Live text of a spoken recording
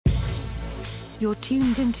You're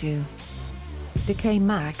tuned into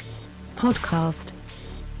DecayMag podcast,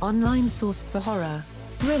 online source for horror,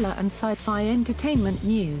 thriller and sci-fi entertainment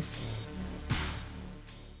news.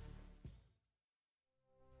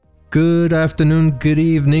 Good afternoon, good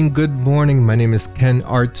evening, good morning. My name is Ken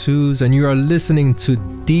Artuz, and you are listening to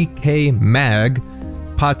DecayMag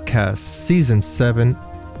podcast, season 7,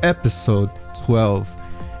 episode 12.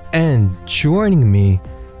 And joining me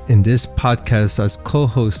in this podcast as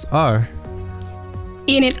co-hosts are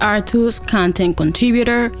Enid Artuz, content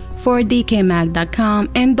contributor for DecayMag.com,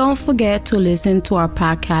 and don't forget to listen to our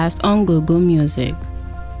podcast on Google Music.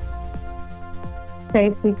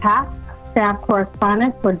 Stacey Cox, staff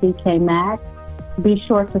correspondent for DecayMag. Be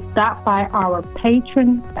sure to stop by our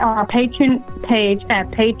patron page at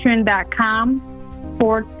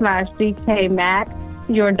patreon.com/DecayMag.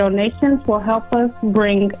 Your donations will help us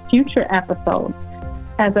bring future episodes.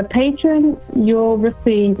 As a patron, you'll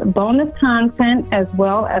receive bonus content as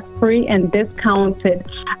well as free and discounted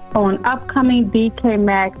on upcoming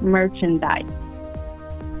DecayMag merchandise.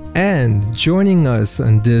 And joining us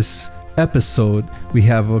on this episode, we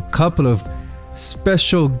have a couple of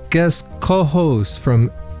special guest co-hosts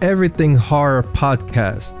from Everything Horror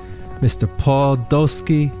Podcast, Mr. Paul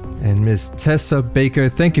Dolsky and Ms. Tessa Baker.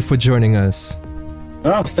 Thank you for joining us.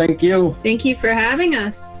 Oh, thank you. Thank you for having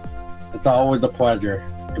us. It's always a pleasure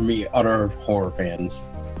to meet other horror fans.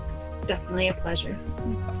 Definitely a pleasure.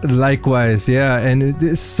 Likewise, yeah, and it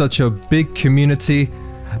is such a big community.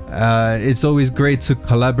 It's always great to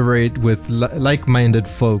collaborate with like-minded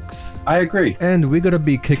folks. I agree. And we're going to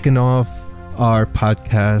be kicking off our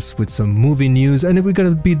podcast with some movie news, and we're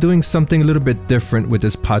going to be doing something a little bit different with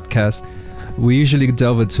this podcast. We usually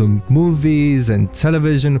delve into movies and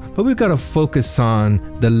television, but we've got to focus on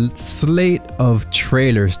the slate of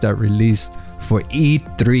trailers that released for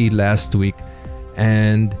E3 last week.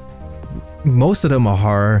 And most of them are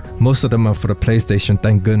horror. Most of them are for the PlayStation,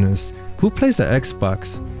 thank goodness. Who plays the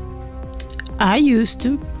Xbox? I used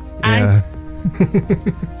to. Yeah.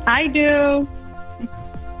 I do.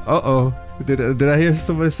 Uh-oh. Did I hear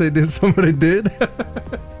somebody say did somebody did?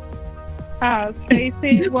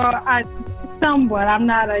 Stacey, well, somewhat. I'm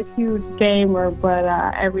not a huge gamer, but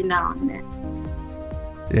every now and then.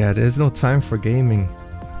 Yeah, there's no time for gaming.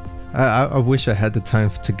 I wish I had the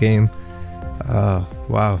time to game.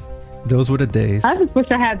 Wow. Those were the days. I just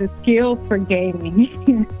wish I had the skills for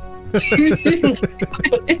gaming.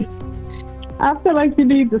 I feel like you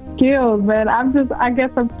need the skills, man. I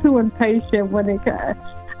guess I'm too impatient when it comes.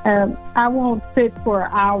 I won't sit for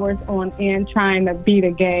hours on end trying to beat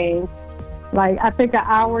a game. Like, I think an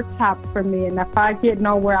hour tops for me, and if I get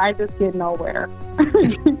nowhere, I just get nowhere.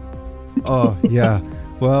 Oh, yeah.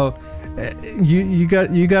 Well, you got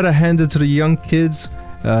to hand it to the young kids,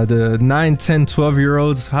 the 9, 10,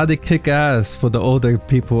 12-year-olds, how they kick ass for the older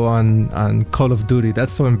people on Call of Duty.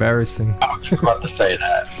 That's so embarrassing. I was just about to say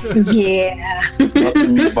that. Yeah.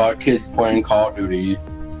 Nothing new about kids playing Call of Duty.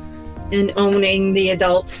 And owning the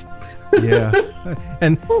adults. Yeah.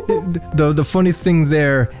 And the funny thing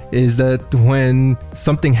there is that when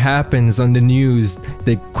something happens on the news,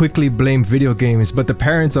 they quickly blame video games, but the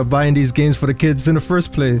parents are buying these games for the kids in the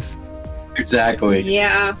first place. Exactly.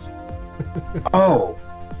 Yeah. Oh,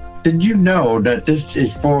 did you know that this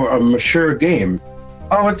is for a mature game?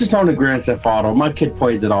 Oh, it's just on the Grand Theft Auto. My kid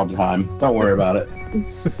plays it all the time. Don't worry about it.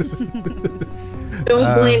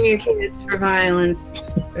 Don't blame your kids for violence.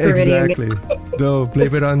 Exactly. No,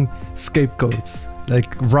 blame it on scapegoats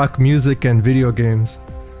like rock music and video games.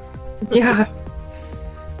 Yeah.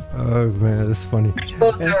 Oh man, that's funny.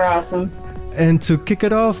 Both are awesome. And to kick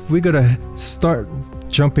it off, we're gonna start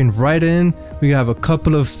jumping right in. We have a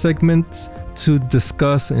couple of segments to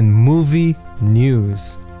discuss in movie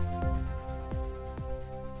news.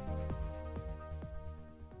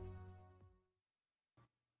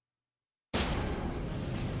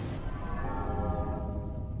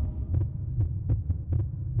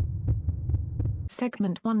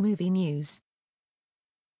 Segment 1 Movie News.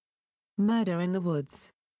 Murder in the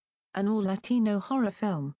Woods. An all-Latino horror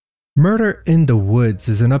film. Murder in the Woods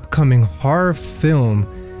is an upcoming horror film,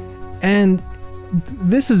 and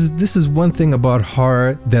this is one thing about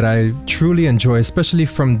horror that I truly enjoy, especially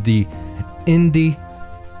from the indie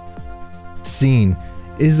scene,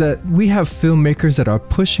 is that we have filmmakers that are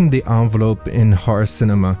pushing the envelope in horror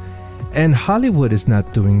cinema, and Hollywood is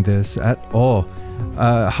not doing this at all.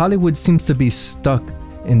 Hollywood seems to be stuck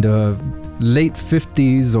in the late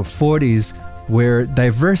 50s or 40s where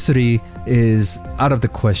diversity is out of the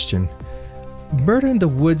question. Murder in the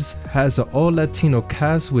Woods has an all-Latino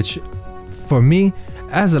cast, which for me,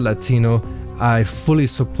 as a Latino, I fully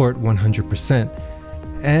support 100%.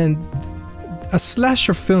 And a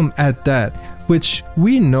slasher film at that, which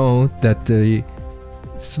we know that the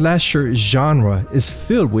slasher genre is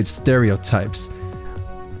filled with stereotypes.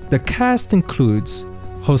 The cast includes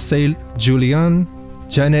Jose Julian,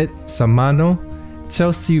 Janet Samano,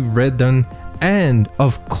 Chelsea Redden, and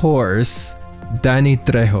of course, Danny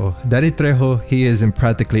Trejo. Danny Trejo, he is in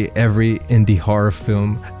practically every indie horror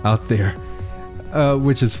film out there,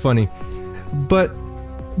 which is funny. But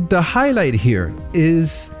the highlight here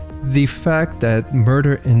is the fact that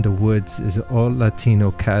Murder in the Woods is an all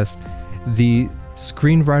Latino cast. The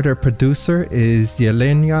screenwriter producer is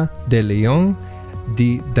Yelena de Leon.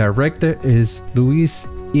 The director is Luis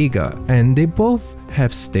Iga, and they both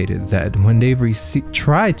have stated that when they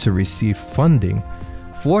tried to receive funding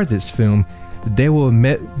for this film, they were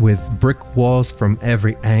met with brick walls from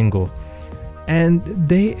every angle, and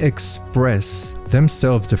they express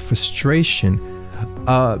themselves the frustration,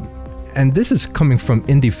 and this is coming from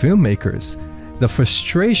indie filmmakers, the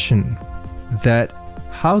frustration that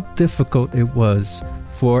how difficult it was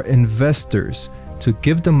for investors to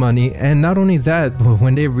give the money, and not only that, but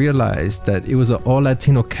when they realized that it was an all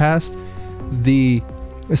Latino cast, the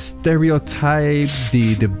stereotype,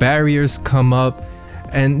 the barriers come up,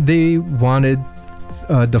 and they wanted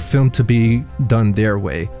the film to be done their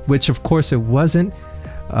way, which of course it wasn't.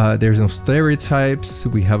 There's no stereotypes.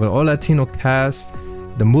 We have an all Latino cast.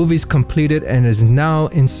 The movie's completed and is now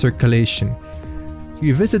in circulation.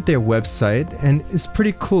 You visit their website and it's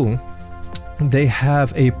pretty cool. They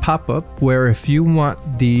have a pop-up where if you want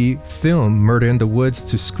the film Murder in the Woods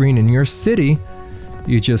to screen in your city,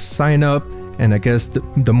 you just sign up, and I guess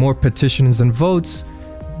the more petitions and votes,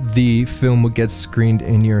 the film will get screened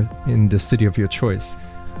in the city of your choice.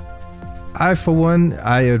 For one,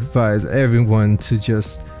 I advise everyone to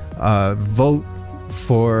just vote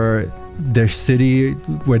for their city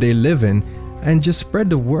where they live in and just spread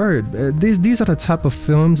the word. These are the type of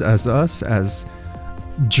films as us, as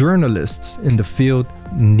journalists in the field,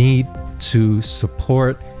 need to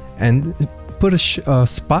support and put a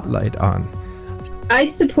spotlight on. I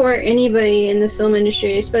support anybody in the film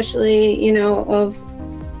industry, especially, of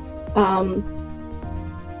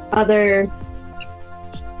other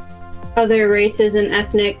races and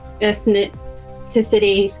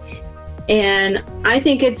ethnicities, and I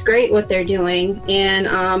think it's great what they're doing, and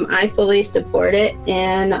I fully support it,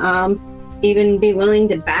 and even be willing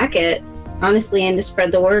to back it, honestly, and to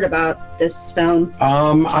spread the word about this film.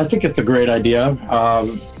 I think it's a great idea,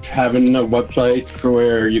 having a website for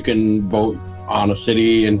where you can vote on a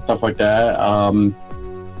city and stuff like that.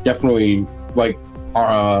 Definitely, like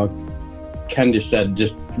Ken just said,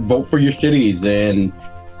 just vote for your cities, and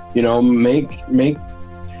make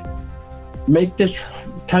this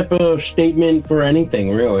type of statement for anything,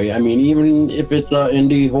 really. I mean, even if it's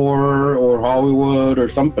indie horror or Hollywood or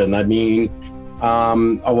something. I mean,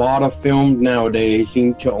 a lot of films nowadays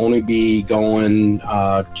seem to only be going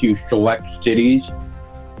to select cities.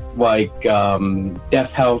 Like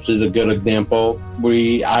Death House is a good example.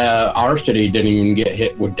 Our city didn't even get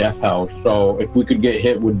hit with Death House, so if we could get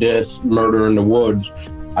hit with this Murder in the Woods,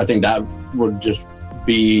 I think that would just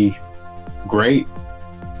be great.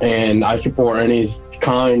 And I support any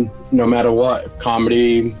kind, no matter what,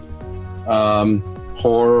 comedy,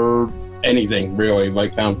 horror, anything really,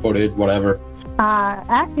 like found footage, whatever.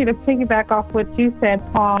 Actually, to piggyback off what you said,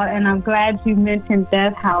 Paul, and I'm glad you mentioned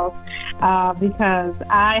Death House, because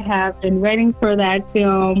I have been waiting for that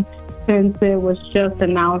film since it was just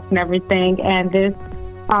announced and everything. And this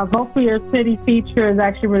Vote for Your City feature is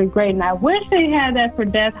actually really great. And I wish they had that for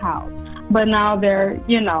Death House, but now they're,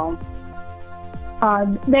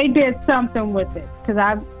 they did something with it. Because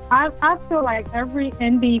I feel like every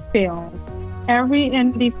indie film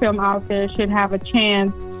out there should have a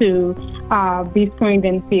chance to be screened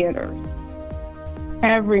in theaters.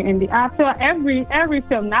 I feel every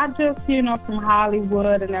film, not just from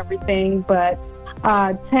Hollywood and everything, but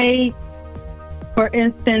take, for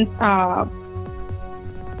instance,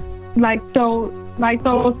 like those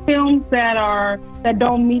films that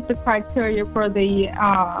don't meet the criteria for the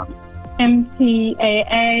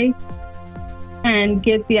MPAA and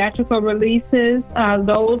get theatrical releases.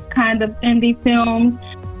 Those kind of indie films,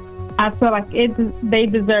 I feel like they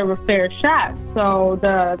deserve a fair shot. So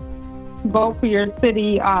the Vote for Your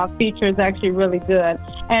City feature is actually really good,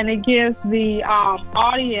 and it gives the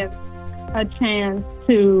audience a chance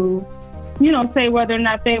to, say whether or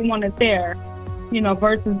not they want it there,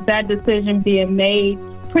 versus that decision being made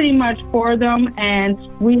pretty much for them, and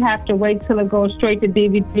we have to wait till it goes straight to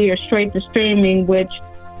DVD or straight to streaming, which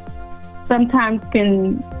sometimes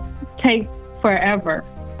can take forever.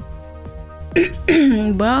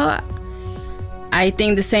 Well, I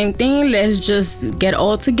think the same thing. Let's just get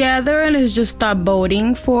all together and let's just start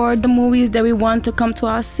voting for the movies that we want to come to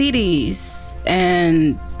our cities.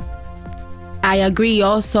 And I agree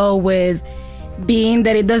also with being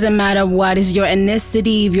that it doesn't matter what is your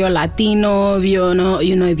ethnicity, if you're Latino, if you're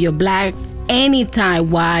if you're black, any type,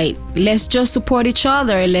 white. Let's just support each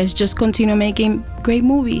other. Let's just continue making great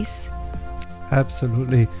movies.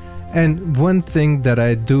 Absolutely. And one thing that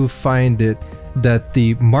I do find it that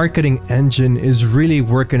the marketing engine is really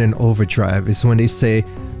working in overdrive is when they say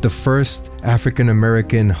the first African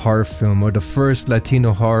American horror film or the first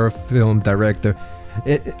Latino horror film director.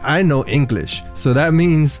 I know English, so that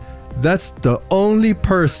means that's the only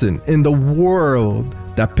person in the world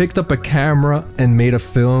that picked up a camera and made a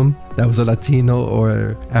film that was a Latino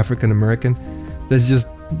or African American. That just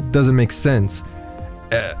doesn't make sense.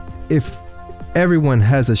 If everyone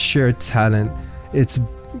has a shared talent, it's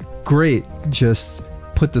great. Just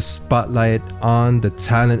put the spotlight on the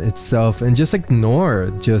talent itself and just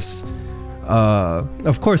ignore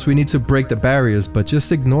of course we need to break the barriers, but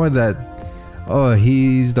just ignore that, oh,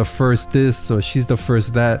 he's the first this or she's the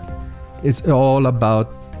first that. It's all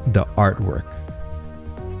about the artwork.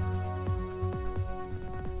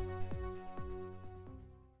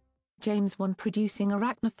 James Wan producing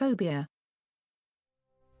Arachnophobia.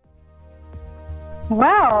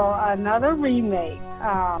 Well, another remake.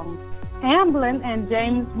 Amblin and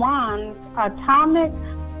James Wan's Atomic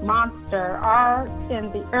Monster are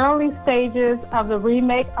in the early stages of the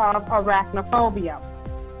remake of Arachnophobia.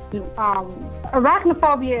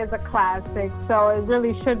 Arachnophobia is a classic, so it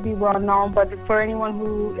really should be well known, but for anyone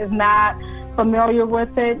who is not familiar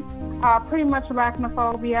with it, pretty much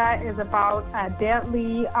Arachnophobia is about a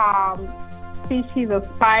deadly species of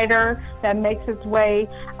spider that makes its way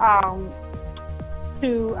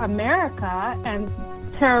to America and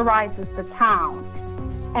terrorizes the town.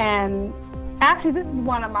 And actually, this is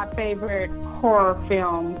one of my favorite horror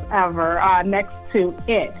films ever, next to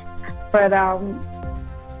It. But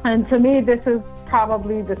and to me, this is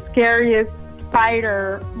probably the scariest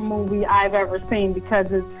spider movie I've ever seen because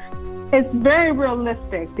it's very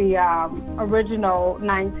realistic. The original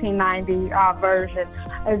 1990 version,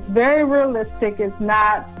 it's very realistic. It's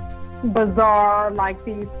not bizarre like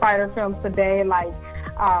these spider films today, like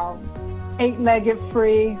Eight-Legged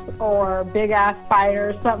Freaks or Big Ass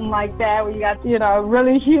Spiders, something like that, where you got,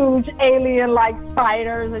 really huge alien-like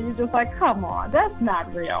spiders, and you're just like, come on, that's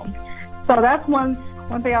not real. So that's one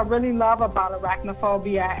thing I really love about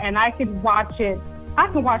Arachnophobia, and I can watch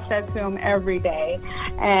that film every day.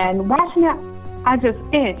 And watching it, I just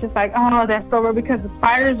itch. It's like, oh, that's so real, because the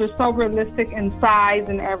spiders are so realistic in size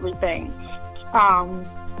and everything.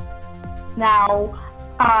 Now,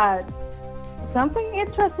 something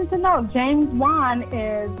interesting to note, James Wan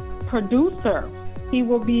is producer. He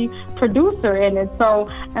will be producer in it. So,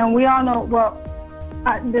 and we all know,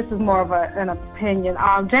 this is more of an opinion.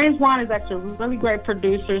 James Wan is actually a really great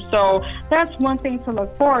producer, so that's one thing to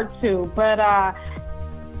look forward to. But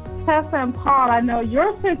Tessa and Paul, I know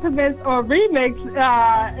your sentiments or remakes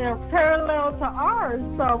are parallel to ours,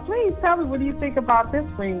 so please tell me, what do you think about this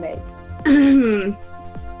remake?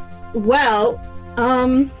 Well,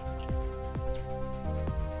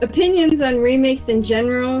 opinions on remakes in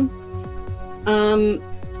general.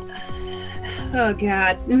 Oh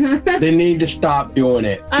God. They need to stop doing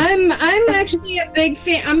it. I'm actually a big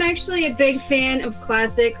fan. I'm actually a big fan of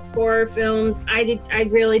classic horror films. I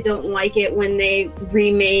really don't like it when they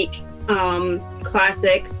remake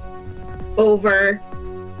classics over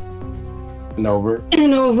and over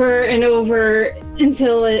and over and over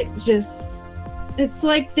until it's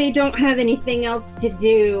like they don't have anything else to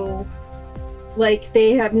do. Like,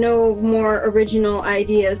 they have no more original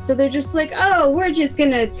ideas, so they're just like, oh, we're just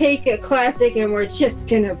gonna take a classic and we're just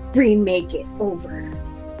gonna remake it over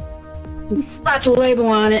and slap a label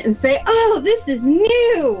on it and say, oh, this is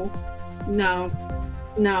new. No,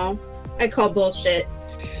 I call bullshit.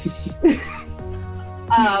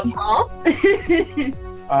 Paul?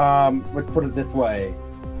 Let's put it this way.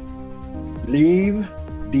 Leave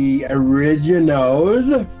the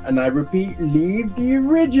originals, and I repeat, leave the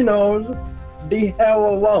originals the hell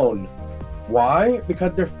alone. Why?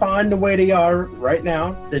 Because they're fine the way they are right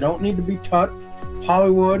now. They don't need to be touched.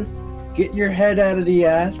 Hollywood, get your head out of the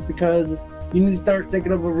ass, because you need to start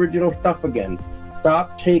thinking of original stuff again.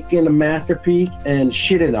 Stop taking a masterpiece and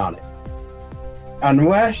shitting on it.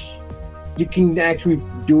 Unless you can actually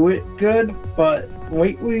do it good, but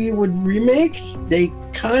lately with remakes, they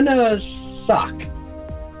kind of suck.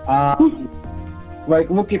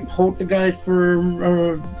 Like, look at Poltergeist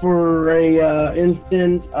for a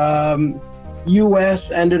instance.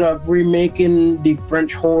 U.S. ended up remaking the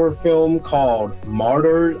French horror film called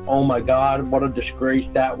Martyrs. Oh my God, what a disgrace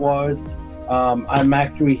that was. I'm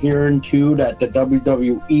actually hearing too that the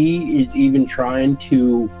WWE is even trying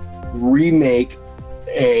to remake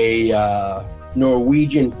a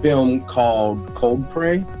Norwegian film called Cold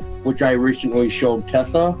Prey, which I recently showed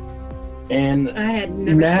Tessa. And I had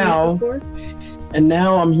never seen it before. And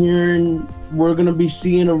now I'm hearing we're gonna be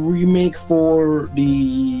seeing a remake for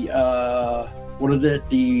the we're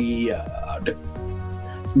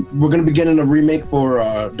gonna be getting a remake for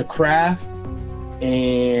The Craft,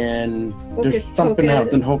 and there's something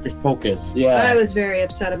else in Hocus Pocus. Yeah, I was very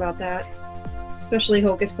upset about that, especially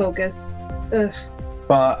Hocus Pocus. Ugh.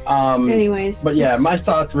 But anyways. But yeah, my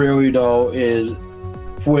thoughts really though is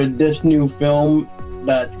with this new film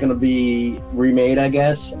that's gonna be remade, I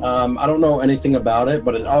guess. I don't know anything about it,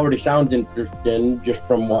 but it already sounds interesting just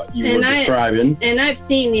from what you were describing. And I've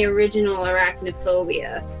seen the original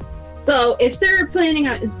Arachnophobia. So if they're planning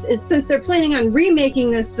on, since they're planning on remaking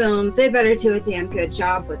this film, they better do a damn good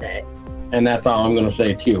job with it. And that's all I'm gonna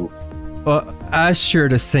say too. Well, I share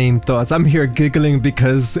the same thoughts. I'm here giggling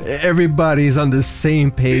because everybody's on the same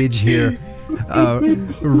page here.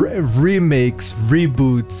 Remakes,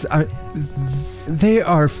 reboots, they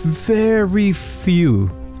are very few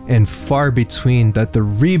and far between that the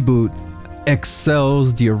reboot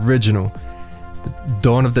excels the original.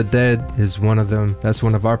 Dawn of the Dead is one of them. That's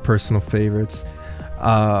one of our personal favorites.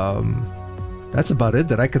 That's about it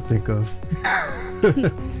that I could think of.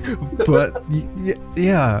 But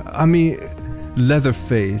yeah, I mean,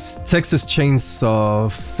 Leatherface, Texas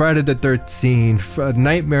Chainsaw, Friday the 13th,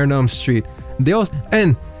 Nightmare on Elm Street. They all,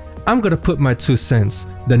 and I'm gonna put my 2 cents.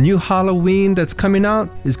 The new Halloween that's coming out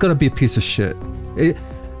is gonna be a piece of shit.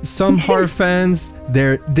 Some horror fans,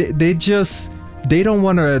 they don't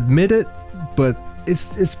want to admit it, but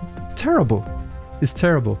it's terrible. It's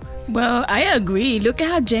terrible. Well, I agree. Look at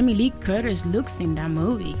how Jamie Lee Curtis looks in that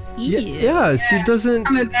movie. Yeah, she doesn't.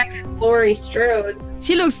 Coming back as Laurie Strode.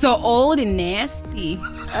 She looks so old and nasty.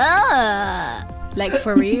 Like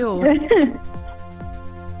for real.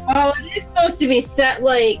 Oh, it is supposed to be set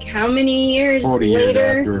like how many years 40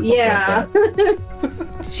 later? years after, yeah.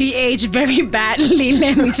 Like she aged very badly,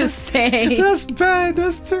 let me just say. That's bad.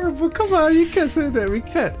 That's terrible. Come on, you can't say that. We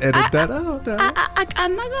can't edit that out.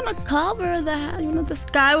 I'm not gonna cover that. The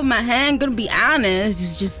sky with my hand. Gonna be honest,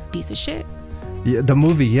 it's just a piece of shit. Yeah, the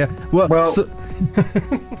movie. Yeah. Well. Well,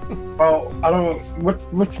 I don't know.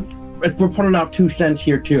 We're putting out 2 cents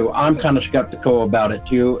here too. I'm kind of skeptical about it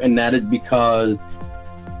too, and that is because.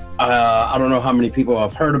 I don't know how many people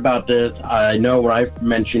have heard about this. I know when I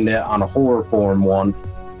mentioned it on a horror forum one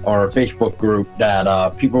or a Facebook group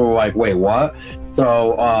that people were like, wait, what?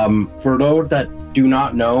 So for those that do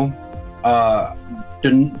not know,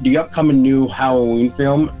 the upcoming new Halloween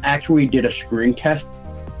film actually did a screen test,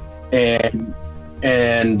 and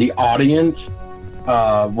the audience,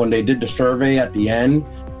 when they did the survey at the end,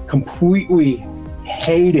 completely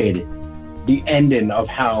hated the ending of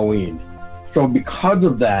Halloween. So because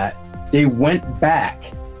of that, they went back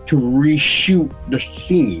to reshoot the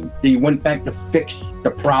scene. They went back to fix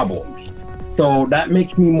the problems. So that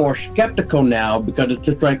makes me more skeptical now because it's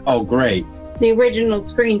just like, oh, great. The original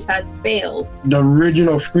screen test failed. The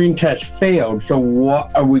original screen test failed. So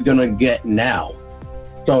what are we going to get now?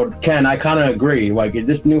 So, Ken, I kind of agree. Like, is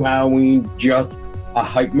this new Halloween just a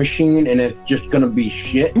hype machine and it's just going to be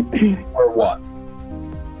shit or what?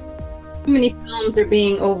 Too many films are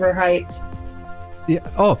being overhyped. Yeah.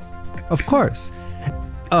 Oh, of course.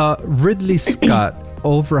 Ridley Scott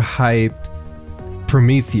overhyped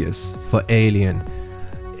Prometheus for Alien.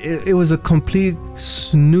 It was a complete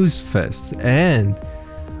snooze fest, and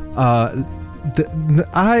I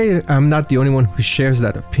am not the only one who shares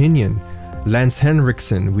that opinion. Lance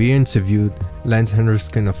Henriksen, we interviewed Lance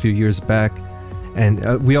Henriksen a few years back,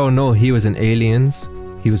 and we all know he was in Aliens.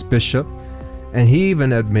 He was Bishop, and he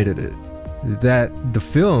even admitted it, that the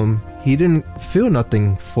film, he didn't feel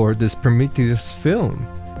nothing for this Prometheus film.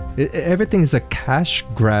 Everything is a cash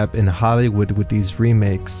grab in Hollywood with these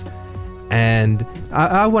remakes. And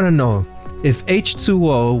I want to know, if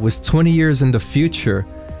H2O was 20 years in the future,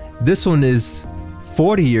 this one is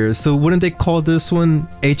 40 years, so wouldn't they call this one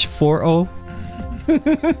H4O?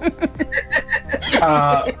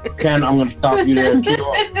 Ken, I'm going to stop you there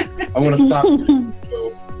too. I'm going to stop you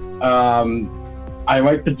too. I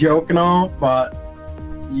like the joke and all, but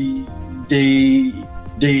the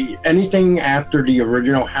anything after the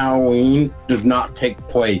original Halloween does not take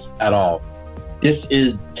place at all. This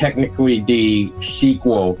is technically the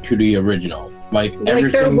sequel to the original. Like they're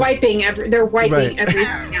everything. wiping Right.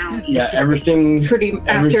 everything out. Yeah, everything. Pretty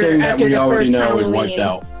Everything that after we the already first know Halloween. is wiped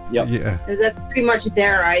out. Yep. Yeah. 'Cause that's pretty much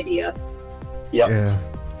their idea. Yep. Yeah.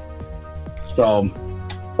 So,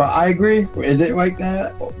 but I agree. Is it like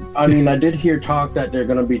that? I mean, I did hear talk that they're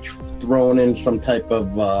going to be throwing in some type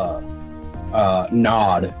of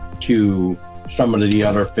nod to some of the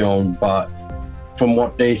other films, but from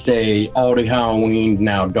what they say, all the Halloweens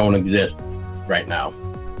now don't exist right now.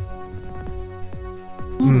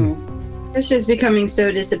 It's just becoming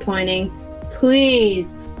so disappointing.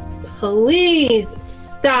 Please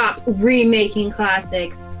stop remaking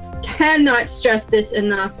classics. Cannot stress this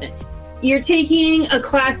enough. You're taking a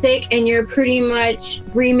classic and you're pretty much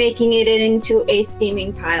remaking it into a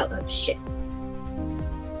steaming pile of shit.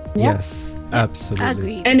 Yes, absolutely.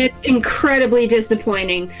 Agree. And it's incredibly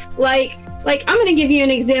disappointing. Like I'm gonna give you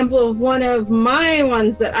an example of one of my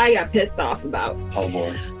ones that I got pissed off about. Oh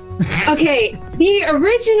boy. Okay, the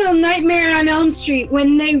original Nightmare on Elm Street,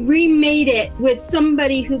 when they remade it with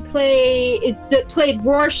somebody who played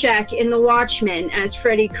Rorschach in The Watchmen as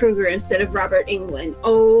Freddy Krueger instead of Robert Englund.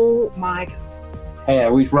 Oh my god. Hey,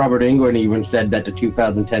 at least Robert Englund even said that the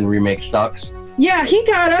 2010 remake sucks. Yeah, he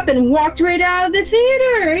got up and walked right out of the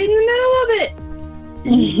theater in the middle of it.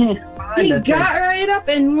 He got right up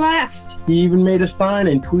and left. He even made a sign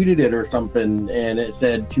and tweeted it or something, and it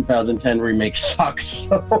said 2010 remake sucks.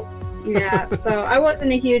 So. Yeah, so I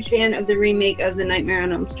wasn't a huge fan of the remake of the Nightmare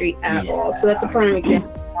on Elm Street at all. So that's a prime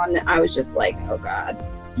example of one that I was just like, oh god.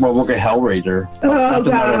 Well, look at Hellraiser. Oh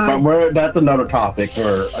god. That's another topic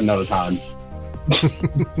for another time.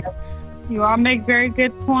 You all make very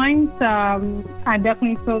good points. I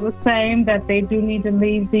definitely feel the same, that they do need to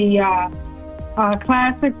leave the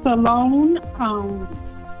classics alone.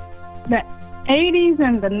 The 80s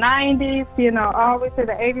and the 90s, always say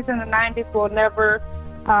the 80s and the 90s will never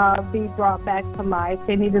be brought back to life.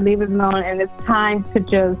 They need to leave it alone, and it's time to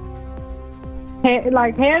just head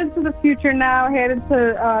into the future now. Head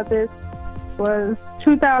into this was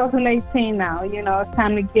 2018 now. It's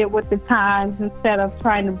time to get with the times instead of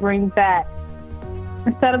trying to bring back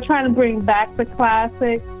the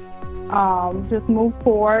classics. Just move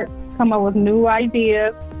forward, come up with new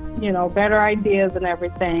ideas, better ideas and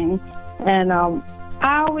everything. And I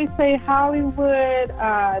always say Hollywood,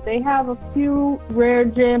 they have a few rare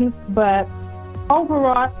gems, but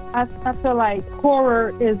overall, I feel like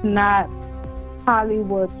horror is not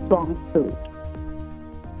Hollywood's strong suit.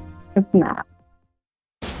 It's not.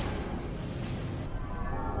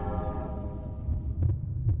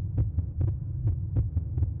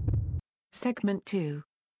 Segment 2.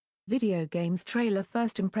 Video games trailer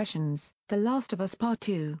first impressions, The Last of Us Part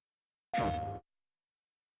 2.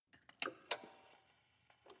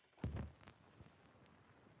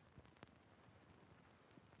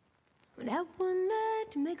 Went out one night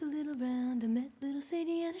to make a little round. I met little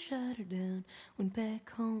Sadie and I shot her down. Went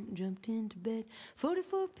back home, jumped into bed,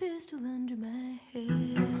 44 pistol under my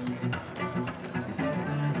head.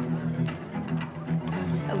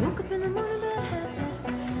 I woke up in the morning about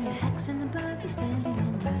 9:30. The hacks in the buggy standing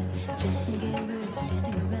in line. Jensen gamers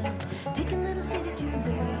standing around, taking little Sadie to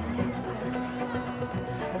burial ground.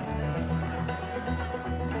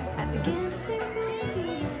 I began to think we do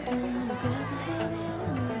that town. I grabbed my hand and I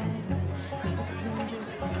made run. Made up a plan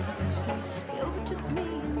just a little too slow. They overtook me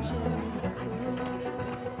in Jericho.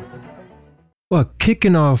 Well,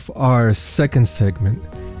 kicking off our second segment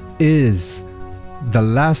is The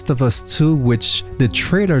Last of Us 2, which the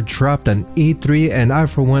trailer dropped on E3, and I,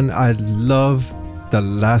 for one, I love The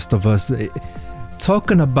Last of Us.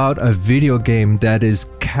 Talking about a video game that is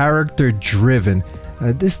character driven.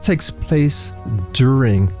 This takes place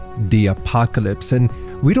during the apocalypse, and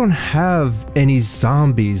we don't have any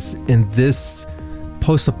zombies in this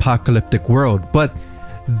post-apocalyptic world, but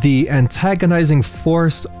the antagonizing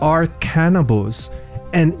force are cannibals,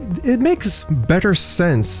 and it makes better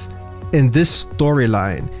sense in this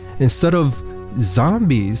storyline. Instead of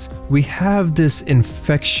zombies, we have this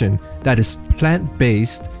infection that is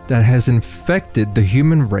plant-based that has infected the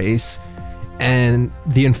human race, and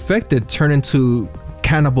the infected turn into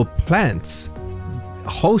cannibal plants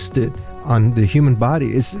hosted on the human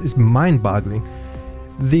body. It's mind-boggling.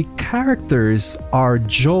 The characters are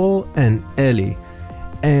Joel and Ellie,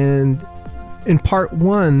 and in part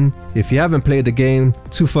 1, if you haven't played the game,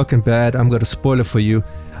 too fucking bad, I'm gonna spoil it for you.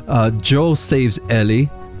 Joel saves Ellie.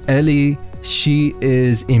 Ellie, she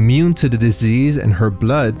is immune to the disease, and her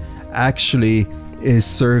blood actually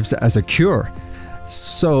serves as a cure.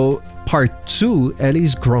 So part 2,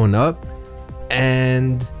 Ellie's grown up,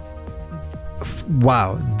 and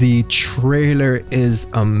wow, the trailer is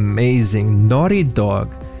amazing. Naughty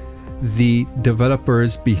Dog the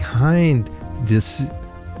developers behind this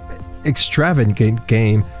extravagant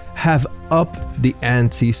game have upped the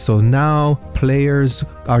ante, so now players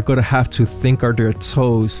are going to have to think on their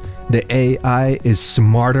toes. The AI is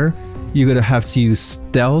smarter. You're going to have to use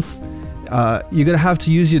stealth. You're going to have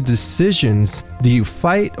to use your decisions. Do you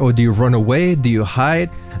fight or do you run away? Do you hide?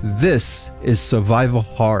 This is survival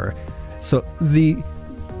horror. So the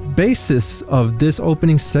basis of this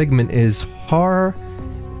opening segment is horror,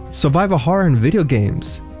 survival horror in video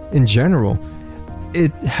games in general.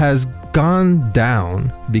 It has gone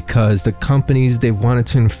down because the companies, they wanted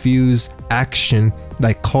to infuse action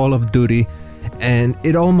like Call of Duty, and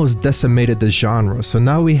it almost decimated the genre. So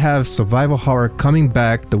now we have survival horror coming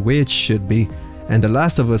back the way it should be, and The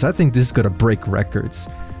Last of Us, I think this is gonna break records.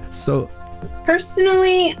 So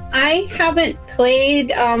personally, I haven't played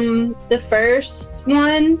the first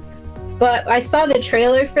one, but I saw the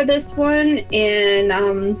trailer for this one, and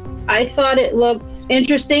I thought it looked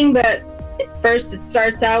interesting. But first, it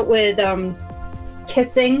starts out with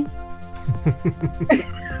kissing.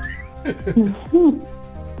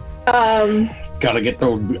 Gotta get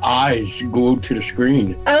those eyes glued to the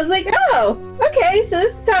screen. I was like, oh, okay, so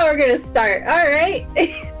this is how we're gonna start. All right.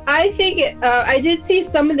 I think I did see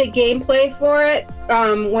some of the gameplay for it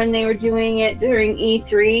when they were doing it during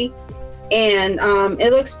E3, and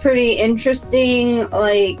it looks pretty interesting.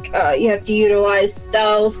 Like you have to utilize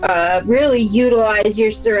stealth, really utilize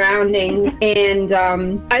your surroundings, and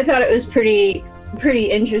I thought it was pretty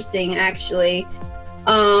interesting, actually.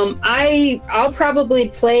 I'll probably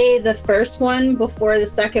play the first one before the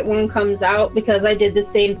second one comes out, because I did the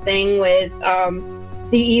same thing with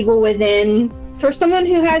The Evil Within. For someone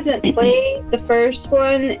who hasn't played the first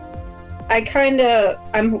one, I'm kind of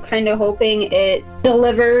hoping it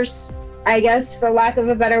delivers, I guess, for lack of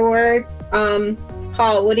a better word.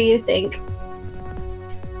 Paul, what do you think?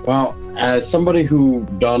 Well, as somebody who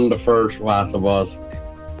done the first Last of Us,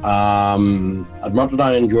 as much as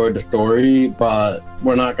I enjoyed the story, but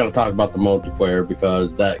we're not going to talk about the multiplayer,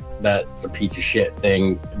 because that's a piece of shit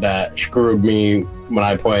thing that screwed me when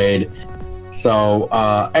I played. So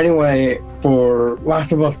anyway, for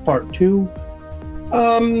Last of Us Part 2,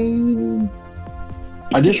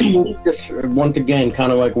 I just once again,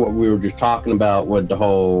 kind of like what we were just talking about with the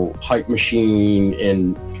whole hype machine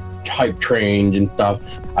and hype trains and stuff.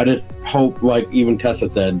 I just hope, like even Tessa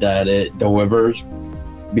said, that it delivers,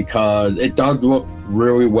 because it does look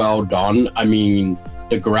really well done. I mean,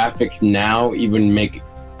 the graphics now even make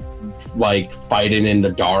like fighting in the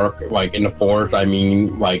dark, like in the forest. I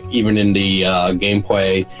mean, like even in the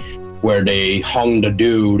gameplay where they hung the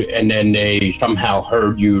dude and then they somehow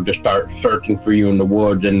heard you to start searching for you in the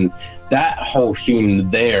woods, and that whole scene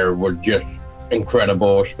there was just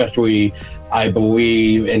incredible. Especially, I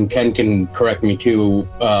believe, and Ken can correct me too,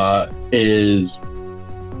 is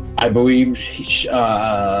I believe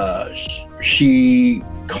she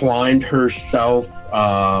climbed herself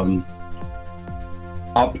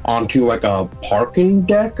up onto like a parking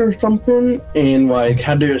deck or something, and like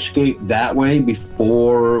had to escape that way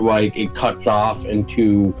before like it cuts off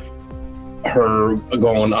into her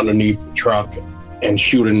going underneath the truck and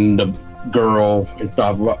shooting the girl and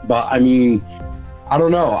stuff. But I mean, I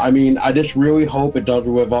don't know. I mean, I just really hope it does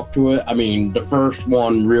live up to it. I mean, the first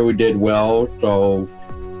one really did well, so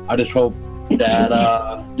I just hope that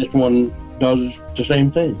this one does the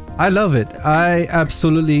same thing. I love it. I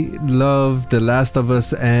absolutely love The Last of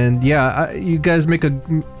Us, and yeah, you guys make a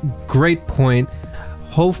great point.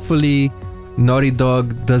 Hopefully Naughty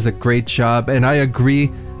Dog does a great job, and I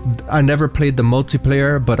agree. I never played the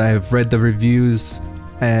multiplayer, but I've read the reviews,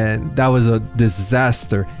 and that was a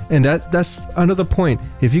disaster. And that's another point.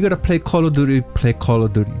 If you're gonna play Call of Duty, play Call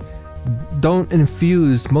of Duty. Don't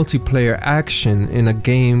infuse multiplayer action in a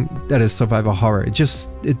game that is survival horror.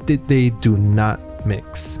 They do not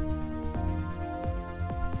mix.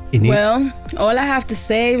 Well, all I have to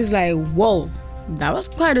say is like, whoa, that was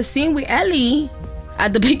quite a scene with Ellie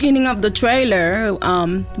at the beginning of the trailer.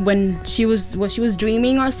 When she was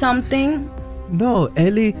dreaming or something. No,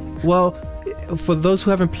 Ellie. Well, for those who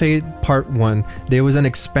haven't played Part 1, there was an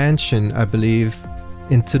expansion, I believe,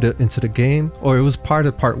 into the game, or it was part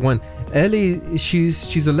of Part 1. Ellie,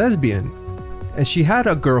 she's a lesbian, and she had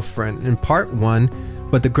a girlfriend in Part 1,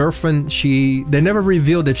 but the girlfriend, they never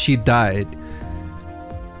revealed if she died.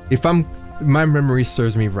 If my memory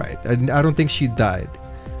serves me right, I don't think she died,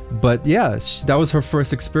 but yeah, that was her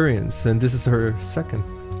first experience, and this is her second.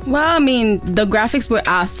 Well, I mean, the graphics were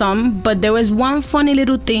awesome, but there was one funny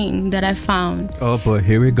little thing that I found. Oh boy,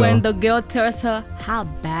 here we go. When the girl tells her how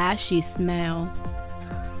bad she smells.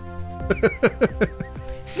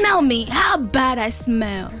 Smell me, how bad I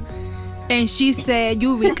smell. And she said,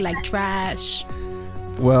 "You reek like trash."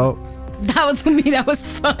 Well, That was, to me, that was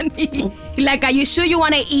funny. Like, are you sure you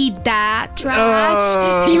want to eat that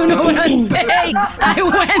trash? You know what I'm saying? I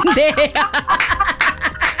went there.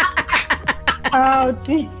 Oh,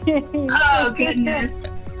 geez. Oh, goodness.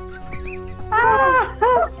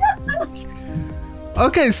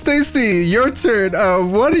 okay, Stacy, your turn.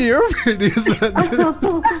 What are your opinions on this?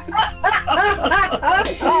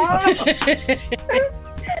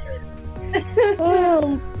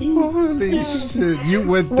 Holy shit, you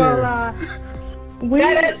went there.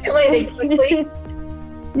 Well, That escalated quickly.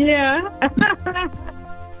 Yeah.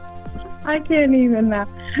 I can't even now.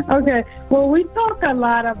 Okay. Well, we talk a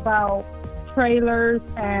lot about trailers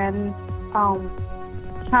and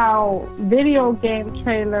how video game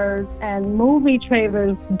trailers and movie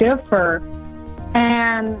trailers differ.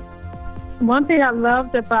 And one thing I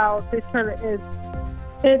loved about this trailer is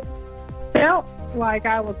it felt like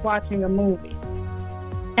I was watching a movie.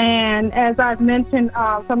 And as I've mentioned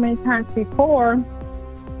so many times before,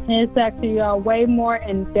 it's actually way more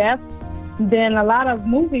in depth than a lot of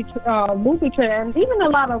movie trailers, and even a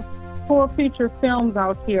lot of full feature films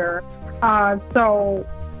out here. So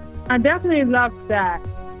I definitely loved that.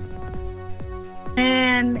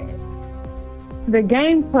 And the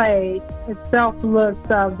gameplay itself looks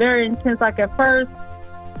very intense. Like at first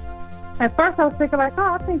I was thinking like,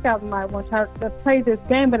 I think I might want to play this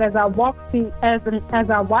game. But as I watched the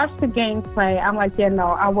gameplay, I'm like, yeah, no,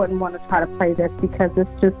 I wouldn't want to try to play this because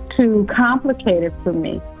it's just too complicated for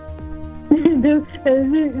me. She's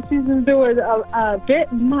just doing a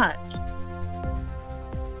bit much.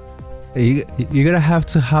 You're gonna have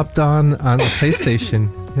to hop on the PlayStation.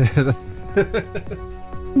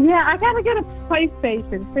 Yeah, I gotta get a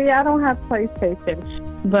PlayStation. See, I don't have PlayStation,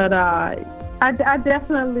 but I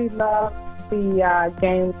definitely love the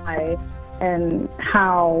gameplay and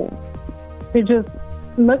how it just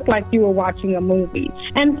looked like you were watching a movie.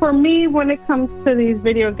 And for me, when it comes to these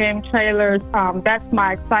video game trailers, that's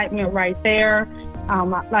my excitement right there.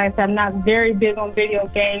 Like I said, I'm not very big on video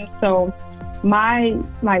games, so my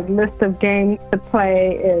list of games to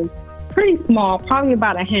play is pretty small, probably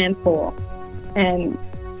about a handful. And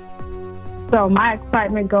so my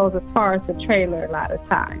excitement goes as far as the trailer a lot of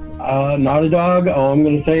times. Naughty Dog, all I'm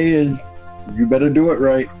going to say is you better do it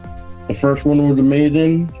right. The first one was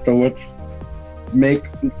amazing, so let's make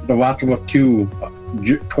The Last of Us 2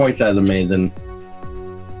 twice as amazing.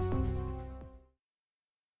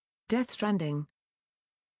 Death Stranding.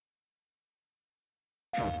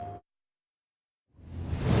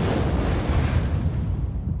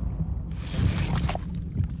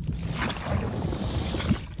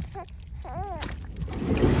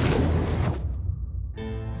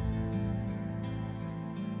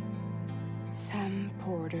 Sam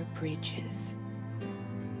Porter preaches.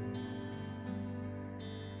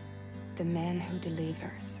 The man who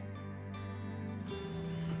delivers.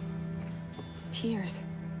 Tears.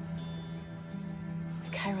 A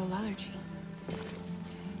chiral allergy.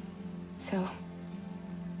 So,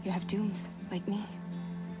 you have dooms like me.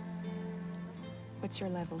 What's your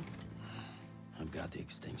level? I've got the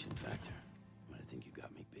extinction factor, but I think you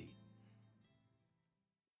got me beat.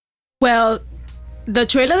 Well, the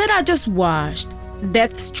trailer that I just watched,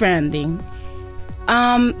 Death Stranding.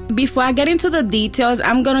 Before I get into the details,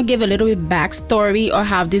 I'm gonna give a little bit backstory or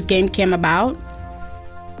how this game came about.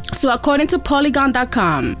 So according to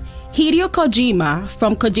Polygon.com, Hideo Kojima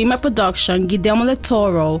from Kojima Production, Guillermo del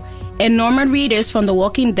Toro, and Norman Reedus from The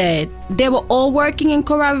Walking Dead, they were all working in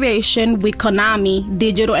collaboration with Konami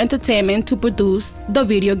Digital Entertainment to produce the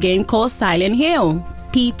video game called Silent Hill,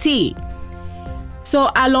 PT.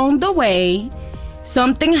 So along the way,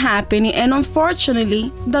 something happened, and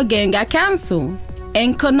unfortunately, the game got canceled.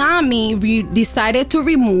 And Konami decided to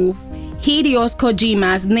remove Hideo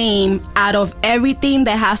Kojima's name out of everything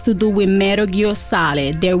that has to do with Metal Gear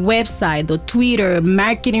Solid, their website, the Twitter,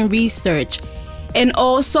 marketing research. And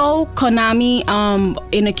also, Konami,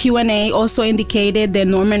 in a Q&A, also indicated that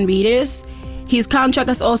Norman Reedus, his contract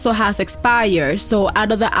has expired. So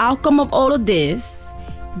out of the outcome of all of this,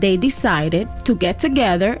 they decided to get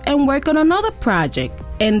together and work on another project.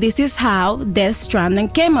 And this is how Death Stranding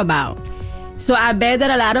came about. So I bet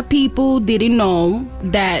that a lot of people didn't know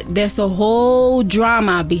that there's a whole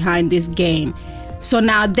drama behind this game. So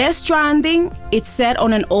now Death Stranding, it's set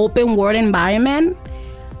on an open world environment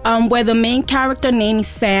where the main character named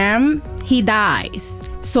Sam, he dies.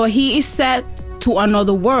 So he is set to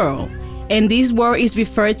another world. And this world is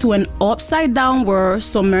referred to an upside down world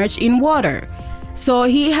submerged in water. So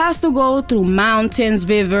he has to go through mountains,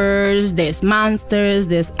 rivers, there's monsters,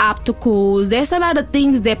 there's obstacles, there's a lot of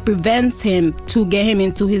things that prevents him to get him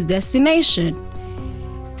into his destination.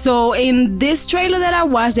 So in this trailer that I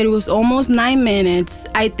watched, that it was almost 9 minutes,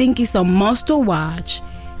 I think it's a must to watch.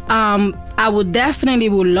 I would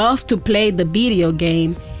love to play the video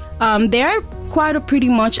game. There are quite a pretty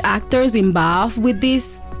much actors involved with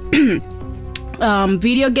this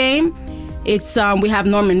video game. It's we have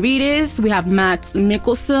Norman Reedus, we have Matt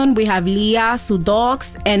Mikkelsen, we have Leah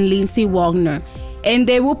Sudolph, and Lindsay Wagner. And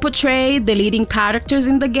they will portray the leading characters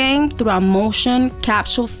in the game through motion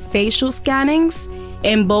capture facial scannings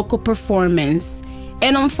and vocal performance.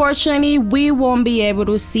 And unfortunately, we won't be able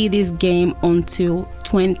to see this game until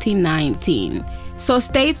 2019. So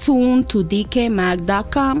stay tuned to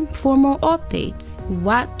DecayMag.com for more updates.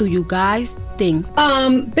 What do you guys think?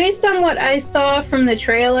 Based on what I saw from the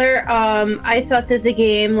trailer, I thought that the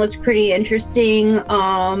game looked pretty interesting.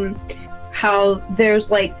 How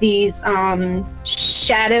there's like these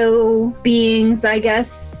shadow beings, I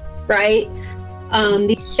guess, right?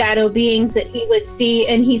 These shadow beings that he would see,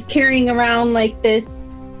 and he's carrying around like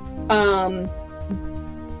this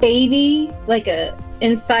baby, like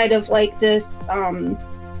inside of like this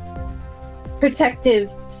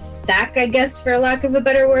protective sack, I guess, for lack of a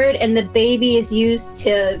better word, and the baby is used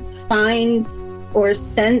to find or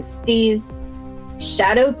sense these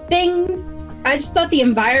shadow things. I just thought the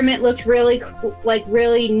environment looked really cool, like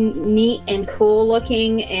really neat and cool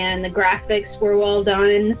looking, and the graphics were well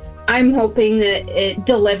done. I'm hoping that it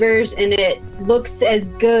delivers and it looks as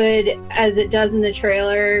good as it does in the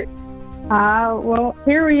trailer. Well,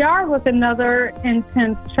 here we are with another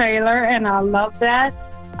intense trailer, and I love that.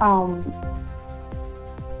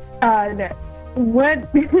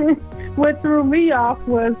 What threw me off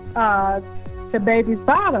was the baby's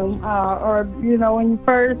bottom, or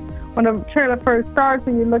when the trailer first starts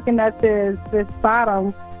and you're looking at this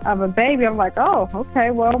bottom of a baby. I'm like, oh,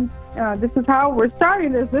 okay, well, this is how we're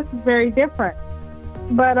starting this. This is very different,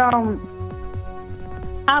 but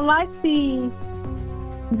I like the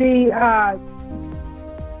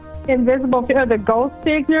invisible, the ghost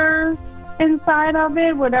figures inside of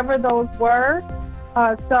it, whatever those were.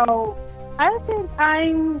 So I think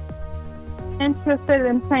I'm interested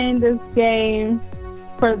in playing this game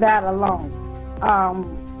for that alone.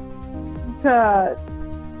 To,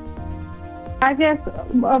 I guess,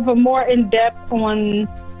 of a more in-depth on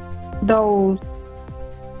those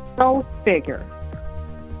figures.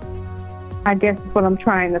 I guess is what I'm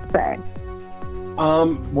trying to say.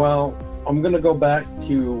 Well, I'm going to go back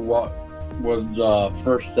to what was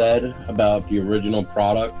first said about the original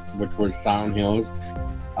product, which was Silent Hills.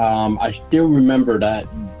 I still remember that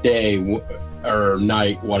day or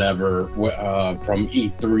night, whatever, from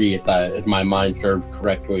E3, if my mind serves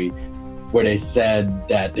correctly, where they said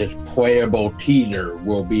that this playable teaser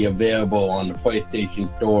will be available on the PlayStation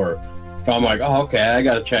Store. So I'm like, oh, okay, I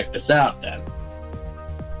got to check this out then.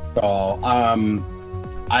 So,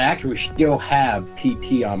 I actually still have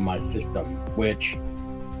PT on my system, which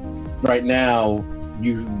right now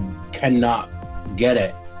you cannot get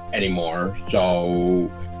it anymore. So,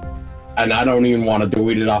 and I don't even want to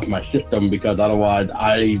delete it off my system because otherwise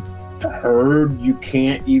I heard you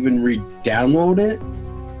can't even re-download it.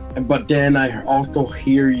 But then I also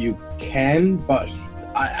hear you can, but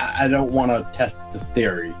I don't want to test the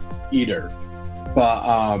theory either.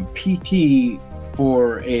 But PT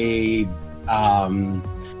for a I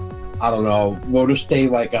don't know, we'll just say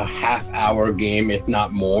like a half-hour game, if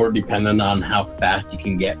not more, depending on how fast you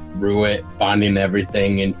can get through it, finding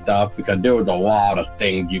everything and stuff, because there was a lot of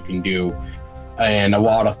things you can do and a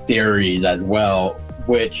lot of theories as well,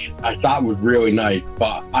 which I thought was really nice.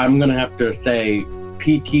 But I'm gonna have to say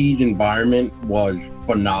PT's environment was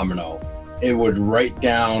phenomenal. It was right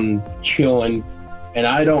down chilling, and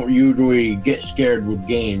I don't usually get scared with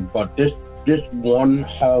games, but this one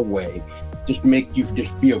hallway just makes you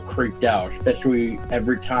just feel creeped out, especially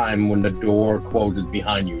every time when the door closes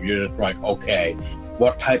behind you. You're just like, okay,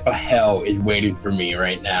 what type of hell is waiting for me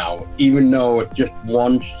right now, even though it's just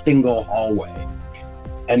one single hallway.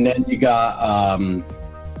 And then you got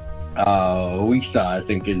Lisa, I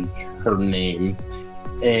think is her name,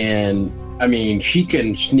 and I mean, she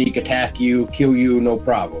can sneak attack you, kill you, no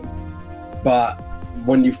problem. But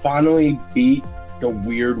when you finally beat the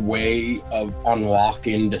weird way of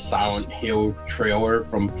unlocking the Silent Hill trailer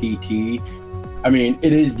from PT, I mean,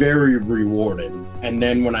 it is very rewarding. And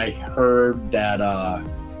then when I heard that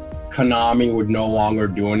Konami was no longer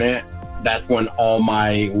doing it, that's when all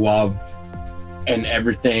my love and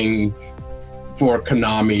everything for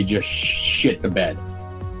Konami just shit the bed.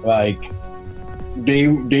 Like, they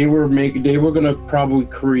were gonna probably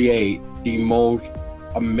create the most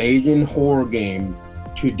amazing horror game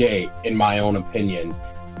to date, in my own opinion,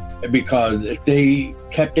 because if they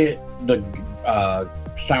kept it the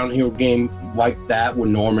Silent Hill game like that with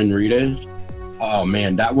Norman Reedus, oh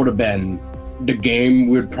man, that would have been the game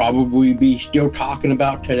we'd probably be still talking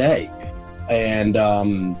about today. And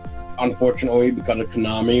unfortunately, because of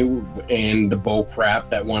Konami and the bull crap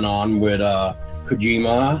that went on with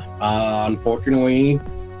Kojima, unfortunately,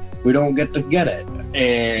 we don't get to get it.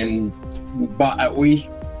 But at least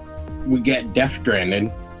we get Death Stranding,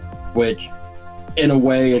 which in a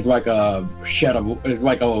way is like a shed of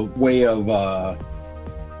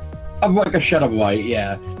light,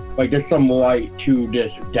 yeah. Like there's some light to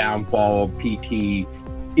this downfall of PT,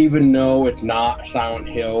 even though it's not Silent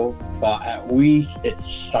Hill, but at least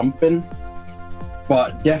it's something.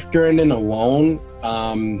 But Death Stranding alone,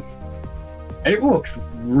 it looks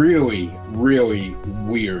really, really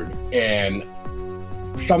weird, and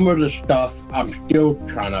some of the stuff I'm still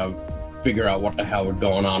trying to figure out what the hell is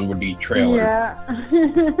going on with the trailer.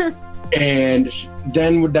 Yeah. And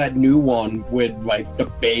then with that new one with like the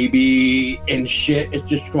baby and shit, it's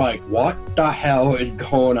just like, what the hell is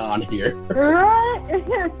going on here? Right?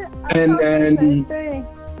 And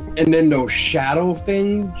then those shadow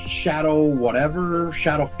things,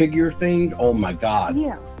 shadow figure things. Oh my god.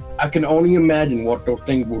 Yeah. I can only imagine what those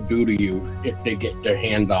things will do to you if they get their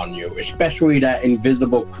hands on you, especially that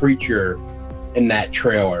invisible creature in that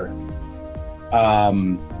trailer.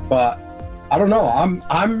 But I don't know.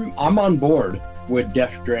 I'm on board with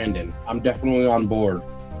Death Stranding. I'm definitely on board,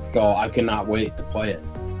 so I cannot wait to play it.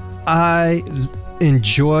 I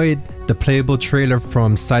enjoyed the playable trailer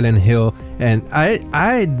from Silent Hill, and I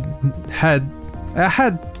had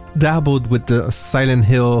dabbled with the Silent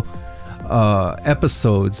Hill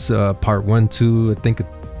episodes, part 1, 2, I think,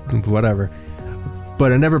 whatever.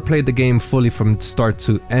 But I never played the game fully from start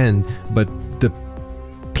to end. But the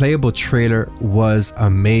playable trailer was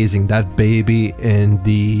amazing. That baby and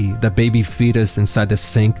the baby fetus inside the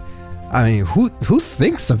sink. I mean, who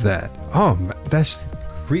thinks of that? Oh, that's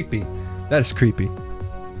creepy. That is creepy.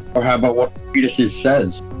 Or how about what fetus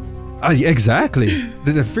says? Exactly.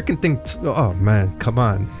 There's a freaking thing. Oh man, come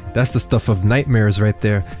on. That's the stuff of nightmares right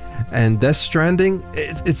there. And Death Stranding,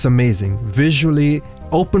 it's amazing. Visually,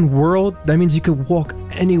 open world. That means you could walk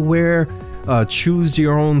anywhere, choose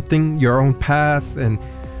your own thing, your own path, and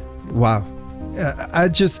wow.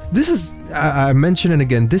 I mention it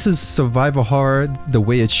again. This is survival horror the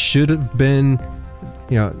way it should have been.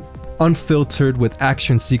 You know, unfiltered with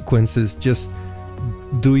action sequences. Just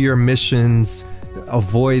do your missions,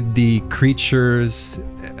 avoid the creatures.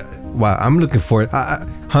 Wow, I'm looking for it.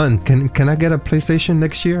 Hun, can I get a PlayStation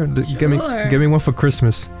next year? Sure. Give me one for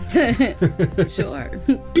Christmas. Sure.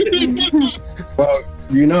 Well,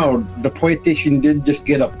 you know, the PlayStation did just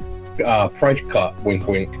get a price cut. Wink,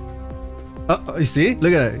 wink. You see?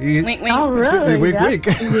 Look at it. Wink, wink. Oh, really? Wink, wink.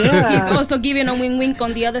 Yeah. He's also giving a wink, wink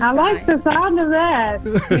on the other I side. like the sound of that.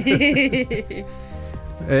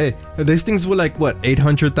 Hey, these things were like what,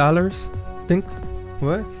 $800? Think?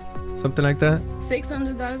 What? Something like that?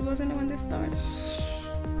 $600 wasn't it when they started?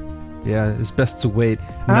 Yeah, it's best to wait.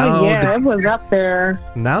 Oh yeah, it was up there.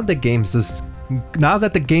 Now that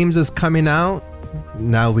the games is coming out,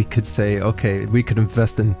 now we could say, okay, we could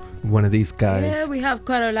invest in one of these guys. Yeah, we have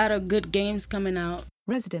quite a lot of good games coming out.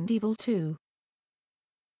 Resident Evil 2.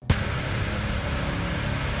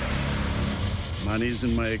 Money's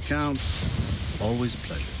in my account. Always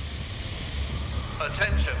pleasure.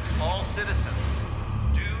 Attention, all citizens.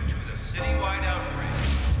 Due to the citywide outbreak.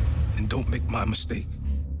 And don't make my mistake.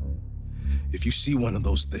 If you see one of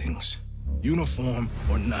those things, uniform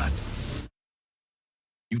or not,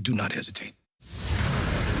 you do not hesitate.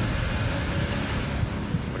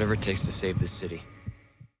 Whatever it takes to save this city.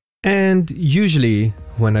 And usually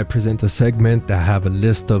when I present a segment, I have a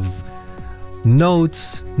list of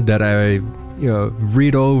notes that I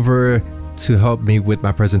read over to help me with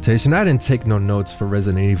my presentation. I didn't take no notes for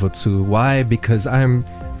Resident Evil 2. Why? Because I'm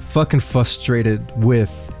fucking frustrated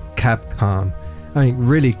with Capcom. I mean,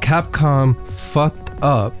 really, Capcom fucked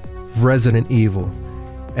up Resident Evil.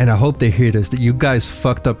 And I hope they hear this, that you guys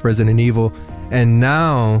fucked up Resident Evil. And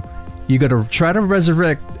now you gotta try to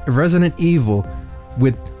resurrect Resident Evil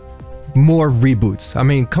with more reboots. I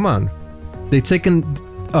mean, come on. They've taken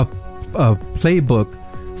a playbook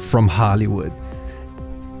from Hollywood.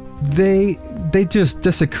 They just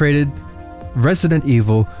desecrated Resident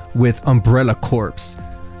Evil with Umbrella Corps.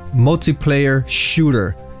 Multiplayer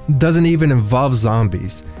shooter. Doesn't even involve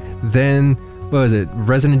zombies. Then what was it,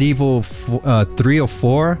 Resident Evil 3 or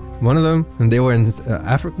 4, one of them, and they were in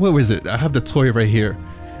Africa. What was it? I have the toy right here.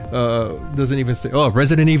 Doesn't even say. Oh,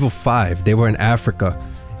 Resident Evil 5. They were in Africa,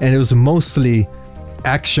 and it was mostly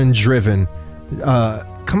action driven.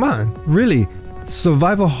 Come on, really,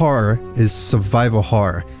 survival horror is survival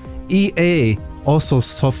horror. EA also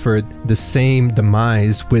suffered the same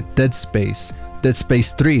demise with Dead Space. Dead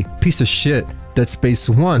Space 3, piece of shit. Dead Space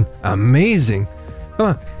 1, amazing. Come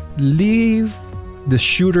on, leave the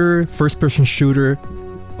shooter, first-person shooter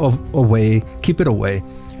away. Keep it away.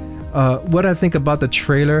 What I think about the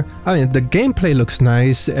trailer, I mean, the gameplay looks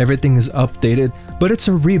nice. Everything is updated, but it's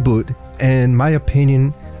a reboot. In my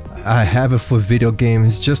opinion, I have it for video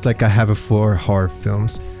games just like I have it for horror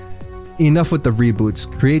films. Enough with the reboots.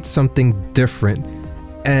 Create something different.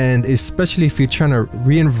 And especially if you're trying to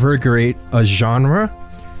reinvigorate a genre,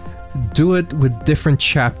 do it with different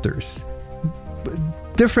chapters,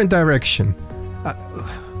 different direction.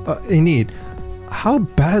 Enid, how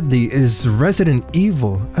badly is Resident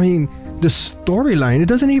Evil? I mean, the storyline, it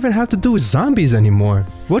doesn't even have to do with zombies anymore.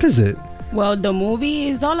 What is it? Well, the movie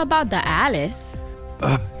is all about the Alice.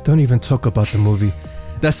 Don't even talk about the movie.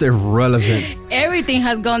 That's irrelevant. Everything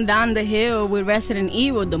has gone down the hill with Resident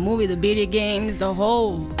Evil, the movie, the video games, the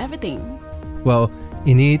whole, everything. Well,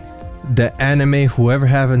 Enid, the anime, whoever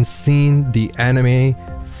haven't seen the anime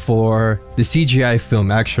for the CGI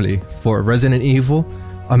film, actually, for Resident Evil,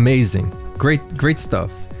 amazing. Great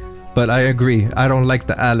stuff. But I agree, I don't like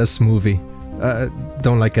the Alice movie.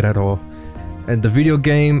 Don't like it at all. And the video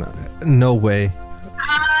game, no way.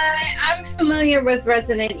 I'm familiar with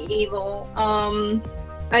Resident Evil.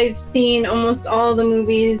 I've seen almost all the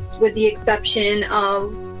movies with the exception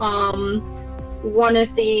of one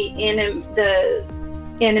of the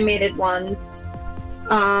animated ones.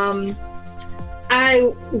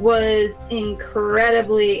 I was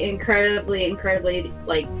incredibly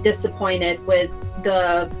like disappointed with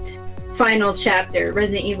the final chapter,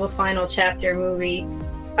 Resident Evil final chapter movie.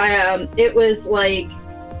 It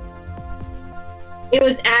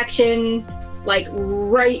was action, like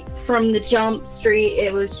right from the jump street.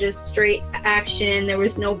 It was just straight action. There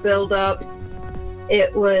was no build up.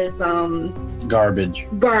 It was garbage.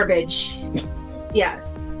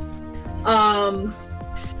 Yes.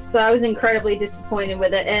 So I was incredibly disappointed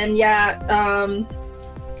with it. And yeah,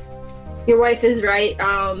 your wife is right.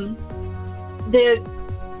 The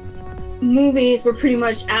movies were pretty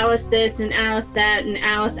much Alice this and Alice that and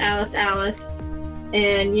Alice.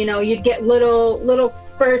 And you know, you'd get little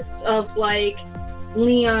spurts of like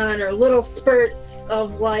Leon or little spurts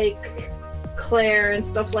of like Claire and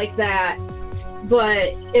stuff like that.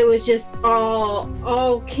 But it was just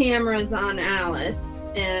all cameras on Alice,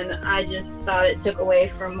 and I just thought it took away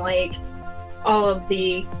from like all of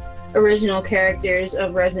the original characters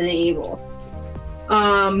of Resident Evil.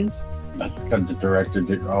 That's because the director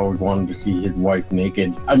always wanted to see his wife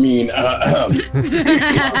naked. I mean,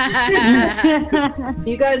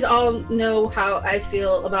 you guys all know how I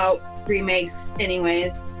feel about remakes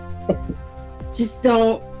anyways. Just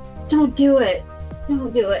don't do it.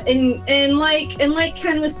 Don't do it. And like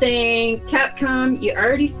Ken was saying, Capcom, you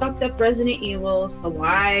already fucked up Resident Evil, so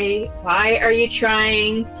why are you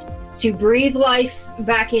trying to breathe life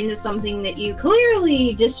back into something that you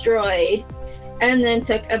clearly destroyed and then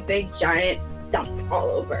took a big giant dump all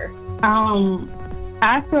over?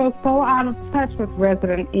 I feel so out of touch with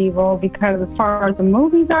Resident Evil because as far as the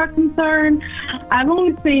movies are concerned, I've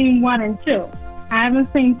only seen 1 and 2. I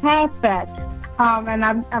haven't seen past that. And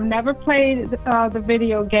I've never played the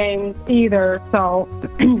video games either, so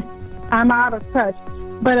I'm out of touch.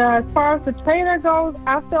 But as far as the trailer goes,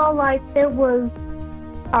 I feel like it was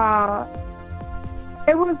a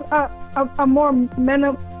more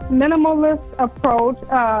minimalist approach.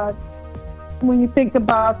 When you think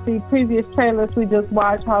about the previous trailers we just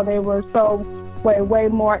watched, how they were so way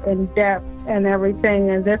more in depth and everything,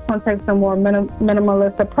 and this one takes a more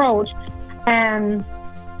minimalist approach, and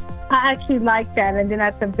I actually like that. And then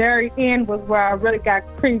at the very end was where I really got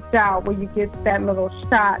creeped out, where you get that little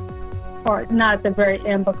shot, or not at the very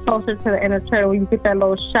end, but closer to the end of the trailer, where you get that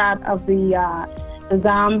little shot of the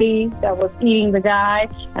zombie that was eating the guy,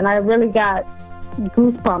 and I really got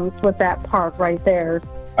goosebumps with that part right there.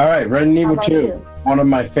 All right, Resident Evil 2, you? one of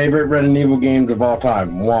my favorite Resident Evil games of all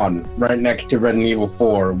time. 1, right next to Resident Evil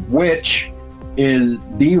 4, which is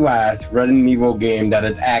the last Resident Evil game that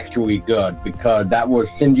is actually good, because that was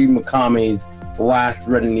Shinji Mikami's last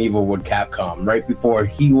Resident Evil with Capcom, right before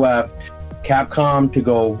he left Capcom to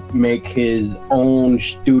go make his own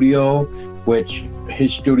studio, which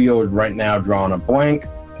his studio is right now drawing a blank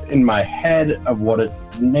in my head of what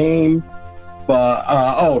it's named,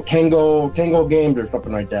 but Tango Games or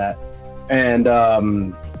something like that. And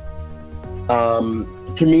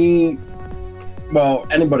to me, well,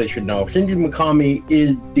 anybody should know, Shinji Mikami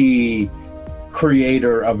is the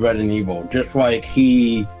creator of Resident Evil, just like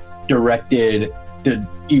he directed the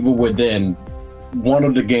Evil Within, one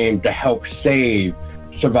of the games to help save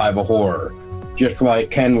survival horror. Just like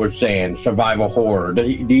Ken was saying, survival horror.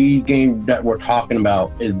 These games that we're talking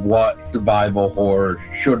about is what survival horror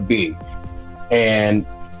should be. And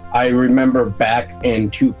I remember back in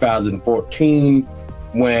 2014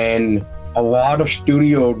 when a lot of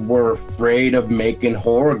studios were afraid of making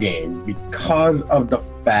horror games because of the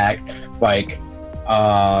fact, like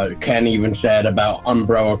Ken even said about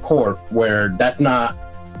Umbrella Corp, where that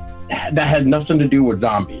had nothing to do with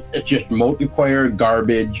zombies. It's just multiplayer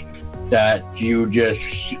garbage that you just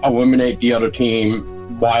eliminate the other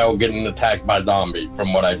team while getting attacked by zombies,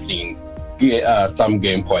 from what I've seen some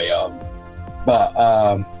gameplay of. But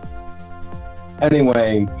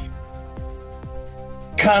anyway,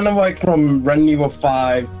 kind of like from Resident Evil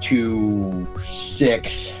 5 to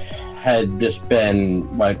 6 had just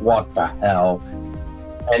been like, what the hell?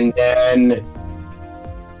 And then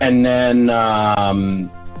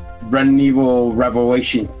Resident Evil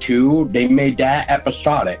Revelation 2, they made that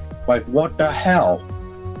episodic. Like, what the hell?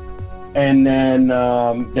 And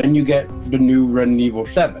then you get the new Resident Evil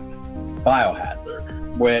 7,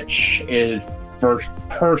 Biohazard, which is first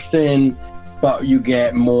person, but you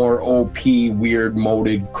get more OP, weird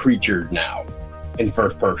molded creatures now in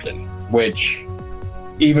first person, which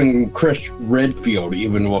even Chris Redfield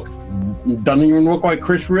doesn't even look like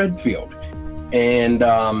Chris Redfield. And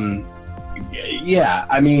yeah,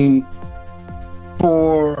 I mean,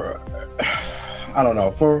 for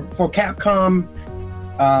Capcom,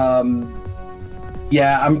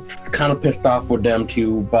 yeah, I'm kind of pissed off with them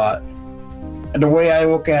too, but the way I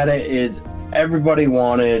look at it is everybody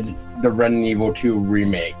wanted the Resident Evil 2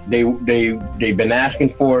 remake. They've been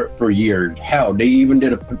asking for it for years. Hell, they even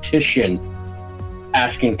did a petition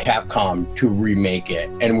asking Capcom to remake it,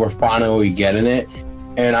 and we're finally getting it.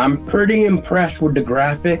 And I'm pretty impressed with the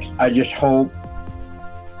graphics. I just hope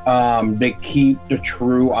they keep the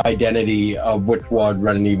true identity of which was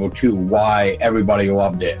Resident Evil 2, why everybody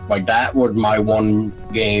loved it. Like, that was my one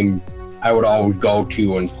game I would always go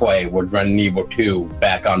to and play, was Resident Evil 2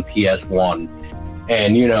 back on PS1.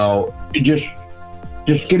 And, you know, just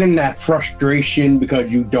getting that frustration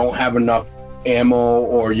because you don't have enough ammo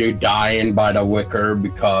or you're dying by the wicker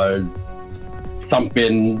because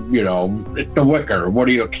something, you know, it's the wicker. What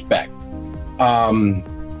do you expect?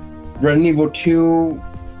 Resident Evil 2,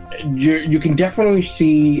 you can definitely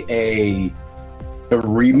see the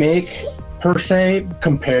remake per se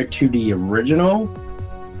compared to the original.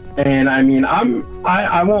 And I mean, I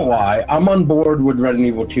won't lie, I'm on board with Resident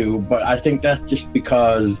Evil 2, but I think that's just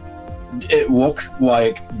because it looks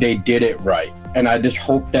like they did it right. And I just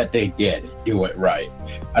hope that they did do it right.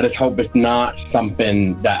 I just hope it's not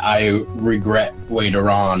something that I regret later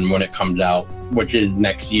on when it comes out, which is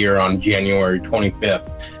next year on January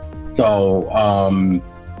 25th. So,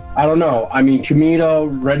 I don't know. I mean, to me though,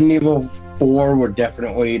 Resident Evil 4 were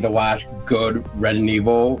definitely the last good Resident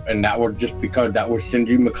Evil, and that was just because that was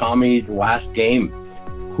Shinji Mikami's last game,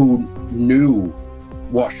 who knew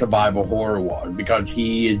what survival horror was, because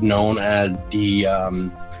he is known as the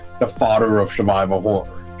father of survival horror.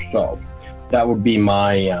 So that would be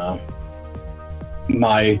my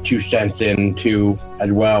 2 cents into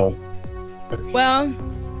as well. Well,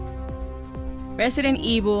 Resident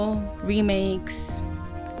Evil remakes,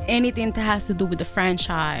 anything that has to do with the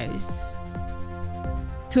franchise,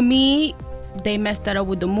 to me, they messed that up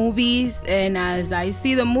with the movies, and as I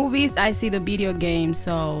see the movies, I see the video game,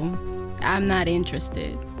 so I'm not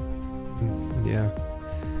interested. Yeah,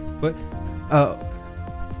 but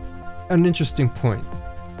an interesting point.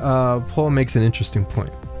 Paul makes an interesting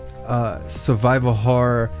point. Survival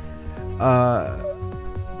horror.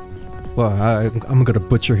 Well, I'm gonna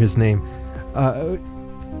butcher his name.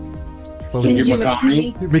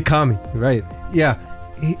 Mikami, right? Yeah.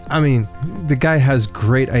 I mean, the guy has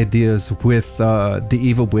great ideas with the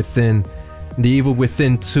Evil Within, the Evil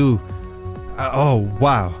Within 2. Oh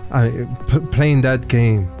wow! Playing that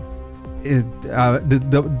game,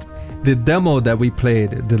 the demo that we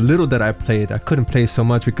played, the little that I played, I couldn't play so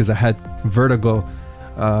much because I had vertigo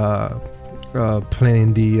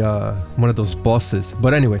playing the one of those bosses.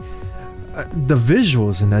 But anyway, the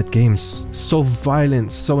visuals in that game so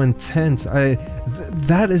violent, so intense.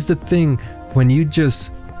 That is the thing. When you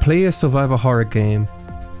just play a survival horror game,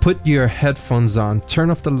 put your headphones on, turn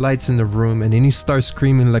off the lights in the room, and then you start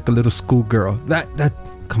screaming like a little schoolgirl. That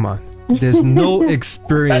come on. There's no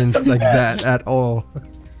experience like that at all.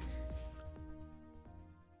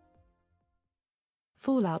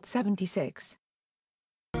 Fallout 76.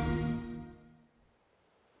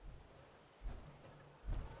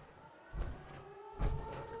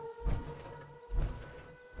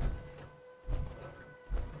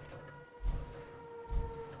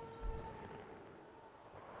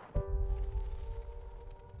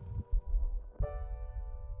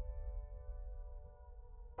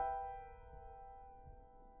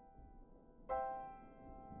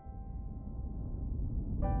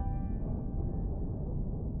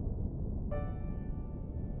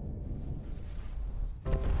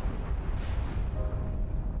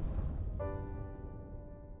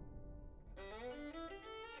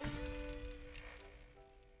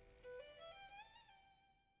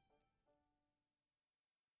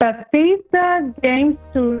 Bethesda Game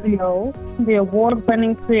Studio, the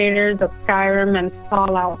award-winning creators of Skyrim and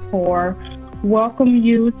Fallout 4, welcome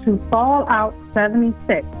you to Fallout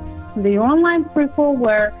 76, the online prequel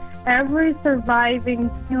where every surviving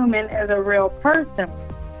human is a real person.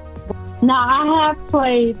 Now, I have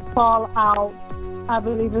played Fallout, I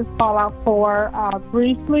believe it's Fallout 4,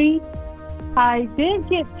 briefly. I did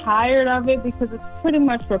get tired of it because it's pretty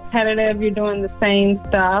much repetitive. You're doing the same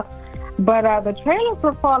stuff. But the trailer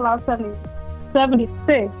for Fallout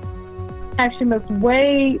 76 actually looks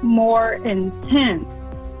way more intense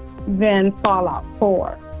than Fallout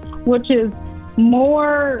 4, which is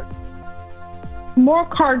more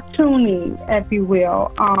cartoony, if you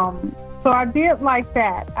will. So I did like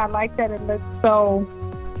that. I like that it looks so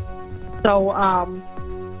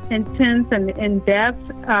intense and in depth.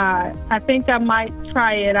 I think I might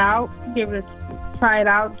try it out, try it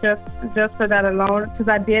out just for that alone, because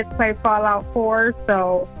I did play Fallout 4.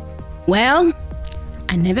 So, well,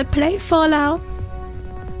 I never played Fallout,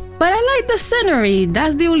 but I like the scenery.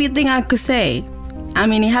 That's the only thing I could say. I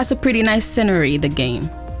mean, it has a pretty nice scenery, the game,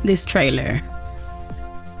 this trailer.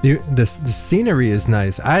 The scenery is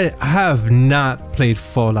nice. I have not played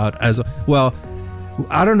Fallout as well.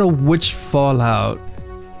 I don't know which Fallout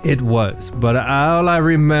it was, but all I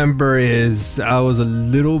remember is I was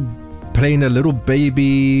playing a little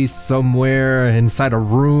baby somewhere inside a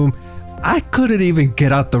room. I couldn't even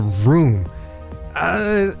get out the room.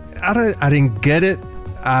 I didn't get it.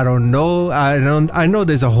 I don't know. I know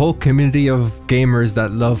there's a whole community of gamers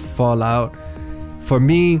that love Fallout. For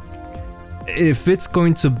me, if it's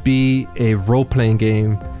going to be a role-playing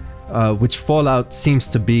game, which Fallout seems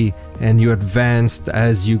to be, and you advanced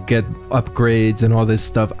as you get upgrades and all this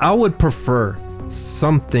stuff, I would prefer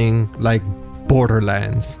something like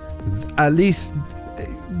Borderlands. At least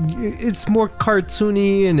it's more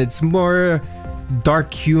cartoony and it's more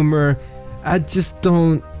dark humor. I just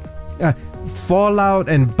don't. Fallout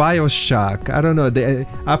and BioShock, I don't know.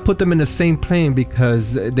 I put them in the same plane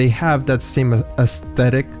because they have that same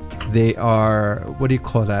aesthetic. They are, what do you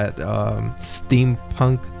call that?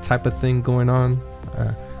 Steampunk type of thing going on.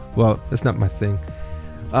 Well, that's not my thing.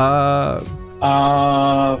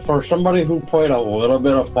 For somebody who played a little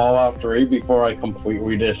bit of Fallout 3 before I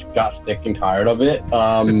completely just got sick and tired of it,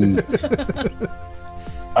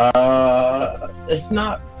 it's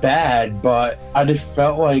not bad, but I just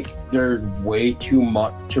felt like there's way too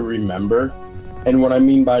much to remember. And what I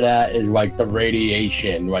mean by that is like the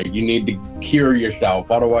radiation. Like you need to cure yourself,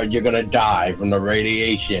 otherwise you're gonna die from the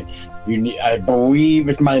radiation. I believe,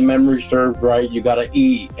 if my memory serves right, you gotta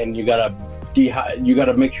eat and you gotta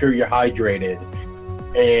make sure you're hydrated.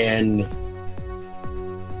 And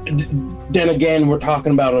then again, we're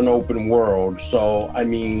talking about an open world, so I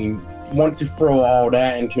mean, once you throw all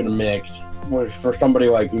that into the mix, which for somebody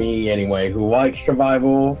like me anyway, who likes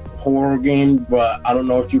survival horror games, but I don't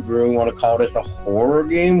know if you really want to call this a horror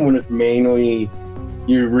game when it's mainly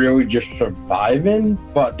you're really just surviving.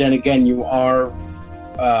 But then again, you are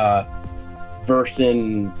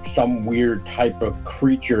versing some weird type of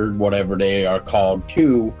creature, whatever they are called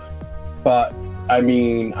too. But I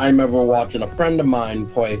mean, I remember watching a friend of mine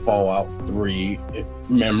play Fallout 3, if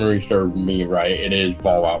memory serves me right, it is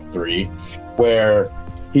Fallout 3, where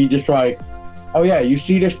he just like, oh yeah, you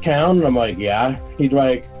see this town? And I'm like, yeah. He's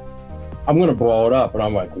like, I'm gonna blow it up. And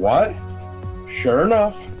I'm like, what? Sure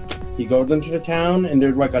enough, he goes into the town and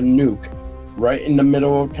there's like a nuke right in the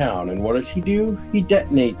middle of town. And what does he do? He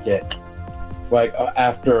detonates it. Like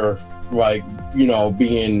after, like, you know,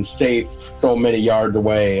 being safe so many yards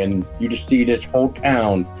away, and you just see this whole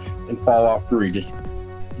town in Fallout 3 just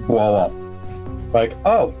blow up. Like,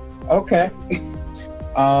 oh, okay.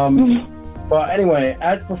 But anyway,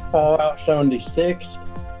 as for Fallout 76,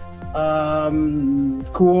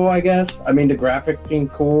 cool, I guess. I mean, the graphics seem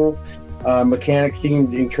cool. Mechanic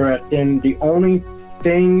seems interesting. The only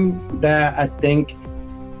thing that I think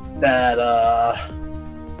that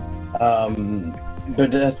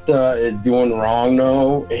Bethesda is doing wrong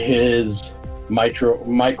though is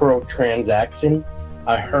microtransaction.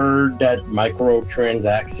 I heard that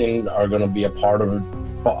microtransactions are going to be a part of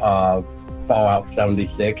Fallout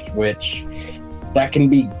 76, which that can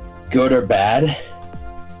be good or bad.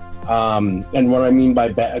 And what I mean by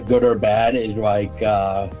good or bad is like,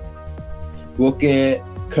 look at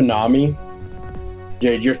Konami.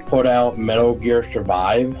 They just put out Metal Gear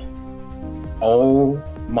Survive. Oh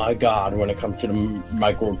my God, when it comes to the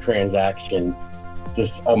microtransaction,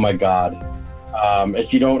 just oh my God.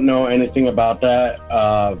 If you don't know anything about that,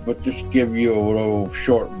 but just give you a little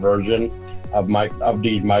short version of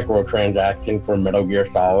these microtransactions for Metal Gear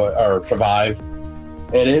Solid or Survive.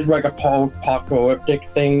 It is like a post-apocalyptic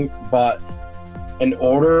thing, but in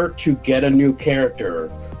order to get a new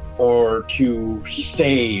character or to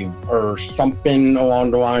save or something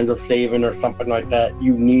along the lines of saving or something like that,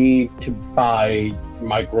 you need to buy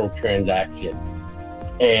microtransactions.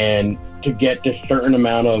 And to get this certain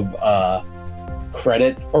amount of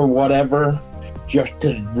credit or whatever, just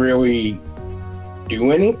to really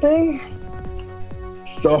do anything.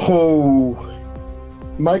 So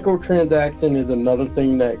microtransaction is another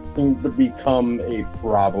thing that seems to become a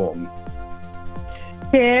problem.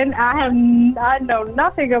 Ken, I know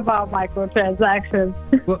nothing about microtransactions.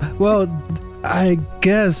 Well, I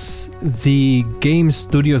guess the game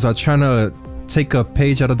studios are trying to take a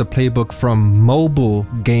page out of the playbook from mobile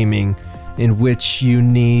gaming, in which you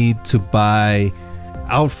need to buy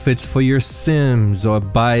outfits for your Sims or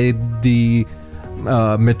buy the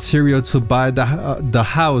material to buy the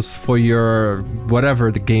house for your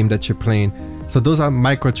whatever the game that you're playing. So those are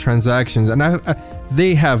microtransactions, and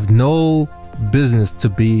they have no business to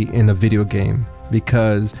be in a video game,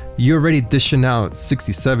 because you're already dishing out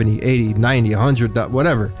 60, 70, 80, 90, 100,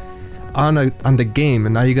 whatever on the game,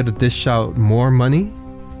 and now you got to dish out more money.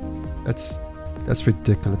 That's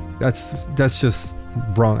ridiculous. That's just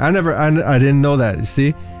wrong. I didn't know that. You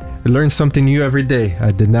see, I learn something new every day.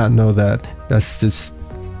 I did not know that. That's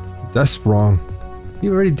wrong.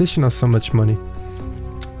 You're already dishing out so much money.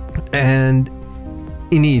 And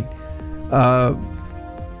Enid,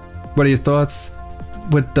 what are your thoughts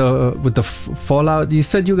with the Fallout? You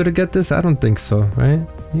said you were gonna get this. I don't think so, right?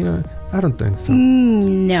 Yeah, I don't think so.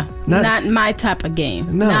 No, not my type of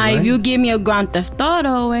game. No, now, right? if you give me a Grand Theft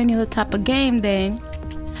Auto or any other type of game, then,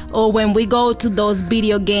 or when we go to those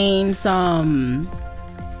video games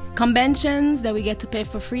conventions that we get to pay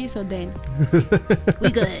for free, so then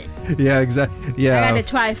we good. Yeah, exactly. Yeah, I gotta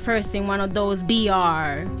try first in one of those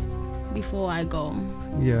BR before I go.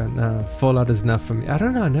 Yeah, no, Fallout is not for me. I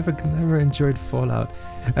don't know. I never enjoyed Fallout.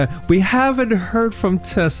 We haven't heard from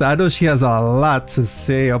Tessa. I know she has a lot to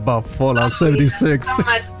say about Fallout 76. So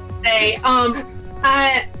much to say.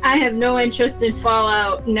 I have no interest in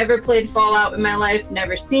Fallout. Never played Fallout in my life.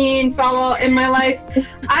 Never seen Fallout in my life.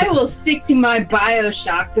 I will stick to my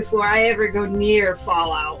BioShock before I ever go near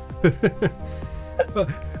Fallout.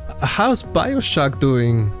 How's BioShock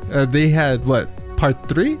doing? They had what, part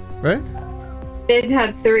 3, right? They've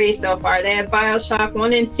had 3 so far. They have BioShock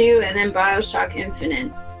 1 and 2, and then BioShock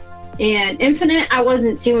Infinite. And Infinite, I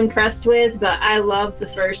wasn't too impressed with, but I loved the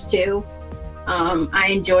first 2. I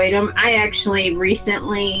enjoyed them. I actually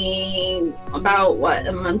recently, about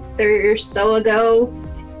a month or so ago,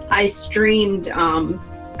 I streamed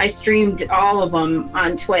all of them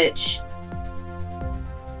on Twitch.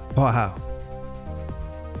 Wow.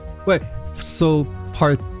 Wait, so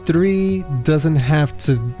part 3 doesn't have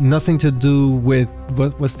nothing to do with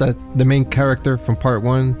what's that, the main character from part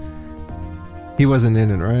 1? He wasn't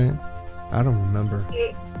in it, right? I don't remember.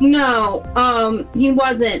 No, he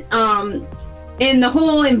wasn't. And the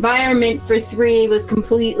whole environment for 3 was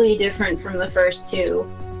completely different from the first 2.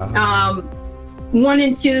 1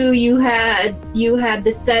 and 2, you had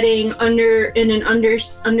the setting in an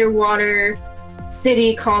underwater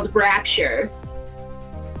city called Rapture.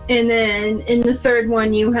 And then in the third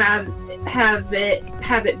one, you have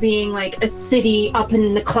it being like a city up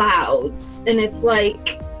in the clouds, and it's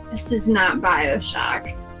like, this is not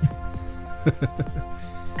BioShock.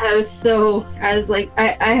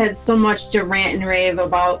 I had so much to rant and rave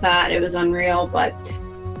about that. It was unreal. But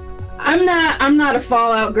I'm not a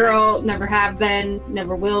Fallout girl. Never have been.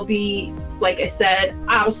 Never will be. Like I said,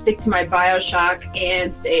 I'll stick to my BioShock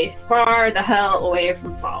and stay far the hell away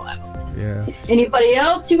from Fallout. Yeah. Anybody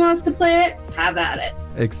else who wants to play it, have at it.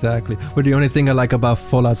 Exactly. But the only thing I like about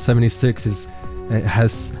Fallout 76 is it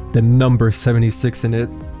has the number 76 in it.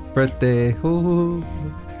 Birthday. Ooh.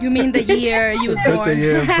 You mean the year you was born?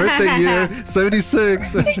 Birthday year,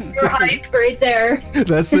 76. You're hype right there.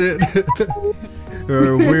 That's it.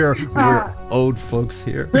 we're old folks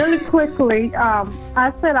here. Really quickly,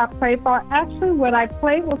 I said I played Fallout. Actually, what I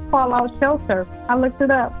played was Fallout Shelter. I looked it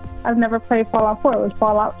up. I've never played Fallout 4. It was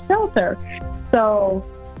Fallout Shelter. So,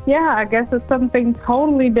 yeah, I guess it's something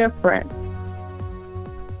totally different.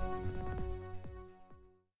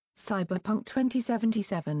 Cyberpunk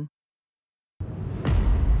 2077.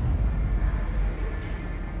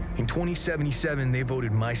 In 2077, they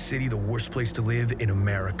voted my city the worst place to live in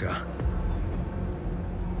America.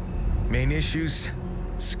 Main issues,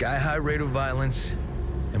 sky-high rate of violence,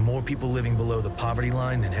 and more people living below the poverty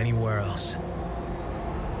line than anywhere else.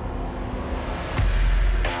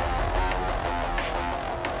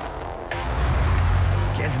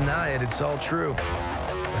 Can't deny it, it's all true.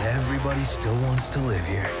 But everybody still wants to live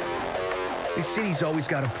here. This city's always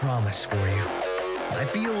got a promise for you.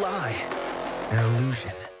 Might be a lie, an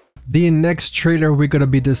illusion. The next trailer we're going to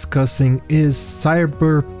be discussing is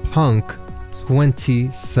Cyberpunk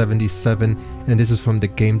 2077, and this is from the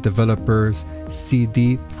game developers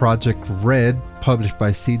CD Projekt Red, published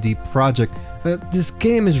by CD Projekt. This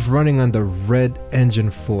game is running on the Red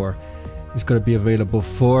Engine 4. It's going to be available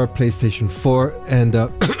for PlayStation 4 and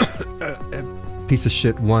piece of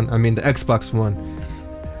shit one. I mean the Xbox One.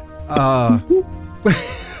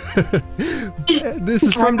 This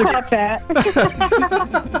is from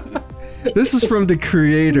This is from the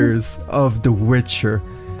creators of The Witcher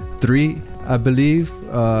 3, I believe,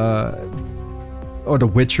 or The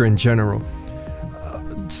Witcher in general.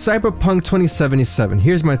 Cyberpunk 2077.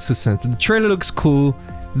 Here's my 2 cents. The trailer looks cool,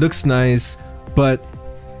 looks nice, but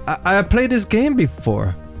I played this game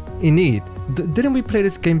before. Indeed. Didn't we play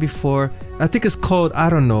this game before? I think it's called, I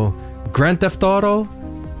don't know, Grand Theft Auto,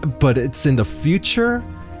 but it's in the future.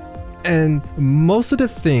 And most of the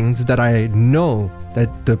things that I know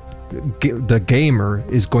that the gamer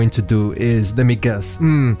is going to do is, let me guess,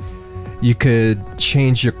 you could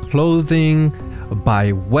change your clothing,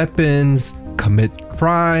 buy weapons, commit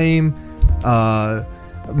crime,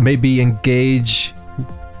 maybe engage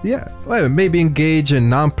in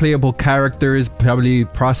non-playable characters, probably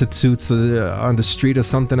prostitutes on the street or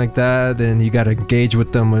something like that, and you gotta engage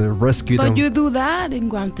with them and rescue them. But you do that in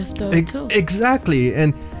Grand Theft Auto too. Exactly,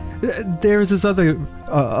 and there's this other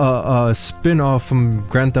spin-off from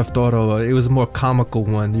Grand Theft Auto. It was a more comical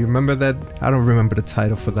one. You remember that? I don't remember the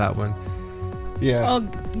title for that one. Yeah. Oh,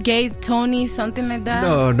 Gay Tony, something like that?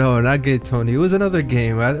 No, not Gay Tony. It was another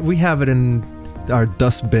game. We have it in our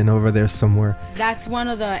dustbin over there somewhere. That's one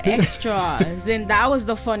of the extras, and that was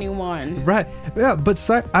the funny one. Right. Yeah, but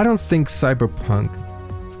I don't think Cyberpunk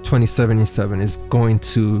 2077 is going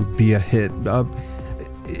to be a hit.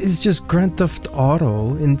 It's just Grand Theft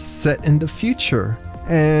Auto set in the future,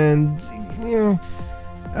 and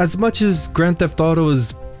as much as Grand Theft Auto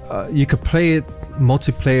is, you could play it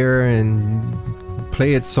multiplayer and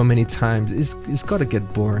play it so many times, it's gotta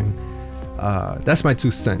get boring. That's my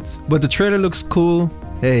 2 cents. But the trailer looks cool.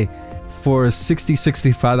 Hey, for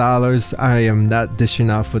 $65, I am not dishing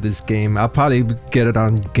out for this game. I'll probably get it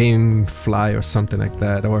on GameFly or something like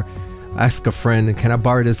that, or ask a friend, can I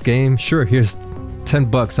borrow this game? Sure, here's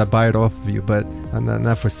 $10. I buy it off of you, but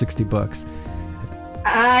not for $60.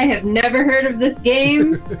 I have never heard of this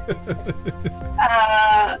game.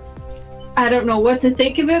 I don't know what to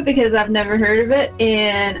think of it because I've never heard of it,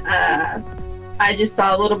 and I just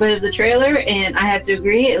saw a little bit of the trailer, and I have to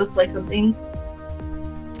agree, it looks like something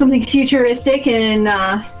futuristic and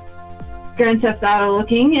Grand Theft Auto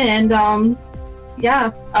looking. And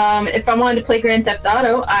if I wanted to play Grand Theft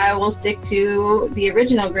Auto, I will stick to the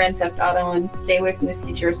original Grand Theft Auto and stay away from the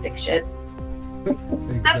futuristic shit.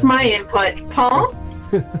 Exactly. That's my input. Paul?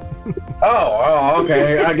 Oh,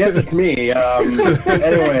 okay. I guess it's me.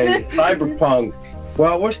 Anyway, Cyberpunk.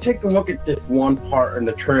 Well, let's take a look at this one part in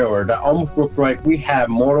the trailer that almost looks like we have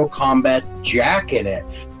Mortal Kombat Jack in it,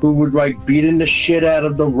 who would like beating the shit out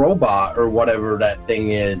of the robot or whatever that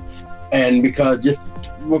thing is. And because just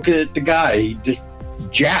look at the guy, he just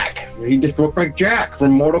looked like Jack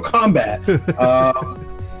from Mortal Kombat.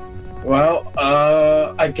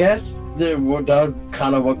 I guess it does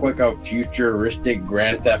kind of look like a futuristic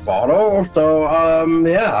Grand Theft Auto. So,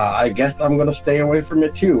 I guess I'm going to stay away from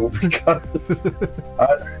it too, because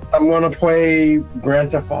I'm going to play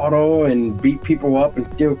Grand Theft Auto and beat people up and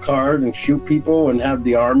steal cars and shoot people and have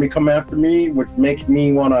the army come after me, which makes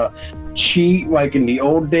me want to cheat like in the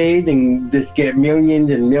old days and just get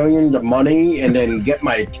millions and millions of money and then get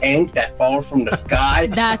my tank that falls from the sky.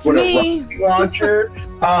 That's with me. a rocket launcher.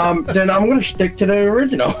 Then I'm going to stick to the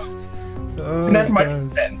original. Oh, and that's my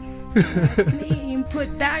 2 cents.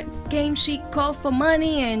 put that game sheet code for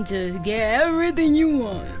money and just get everything you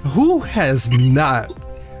want. Who has not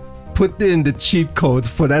put in the cheat codes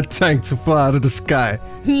for that tank to fall out of the sky?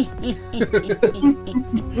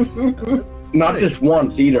 Not just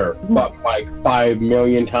once either, but like 5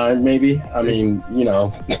 million times maybe. I mean, you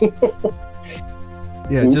know.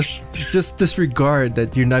 Yeah, just disregard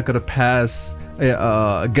that you're not gonna pass.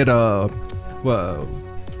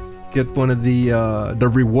 Get one of the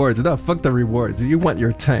rewards. No, fuck the rewards. You want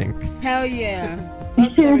your tank. Hell yeah.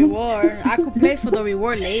 Fuck the reward. I could play for the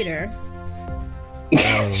reward later.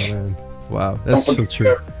 Oh man, wow, that's so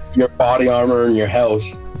true. Your body armor and your health.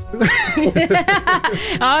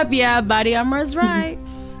 Oh yeah, body armor is right.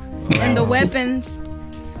 And the weapons.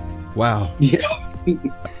 Wow. Yeah.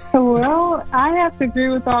 Well, I have to agree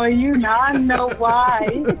with all of you. Now I know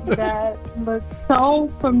why that looks so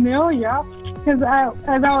familiar. Because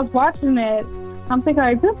as I was watching it, I'm thinking,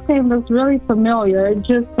 like, this game looks really familiar. It's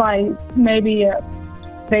just like maybe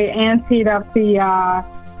they anteed up the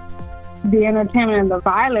entertainment and the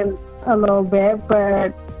violence a little bit,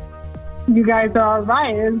 but you guys are all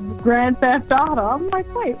right. It's Grand Theft Auto. I'm like,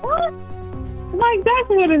 wait, what? I'm like,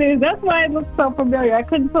 exactly what it is. That's why it looks so familiar. I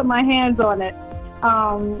couldn't put my hands on it.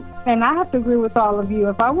 And I have to agree with all of you.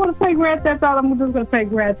 If I want to play Grand Theft Auto, I'm just going to play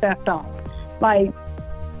Grand Theft Auto. Like,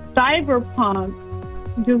 Cyberpunk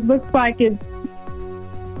just looks like it's,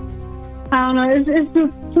 I don't know, it's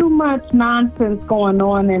just too much nonsense going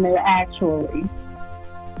on in it, actually.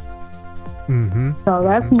 Mm-hmm. So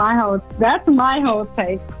that's my whole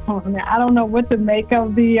take on it. I don't know what to make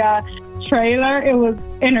of the trailer. It was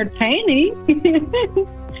entertaining.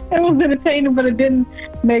 It was entertaining, but it didn't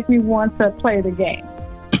make me want to play the game.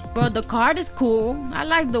 But the card is cool. I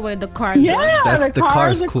like the way the card Yeah, looks. the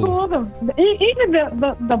cars are cool. Even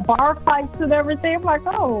the bar fights and everything. I'm like,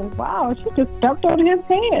 oh, wow, she just stepped on his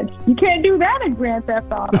head. You can't do that in Grand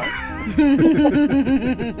Theft Auto. I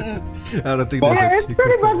don't think it's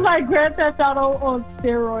pretty much like Grand Theft Auto on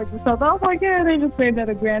steroids and stuff. I was like, yeah, they just made that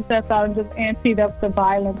a Grand Theft Auto and just anteed up the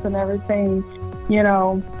violence and everything. You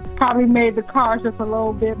know, probably made the cars just a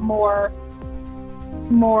little bit more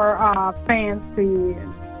fancy.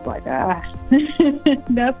 Like,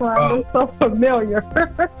 that's why I look so familiar.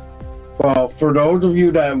 Well, for those of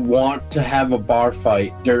you that want to have a bar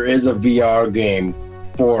fight, there is a VR game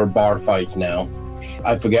for bar fights now.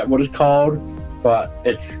 I forget what it's called, but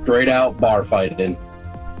it's straight out bar fighting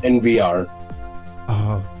in VR.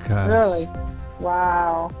 Oh gosh. Really?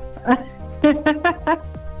 Wow.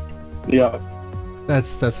 Yeah.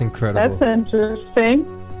 That's incredible. That's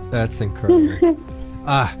interesting. That's incredible.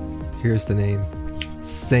 Here's the name.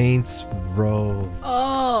 Saints Row.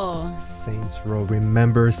 Oh. Saints Row.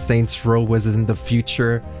 Remember, Saints Row was in the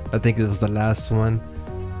future. I think it was the last one.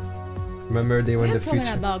 Remember, they were in the future. You're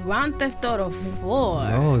talking about Grand Theft Auto 4.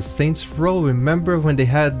 No, Saints Row. Remember when he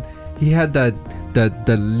had the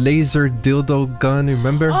laser dildo gun?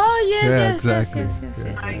 Remember? Oh yes, exactly. Yes.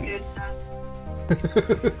 My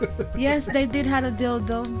goodness. Yes, they did have a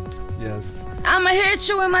dildo. Yes. I'ma hit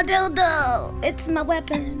you with my dildo. It's my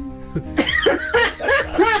weapon.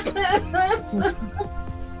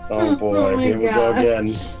 Oh boy, here we go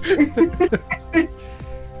again.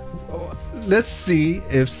 Let's see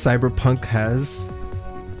if Cyberpunk has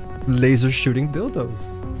laser shooting dildos.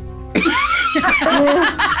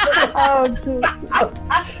 Oh, dude.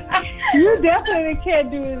 You definitely can't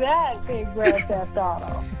do that in Grand Theft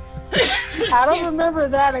Auto. I don't remember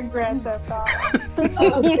that in Grand Theft Auto.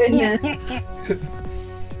 Oh, goodness.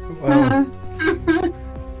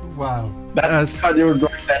 Wow. That's how they were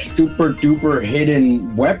going that super duper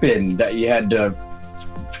hidden weapon that you had to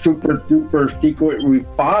super duper secretly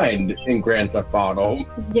find in Grand Theft Auto.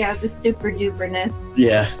 Yeah, the super duperness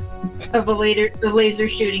Yeah. of a laser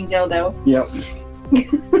shooting dildo. Yep.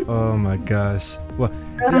 Oh my gosh. Well,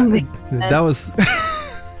 Oh my that was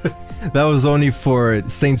that was only for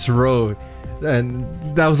Saints Row, and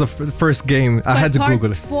that was the first game. I had to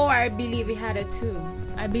Google it. Part 4, I believe it had it too.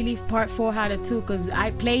 I believe part 4 had it too, because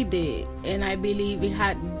I played it, and I believe it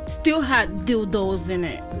still had dildos in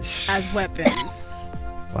it as weapons.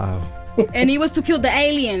 Wow. And it was to kill the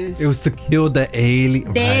aliens. It was to kill the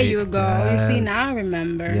alien. There right. you go. Yes. You see, now I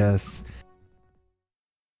remember. Yes.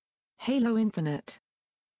 Halo Infinite.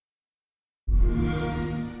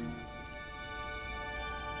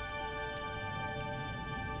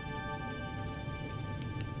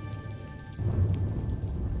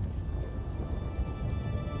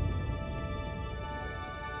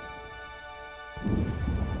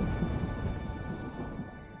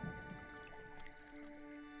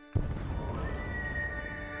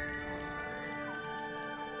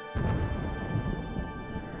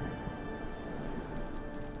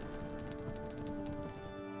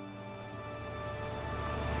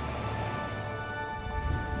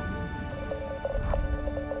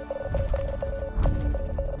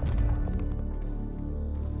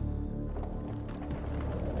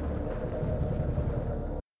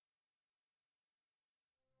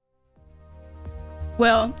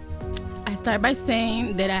 Well, I start by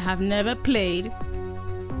saying that I have never played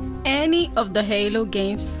any of the Halo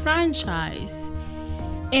games franchise.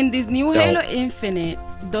 In this new Halo Infinite,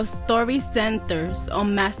 the story centers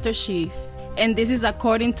on Master Chief, and this is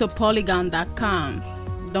according to Polygon.com.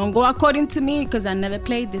 Don't go according to me because I never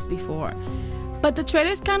played this before. But the trailer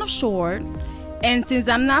is kind of short, and since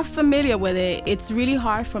I'm not familiar with it, it's really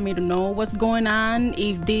hard for me to know what's going on,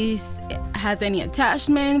 if this has any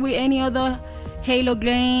attachment with any other Halo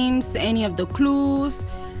games, any of the clues.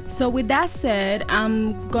 So with that said, I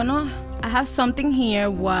have something here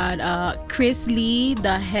what Chris Lee,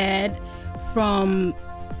 the head from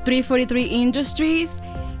 343 Industries,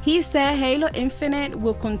 he said Halo Infinite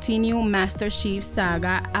will continue Master Chief's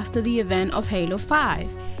saga after the event of Halo 5.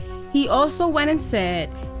 He also went and said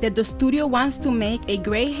that the studio wants to make a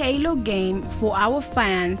great Halo game for our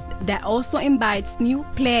fans that also invites new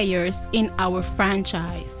players in our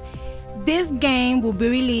franchise. This game will be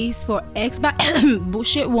released for Xbox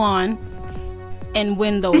Bullshit One and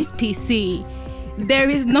Windows PC. There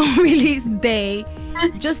is no release date.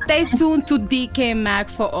 Just stay tuned to DecayMag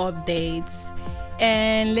for updates.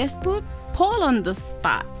 And let's put Paul on the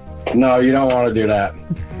spot. No, you don't want to do that.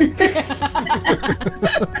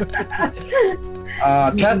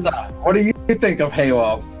 Kenta, what do you think of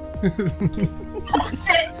Halo?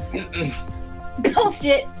 Bullshit.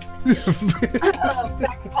 Bullshit.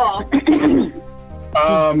 Back to Paul.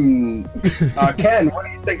 Ken, what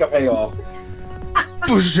do you think of Halo?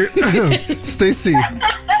 Bullshit. Stacy.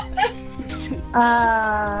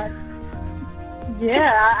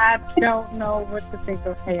 Yeah, I don't know what to think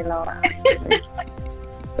of Halo.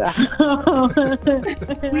 Honestly.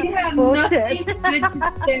 We have nothing good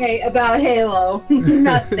to say about Halo.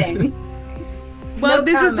 Nothing. Well, No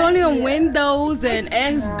this is comment. only on Windows and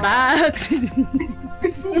Xbox.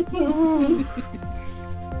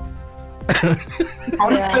 I'll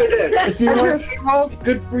just say this. If you like Halo,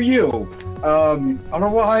 good for you.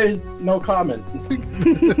 Otherwise, no comment.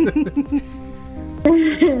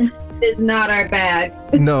 Is not our bag.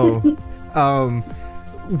 No.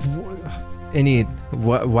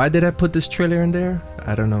 Why did I put this trailer in there?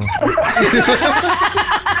 I don't know.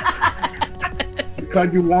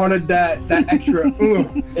 Because you wanted that extra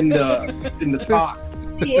in the top.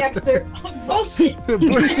 The extra bullshit.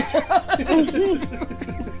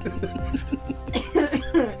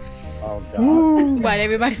 Oh God. What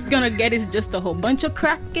everybody's gonna get is just a whole bunch of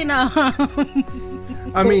cracking up.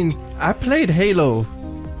 I mean, I played Halo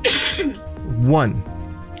 1.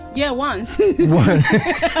 Yeah, once. One.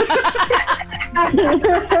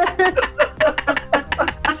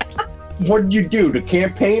 What did you do? The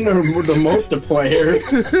campaign or the multiplayer?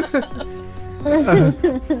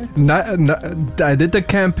 I did the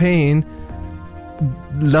campaign,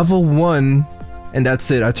 level 1, and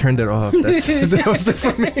that's it. I turned it off. That was it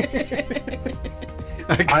for me.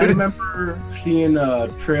 I remember seeing a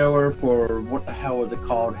trailer for what the hell was it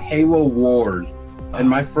called? Halo Wars. And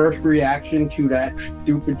my first reaction to that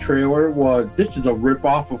stupid trailer was, this is a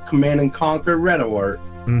ripoff of Command & Conquer Red Alert.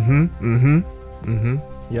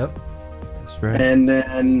 Yep. That's right. And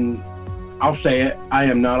then, I'll say it, I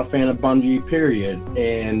am not a fan of Bungie, period.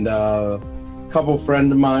 And a couple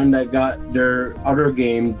friends of mine that got their other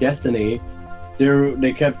game, Destiny,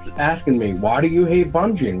 they kept asking me, why do you hate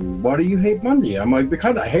Bungie? Why do you hate Bungie? I'm like,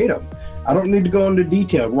 because I hate them. I don't need to go into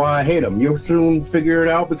detail why I hate them. You'll soon figure it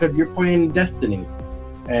out because you're playing Destiny.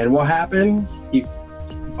 And what happened? He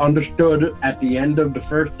understood at the end of the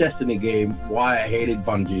first Destiny game why I hated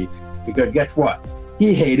Bungie. Because guess what?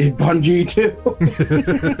 He hated Bungie too.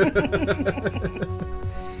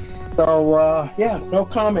 So, yeah, no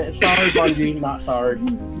comment. Sorry, Bungie, not sorry.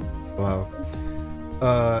 Wow.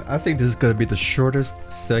 I think this is going to be the shortest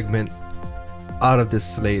segment out of this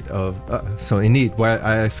slate of... so, Enid, why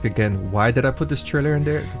I ask again, why did I put this trailer in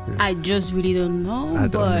there? I just really don't know. I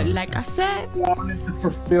don't know. Like I said, Wanted to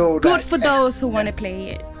fulfill good that for those who want to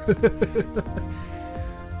play it.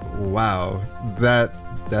 Wow.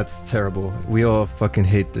 That's terrible. We all fucking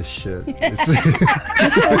hate this shit. At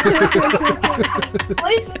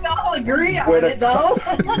least we all agree on With it, though.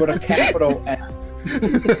 with a capital F.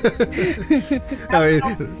 I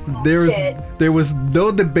mean, there was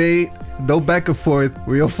no debate, no back and forth.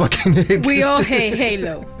 We all fucking hate We this all shit. hate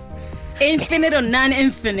Halo. Infinite or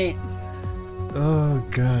non-infinite. Oh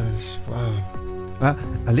gosh, wow.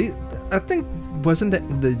 At least I think wasn't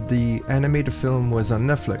the animated film was on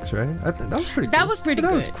Netflix, right? I think that was pretty. That good. was pretty That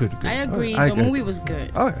good. was pretty good. I agree. Alright, The movie was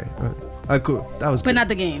good. All right. Cool. That was. But good. not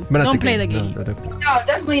the game. But not Don't play the game. game. No, don't play. No,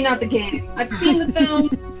 definitely not the game. I've seen the film,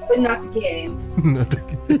 but not the game. Not the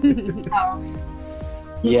game. No.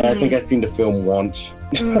 Yeah, I think I've seen the film once.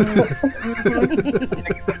 I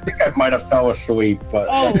think I might have fell asleep, but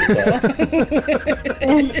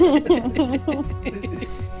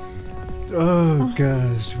Oh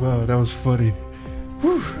gosh, wow, that was funny.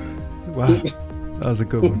 Whew. Wow, that was a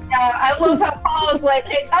good one. Yeah, I love how Paul was like,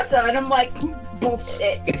 "Hey Tessa," and I'm like,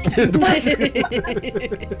 "Bullshit."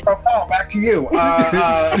 Oh, Paul, back to you.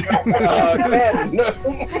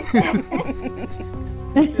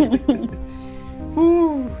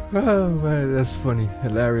 Ooh, oh man, that's funny,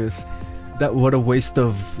 hilarious. That what a waste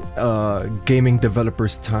of gaming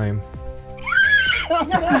developers' time.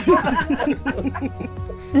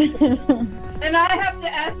 And I have to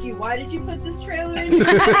ask you, why did you put this trailer in?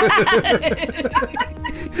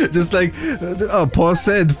 Just like Paul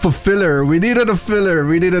said, for filler. We needed a filler.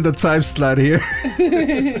 We needed a time slot here.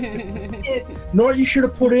 No, what you should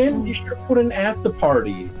have put in? You should have put in After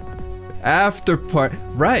Party. After party,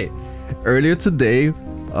 right? Earlier today,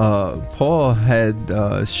 Paul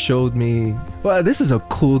had showed me. Well, this is a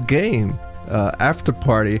cool game. After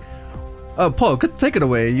Party. Paul, take it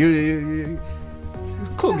away. You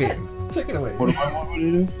cool game. Take it away. What do I want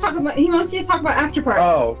you to do? He wants you to talk about After Party.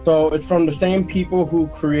 Oh, so it's from the same people who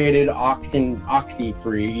created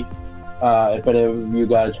Oxenfree. If any of you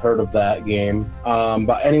guys heard of that game.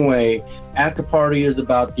 But anyway, After Party is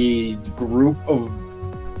about the group of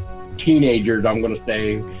teenagers, I'm gonna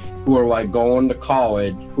say, who are like going to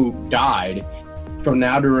college, who died. So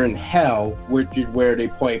now they're in hell, which is where they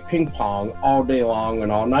play ping pong all day long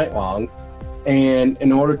and all night long. And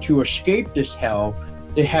in order to escape this hell,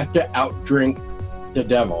 they have to outdrink the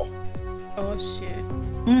devil. Oh shit.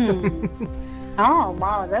 Oh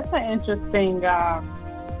wow, that's an interesting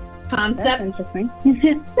concept. That's interesting.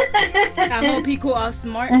 I hope people are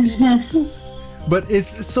smart. But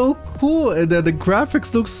it's so cool, and the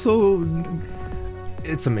graphics look so.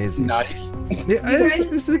 It's amazing. Nice. Yeah, You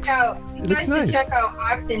it looks guys nice. should check out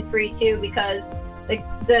Oxenfree too, because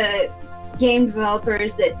the game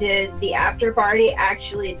developers that did the After Party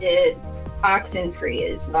actually did Oxenfree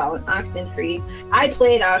as well. And Oxenfree, I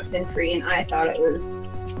played Oxenfree and I thought it was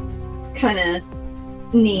kind of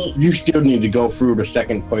neat. You still need to go through the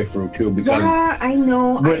second playthrough too, because Yeah, I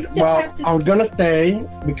know. I was gonna say,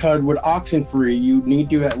 because with Oxenfree, you need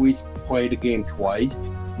to at least play the game twice,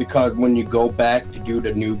 because when you go back to do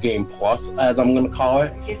the new game plus, as I'm gonna call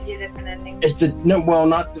it, It gives you a different ending. it's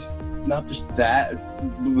not just that,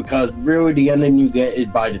 because really the ending you get is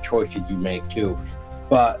by the choices you make too,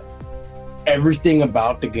 but everything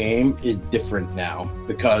about the game is different now,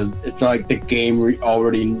 because it's like the game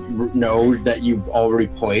already knows that you've already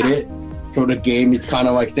played it, so the game is kind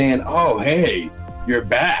of like saying, "Oh, hey, you're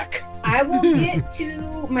back." I will get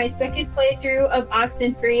to my second playthrough of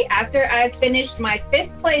Oxenfree after I've finished my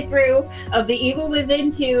 5th playthrough of The Evil Within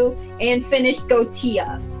 2 and finished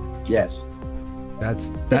Gotia. Yes.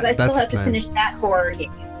 Because I still have to finish that horror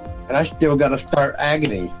game. And I still gotta start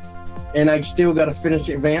Agony. And I still gotta finish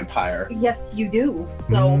it Vampire. Yes, you do.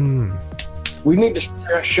 So we need to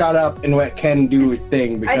shut up and let Ken do his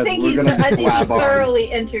thing, because I think we're he's gonna blab on.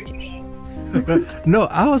 thoroughly entertaining. No,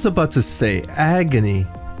 I was about to say Agony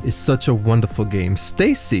is such a wonderful game.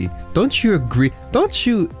 Stacy, don't you agree? Don't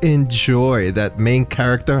you enjoy that main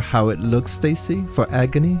character, how it looks, Stacy, for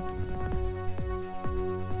Agony?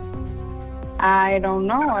 I don't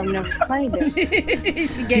know. I've never played it.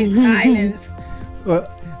 She gave silence.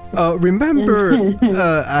 Remember,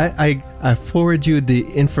 I forward you the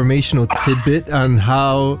informational tidbit on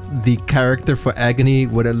how the character for Agony,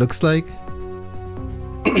 what it looks like.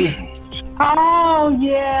 Oh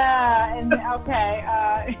yeah, and okay.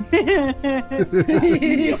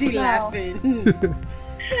 She laughing.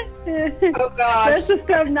 Oh gosh, that's the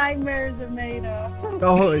stuff nightmares are made of.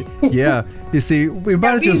 Oh yeah, you see, we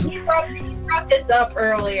might have just. You brought this up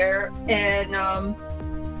earlier, and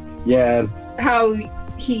yeah, how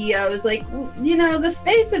he was like, you know, the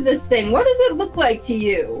face of this thing. What does it look like to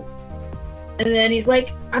you? And then he's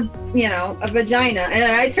like, a vagina.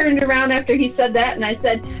 And I turned around after he said that, and I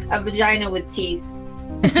said, a vagina with teeth.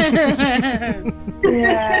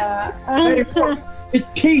 Yeah. It's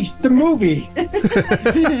Teeth, the movie.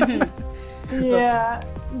 Yeah,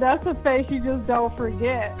 that's a face you just don't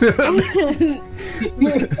forget.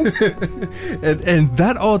 and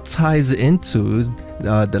that all ties into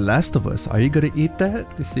The Last of Us. Are you gonna eat that?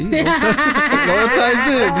 You see, it all ties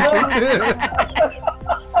in.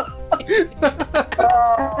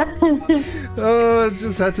 Oh,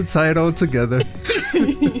 just had to tie it all together.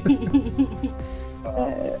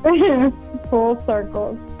 Full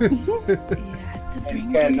circle.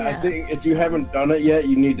 And I think if you haven't done it yet,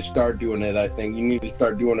 you need to start doing it. I think you need to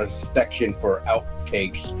start doing a section for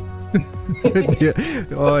outtakes Yeah.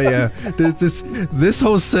 Oh yeah, this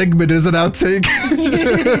whole segment is an outtake.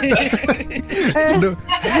 No,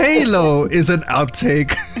 Halo is an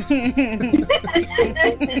outtake.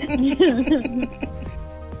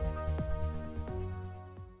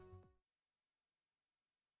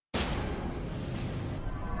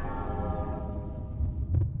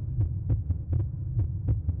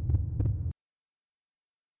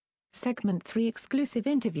 Segment 3 exclusive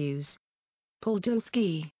interviews. Paul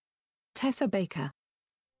Julski. Tessa Baker.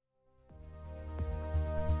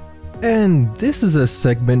 And this is a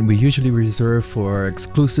segment we usually reserve for our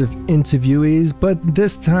exclusive interviewees, but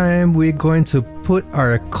this time we're going to put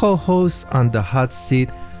our co-hosts on the hot seat,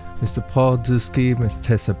 Mr. Paul Dusky, Ms.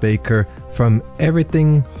 Tessa Baker from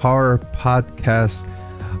Everything Horror Podcast,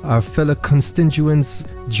 our fellow constituents,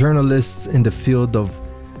 journalists in the field of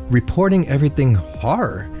reporting everything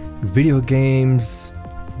horror, video games,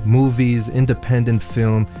 movies, independent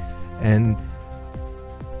film, and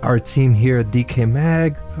our team here at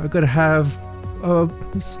DecayMag are going to have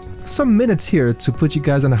some minutes here to put you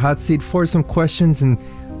guys on a hot seat for some questions and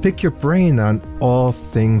pick your brain on all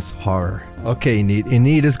things horror. Okay,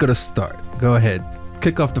 Enid is going to start. Go ahead.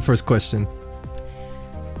 Kick off the first question.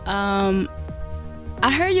 I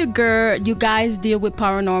heard you guys deal with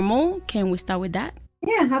paranormal. Can we start with that?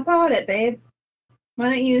 Yeah, how about it, babe? Why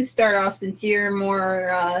don't you start off since you're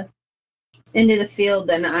more into the field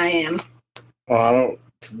than I am? Well, I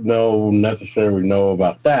don't necessarily know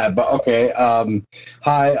about that, but okay.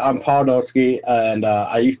 Hi, I'm Paul Dosky, and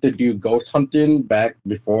I used to do ghost hunting back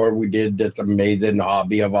before we did this amazing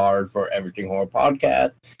hobby of ours for Everything Horror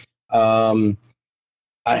Podcast. I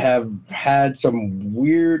have had some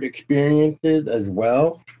weird experiences as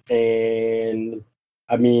well, and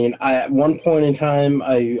I mean, at one point in time,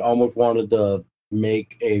 I almost wanted to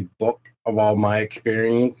make a book of all my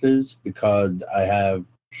experiences because I have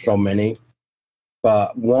so many.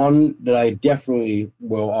 But one that I definitely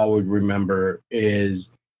will always remember is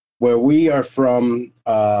where we are from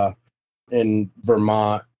in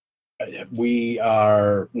Vermont. We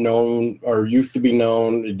are known, or used to be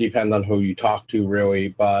known, it depends on who you talk to really,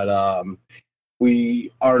 but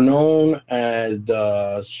we are known as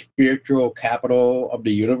the spiritual capital of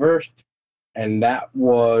the universe. And that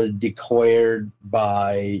was declared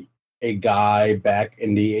by a guy back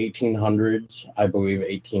in the 1800s, I believe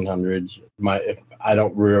 1800s. I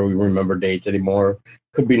don't really remember dates anymore.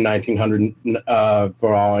 Could be 1900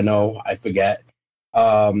 for all I know. I forget.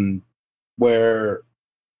 Where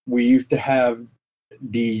we used to have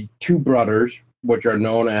the two brothers, which are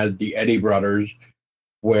known as the Eddy brothers,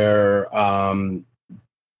 where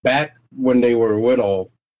back when they were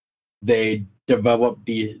little, they developed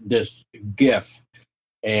this gift.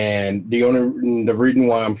 And the reason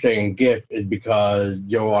why I'm saying gift is because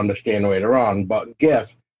you'll understand later on, but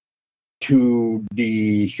gift to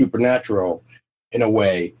the supernatural in a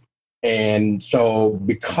way. And so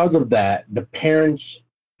because of that, the parents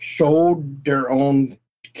sold their own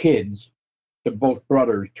kids, the both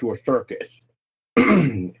brothers, to a circus.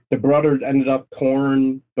 The brothers ended up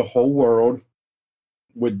touring the whole world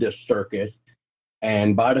with this circus.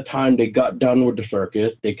 And by the time they got done with the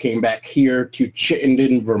circus, they came back here to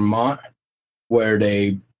Chittenden, Vermont, where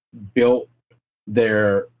they built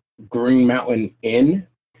their Green Mountain Inn.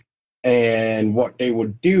 And what they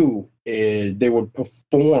would do is they would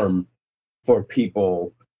perform for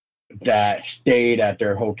people that stayed at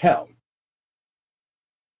their hotel.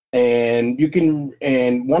 And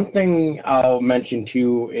one thing I'll mention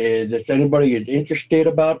too is if anybody is interested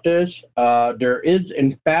about this, there is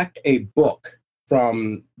in fact a book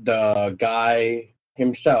from the guy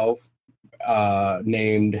himself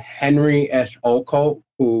named Henry S. Olcott,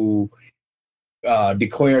 who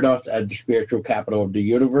declared us as the spiritual capital of the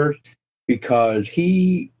universe because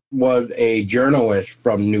he was a journalist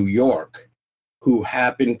from New York who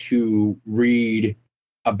happened to read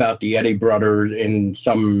about the Eddy brothers in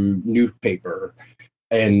some newspaper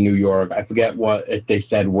in New York. I forget what they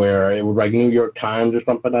said where. It was like New York Times or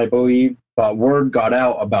something, I believe. But word got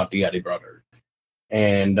out about the Eddy brothers.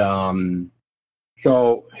 And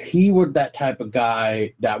so he was that type of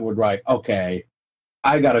guy that would like, okay,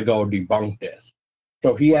 I got to go debunk this.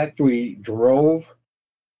 So he actually drove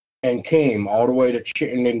and came all the way to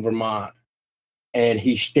Chittenden, Vermont. And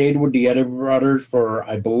he stayed with the Eddy brothers for,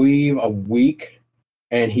 I believe, a week.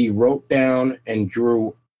 And he wrote down and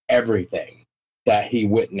drew everything that he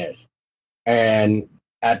witnessed. And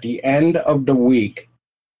at the end of the week,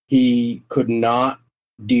 he could not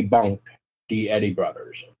debunk the Eddy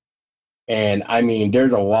brothers. And I mean,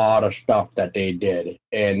 there's a lot of stuff that they did.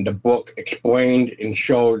 And the book explained and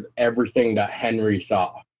showed everything that Henry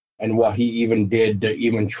saw. and what he even did to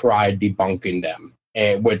even try debunking them,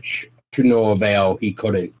 and which to no avail, he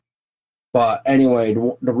couldn't. But anyway,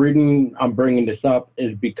 the reason I'm bringing this up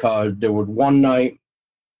is because there was one night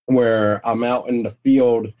where I'm out in the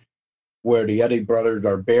field where the Yeti brothers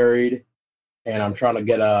are buried, and I'm trying to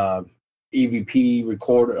get a EVP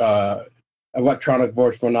electronic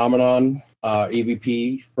voice phenomenon,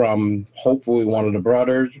 EVP, from hopefully one of the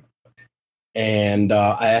brothers. And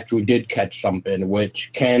I actually did catch something,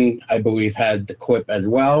 which Ken, I believe, had the clip as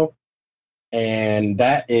well. And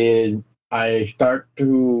that is, I start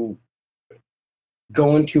to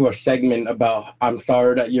go into a segment about, I'm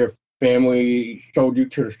sorry that your family sold you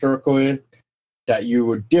to the circus, that you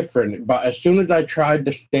were different. But as soon as I tried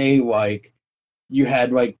to say, like, you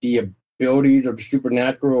had, like, the abilities of the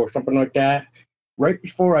supernatural or something like that, right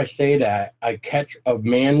before I say that, I catch a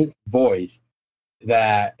man's voice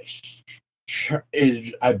that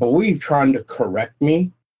is, I believe, trying to correct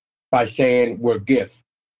me by saying we're gifts.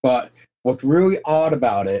 But what's really odd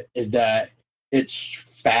about it is that it's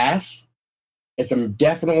fast. It's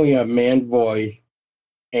definitely a man's voice,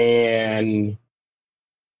 and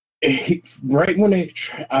right when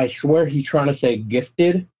I swear he's trying to say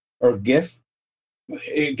gifted or gift,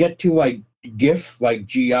 it get to like GIF, like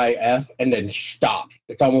GIF, and then stops.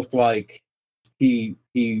 It's almost like he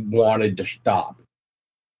wanted to stop.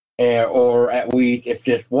 Or at least if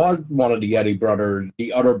this was one of the Yeti brothers,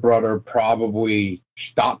 the other brother probably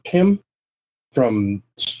stopped him from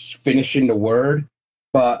finishing the word.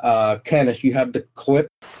 But Kenneth, you have the clip.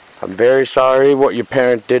 I'm very sorry what your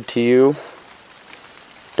parents did to you,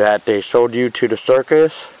 that they sold you to the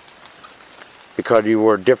circus because you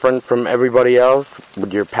were different from everybody else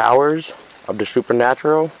with your powers of the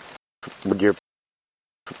supernatural, with your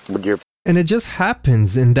and it just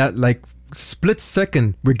happens in that like split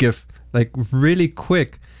second we give, like really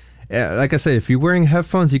quick. Like I said, if you're wearing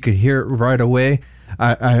headphones, you could hear it right away.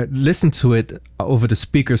 I listened to it over the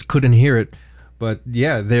speakers, couldn't hear it, but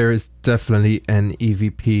yeah, there is definitely an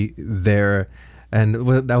EVP there, and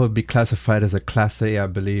that would be classified as a Class A, I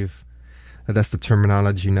believe. That's the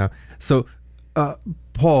terminology now. So,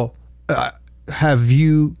 Paul, have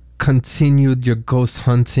you continued your ghost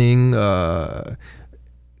hunting?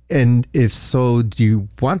 And if so, do you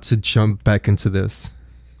want to jump back into this?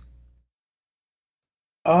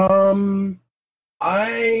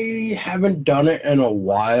 I haven't done it in a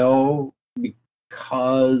while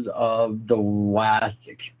because of the last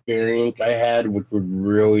experience I had, which was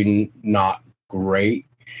really not great.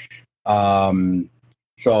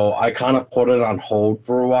 So I kind of put it on hold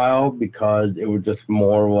for a while because it was just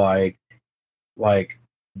more like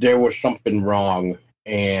there was something wrong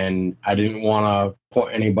and I didn't want to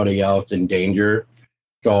put anybody else in danger.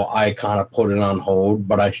 So I kind of put it on hold,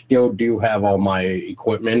 but I still do have all my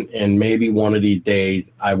equipment, and maybe one of these days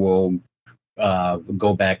I will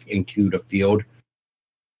go back into the field.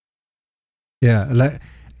 Yeah, like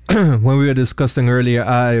when we were discussing earlier,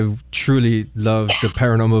 I truly love the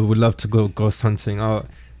paranormal. Would love to go ghost hunting. Oh,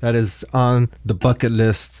 that is on the bucket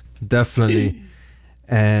list, definitely.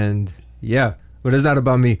 And yeah, but it's not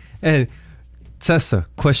about me. And Tessa,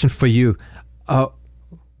 question for you.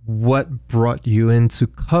 What brought you into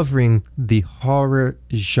covering the horror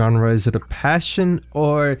genre? Is it a passion,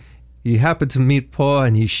 or you happened to meet Paul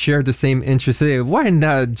and you shared the same interest? Hey, why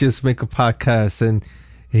not just make a podcast, and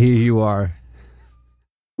here you are?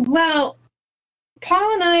 Well,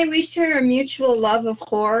 Paul and I, we share a mutual love of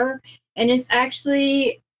horror, and it's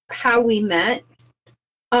actually how we met.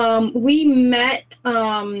 We met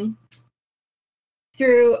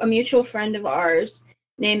through a mutual friend of ours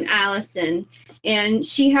named Allison, and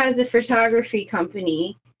she has a photography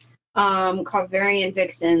company called Variant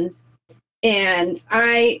Vixens. And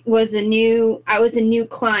I was a new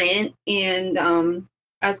client, and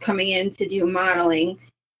I was coming in to do modeling.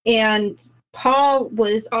 And Paul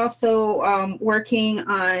was also working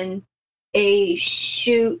on a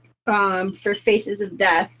shoot for Faces of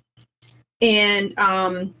Death, and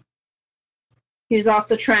he was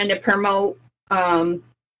also trying to promote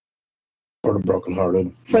For the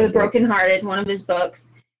Brokenhearted, one of his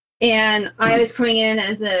books. And I was coming in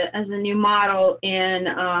as a new model, and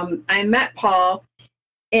I met Paul,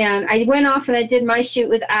 and I went off and I did my shoot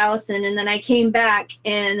with Allison, and then I came back,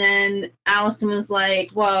 and then Allison was like,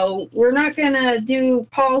 well, we're not gonna do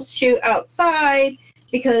Paul's shoot outside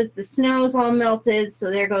because the snow's all melted, so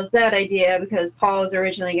there goes that idea, because Paul was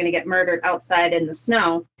originally gonna get murdered outside in the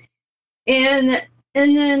snow. And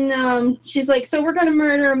then she's like, so we're going to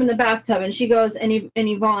murder him in the bathtub. And she goes,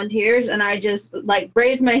 any volunteers? And I just like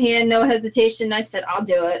raised my hand, no hesitation. I said, I'll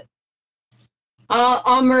do it.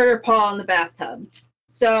 I'll murder Paul in the bathtub.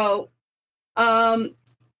 So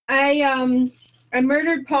I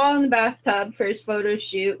murdered Paul in the bathtub for his photo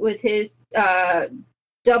shoot with his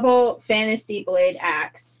double fantasy blade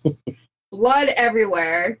axe. Blood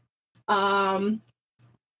everywhere.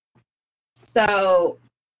 So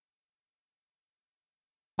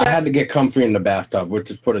I had to get comfy in the bathtub, which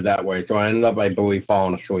just put it that way. So I ended up, I believe,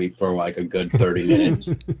 falling asleep for like a good 30 minutes.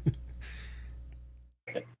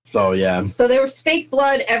 So yeah. So there was fake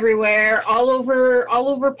blood everywhere, all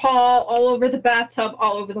over Paul, all over the bathtub,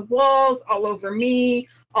 all over the walls, all over me,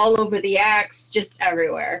 all over the axe, just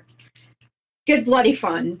everywhere. Good bloody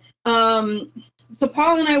fun. So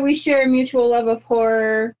Paul and I, we share a mutual love of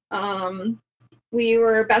horror. We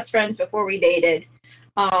were best friends before we dated.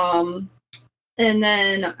 And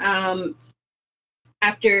then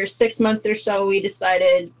after 6 months or so, we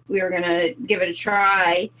decided we were gonna give it a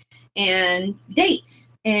try and date.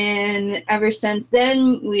 And ever since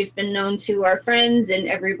then, we've been known to our friends and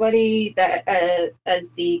everybody that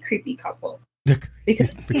as the creepy couple, because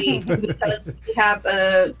we have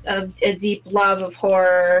a deep love of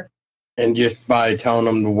horror. And just by telling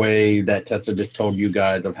them the way that Tessa just told you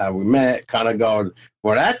guys of how we met, kind of goes,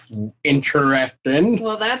 well, that's interesting.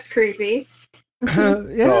 Well, that's creepy. Yeah.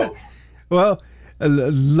 So, Well,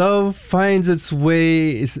 love finds its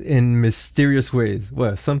way in mysterious ways.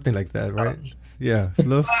 Well, something like that, right? Yeah,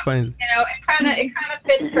 love finds. You know, it kind of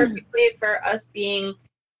fits perfectly for us being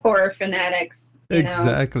horror fanatics. You know?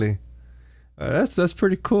 Exactly. That's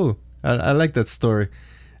pretty cool. I like that story.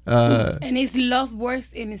 And his love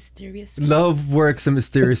works in mysterious ways. Love works in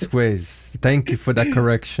mysterious ways. Thank you for that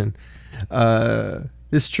correction.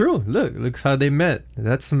 It's true. Look how they met.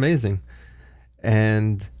 That's amazing.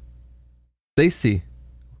 And Stacy,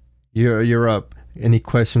 you're up. Any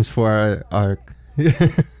questions for our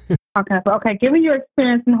Okay. Given your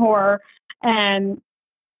experience in horror and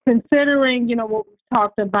considering, what we've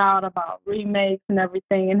talked about remakes and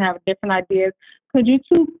everything and have different ideas, could you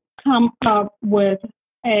two come up with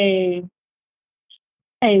a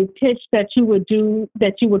pitch that you would do,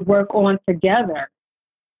 that you would work on together,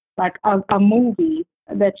 like a movie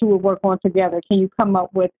that you would work on together? Can you come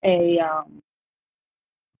up with a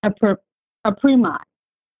premise?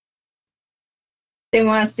 They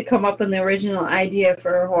want us to come up with the original idea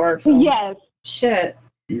for a horror film. Yes. Shit.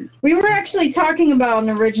 We were actually talking about an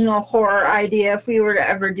original horror idea if we were to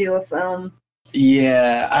ever do a film.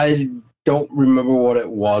 yeah, I don't remember what it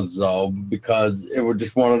was though, because it was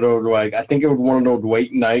just one of those I think it was one of those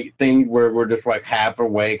late night things where we're just like half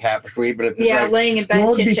awake, half asleep, and it's just laying in bed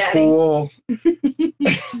would be chit-chatting. cool.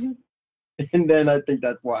 And then I think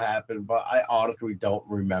that's what happened, but I honestly don't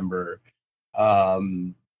remember. I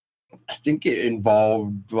think it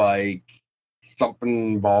involved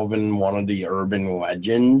something involving one of the urban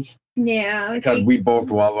legends. Yeah, Because we both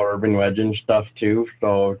love urban legend stuff too,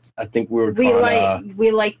 so I think we were trying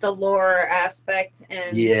we like the lore aspect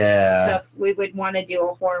and stuff. We would want to do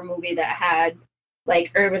a horror movie that had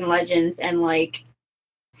like urban legends and like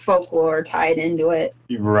folklore tied into it.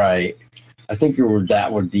 Right. I think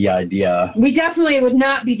that was the idea. We definitely would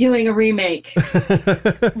not be doing a remake. I'll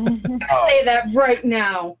say that right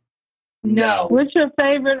now. No. What's your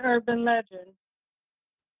favorite urban legend?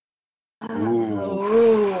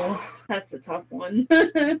 Oh, that's a tough one.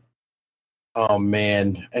 Oh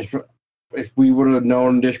man, if we would have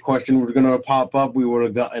known this question was gonna pop up, we would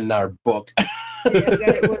have gotten our book. Book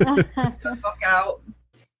out.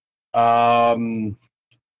 I'm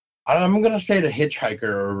gonna say the Hitchhiker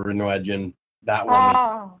urban legend. That one.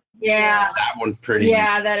 Oh, yeah. That one's pretty.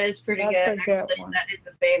 Yeah, that is pretty That's good. a good Actually, one. that is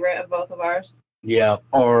a favorite of both of ours. Yeah,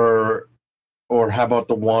 or how about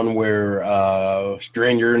the one where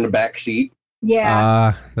stranger in the back seat?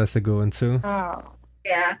 Yeah. That's a good one too. Oh.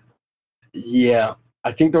 Yeah. Yeah,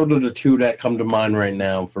 I think those are the two that come to mind right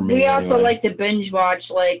now for me. We also anyway. like to binge watch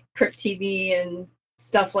like Crypt TV and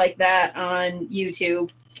stuff like that on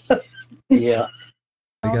YouTube. Yeah.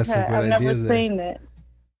 I got some good I've never ideas there. seen it.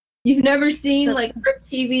 You've never seen like Crypt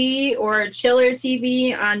TV or Chiller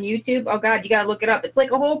TV on YouTube? Oh God, you gotta look it up. It's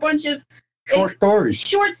like a whole bunch of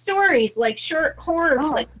Short stories, like short horror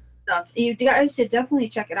flick stuff. You guys should definitely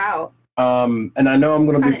check it out. And I know I'm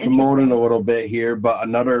going to be Kinda promoting interesting. a little bit here, but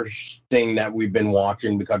another thing that we've been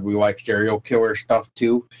watching because we like serial killer stuff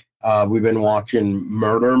too. We've been watching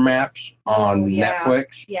Murder Maps on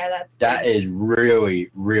Netflix. Yeah, That is really,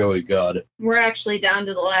 really good. We're actually down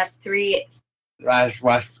to the last three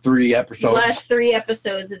Last 3 episodes. last 3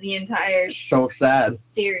 episodes of the entire So sad.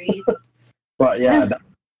 series. But yeah,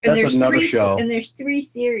 And that's another show. And there's 3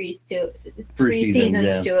 series to Three seasons,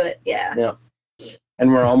 yeah. to it. Yeah. Yeah.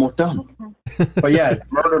 And we're almost done. But yeah,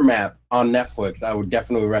 Murder Map on Netflix. I would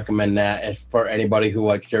definitely recommend that as for anybody who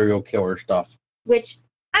likes serial killer stuff. Which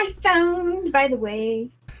I found, by the way,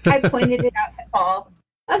 I pointed it out to Paul.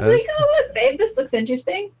 I was That's- like, oh, look, babe, this looks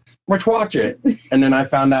interesting. Let's watch it. And then I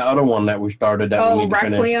found that other one that we started that Oh, we need to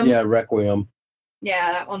finish. Requiem? Yeah, Requiem.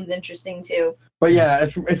 Yeah, that one's interesting too. But yeah,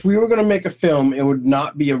 if we were gonna make a film, it would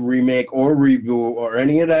not be a remake or reboot or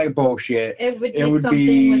any of that bullshit. It would be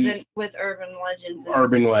something with urban legends and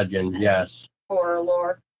urban legend. Yes. horror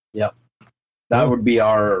lore. Yep. That would be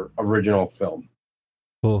our original film.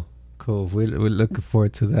 Cool. We're looking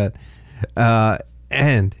forward to that.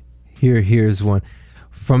 And here's one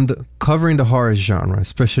from covering the horror genre,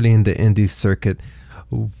 especially in the indie circuit.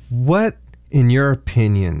 What, in your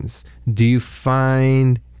opinions, do you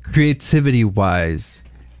find creativity-wise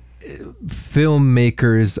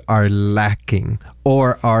filmmakers are lacking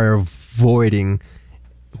or are avoiding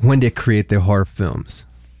when they create their horror films?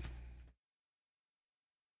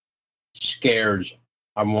 Scares.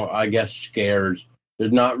 I guess scares.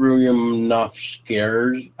 There's not really enough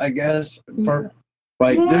scares, I guess, for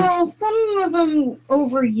like well, some of them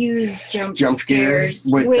overuse jump scares.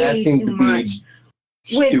 That way seems too to much.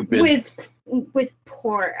 be stupid. With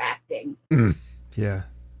poor acting. Yeah.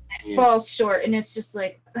 It falls short, and it's just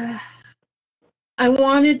like, I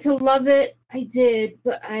wanted to love it. I did,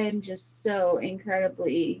 but I am just so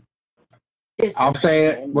incredibly I'll say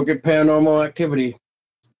it. Look at Paranormal Activity.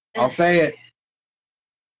 I'll say it.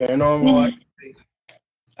 Paranormal Activity.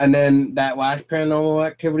 And then that last Paranormal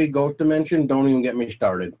Activity, Ghost Dimension, don't even get me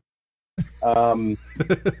started. That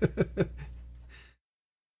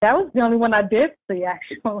was the only one I did see,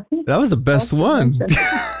 actually. That was the best one.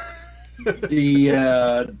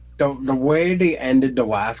 The way they ended the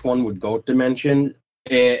last one with Ghost Dimension,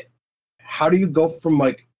 how do you go from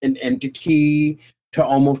like an entity to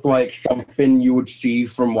almost like something you would see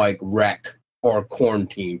from like Wreck or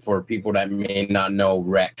Quarantine, for people that may not know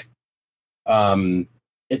Wreck?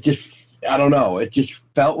 It just, I don't know, it just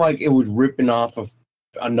felt like it was ripping off of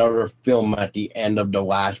another film at the end of the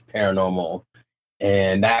last Paranormal,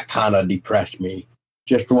 and that kind of depressed me.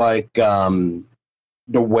 Just like the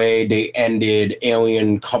way they ended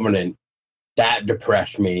Alien Covenant, that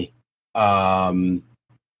depressed me. Oh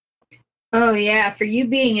yeah, for you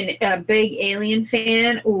being a big Alien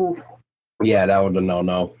fan, ooh. Yeah, that was a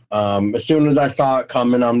no-no. As soon as I saw it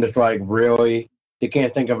coming, I'm just like, really? They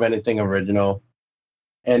can't think of anything original.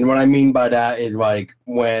 And what I mean by that is like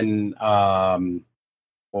when what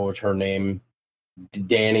was her name?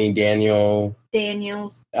 Daniels.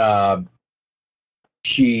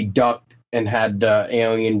 She ducked and had the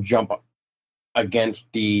alien jump against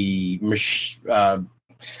the I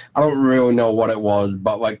don't really know what it was,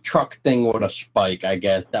 but like truck thing with a spike, I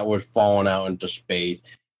guess, that was falling out into space.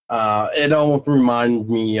 It almost reminds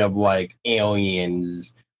me of like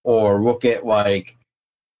Aliens, or look at like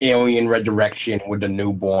Alien Resurrection with the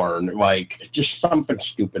newborn, like just something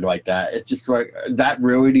stupid like that. It's just like that.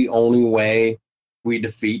 Really, the only way we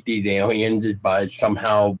defeat these aliens is by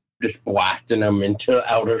somehow just blasting them into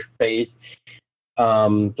outer space.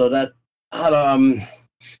 So that I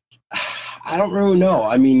don't really know.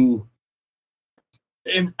 I mean,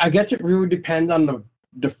 I guess it really depends on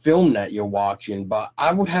the film that you're watching, but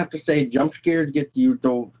I would have to say jump scares get used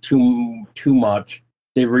too much.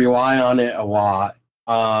 They rely on it a lot.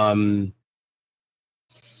 Oh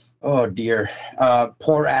dear.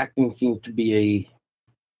 Poor acting seems to be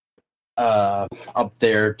up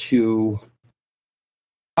there too.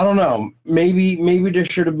 I don't know. Maybe there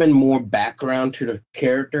should have been more background to the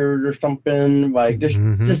characters or something. Like there's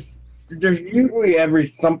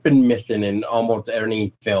usually something missing in almost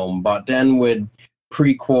any film, but then with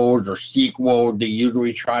prequels or sequels, they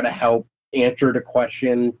usually try to help answer the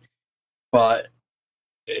question. But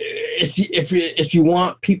if you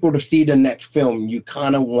want people to see the next film, you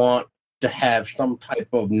kind of want to have some type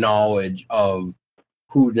of knowledge of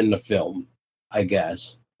who's in the film, I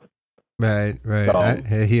guess. Right. So,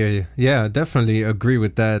 I hear you. Yeah, definitely agree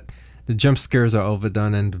with that. The jump scares are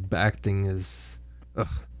overdone, and the acting is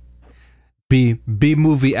B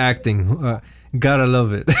movie acting. Gotta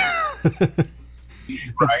love it.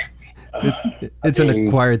 Right. It's an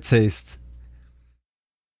acquired taste.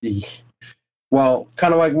 Well,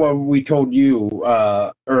 kind of like what we told you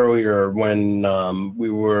earlier when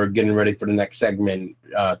we were getting ready for the next segment,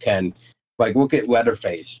 Ken. Like, look at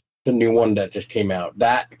Leatherface, the new one that just came out.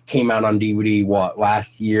 That came out on DVD,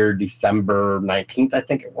 last year, December 19th, I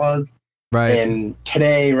think it was. Right. And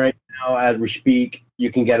today, right now, as we speak,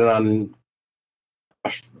 you can get it on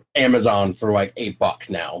Amazon for like $8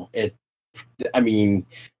 now. I mean,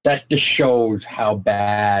 that just shows how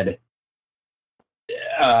bad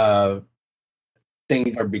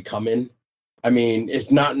things are becoming. I mean,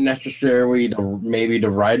 it's not necessarily maybe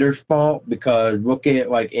the writer's fault, because look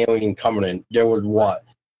at like Alien Covenant. There was what,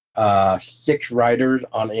 6 writers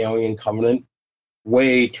on Alien Covenant.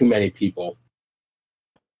 Way too many people.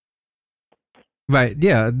 Right?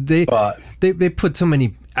 Yeah, they put so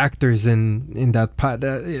many actors in that part.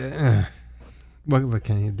 What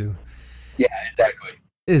can you do? Yeah, exactly.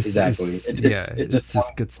 It's It's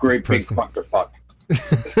just gets great depressing. big clusterfuck.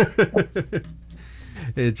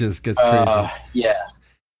 It just gets crazy. Yeah.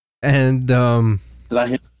 And Did I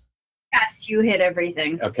hit? Yes, you hit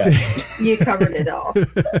everything. Okay. You covered it all.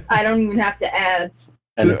 I don't even have to add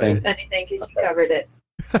Anything? because you covered it.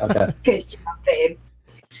 Okay. Good job, babe.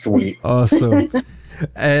 Sweet. Awesome.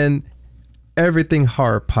 And Everything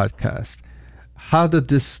Horror Podcast. How did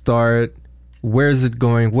this start? Where is it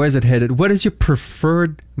going? Where is it headed? What is your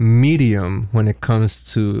preferred medium when it comes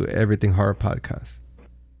to Everything Horror Podcast?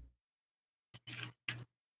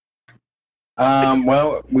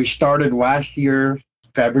 Well, we started last year,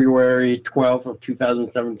 February 12th of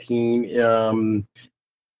 2017.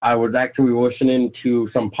 I was actually listening to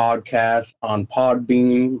some podcasts on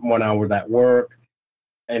Podbean when I was at work.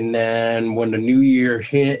 And then when the new year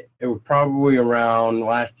hit, it was probably around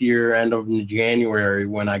last year, end of January,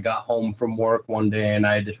 when I got home from work one day and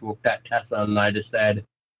I just looked at Tessa and I just said,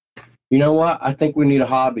 you know what? I think we need a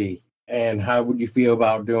hobby. And how would you feel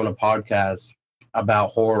about doing a podcast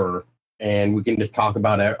about horror? And we can just talk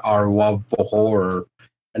about our love for horror.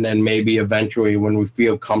 And then maybe eventually when we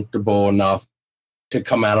feel comfortable enough to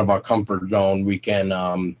come out of our comfort zone, we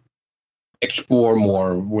can explore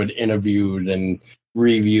more with interviews and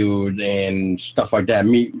reviews and stuff like that,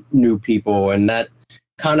 meet new people. And that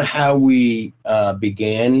kind of how we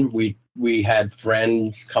began. We had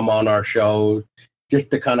friends come on our shows just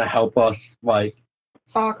to kind of help us like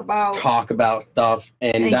talk about stuff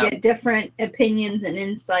and get different opinions and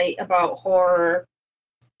insight about horror.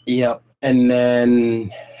 Yep. And then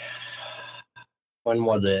when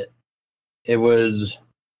was it? It was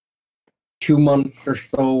 2 months or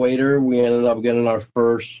so later, we ended up getting our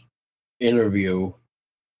first interview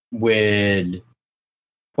with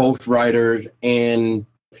both writers and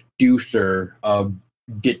producer of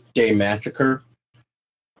Day Massacre.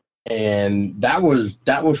 And that was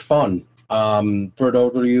fun. For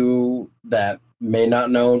those of you that may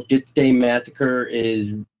not know, Day Massacre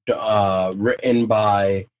is written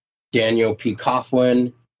by Daniel P.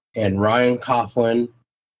 Coughlin and Ryan Coughlin,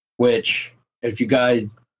 which, if you guys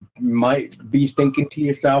might be thinking to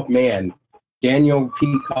yourself, man, Daniel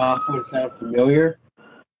P. Coughlin sounds familiar,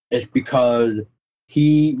 it's because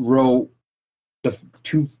he wrote the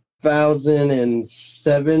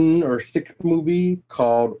 2007 or 6 movie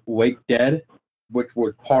called Wake Dead, which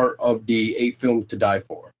was part of the 8 Films to Die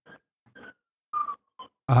For.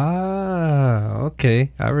 Ah,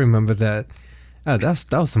 okay. I remember that. That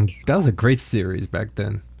was a great series back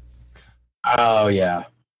then. Oh yeah,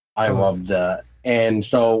 I loved that. And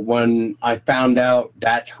so when I found out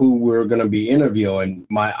that's who we were gonna be interviewing,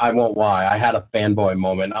 I won't lie, I had a fanboy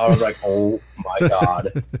moment. I was like, oh my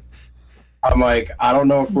god. I'm like, I don't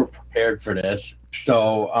know if we're prepared for this.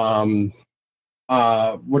 So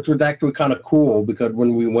which was actually kind of cool, because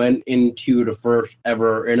when we went into the first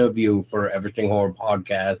ever interview for Everything Horror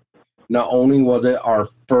Podcast, not only was it our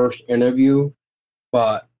first interview,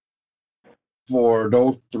 but for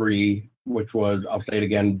those 3, which was, I'll say it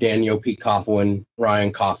again, Daniel P. Coughlin,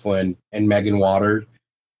 Ryan Coughlin, and Megan Waters,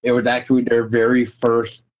 it was actually their very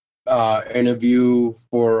first interview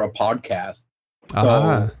for a podcast.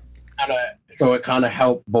 So it kind of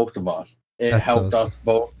helped both of us. It helped us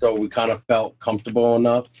both, so we kind of felt comfortable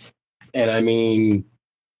enough. And I mean,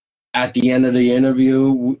 at the end of the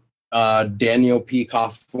interview, Daniel P.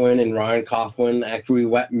 Coughlin and Ryan Coughlin actually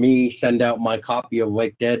let me send out my copy of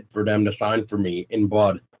Wake Dead for them to sign for me in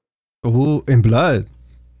blood. Ooh, in blood.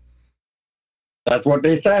 That's what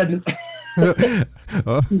they said.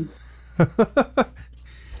 Oh.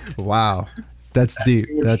 Wow. That's deep.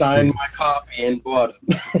 Sign my copy in blood.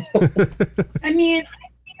 I mean,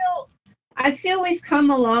 I feel we've come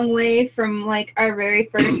a long way from like our very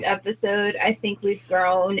first episode. I think we've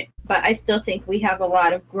grown, but I still think we have a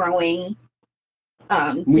lot of growing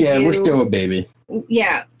to do. We're still a baby.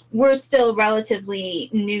 Yeah, we're still relatively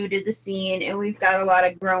new to the scene, and we've got a lot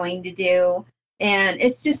of growing to do. And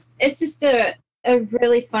it's just a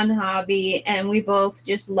really fun hobby, and we both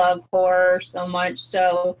just love horror so much.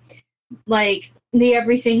 So, like, the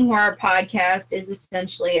Everything Horror Podcast is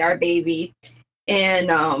essentially our baby,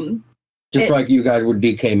 and just like you guys with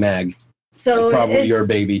DecayMag. So it's probably your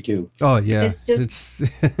baby too. Oh yeah. It's just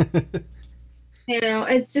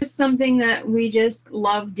it's just something that we just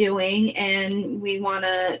love doing, and we want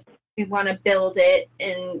to we want to build it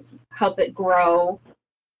and help it grow,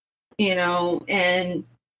 and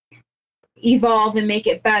evolve and make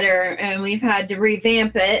it better. And we've had to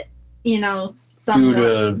revamp it,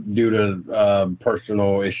 somewhat. Due to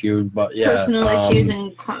personal issues, but yeah, Personal issues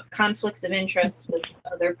and conflicts of interest with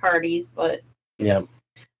other parties, but yeah,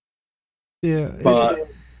 but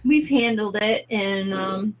we've handled it.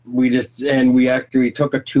 And we actually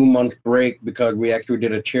took a 2-month break because we actually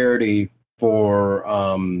did a charity for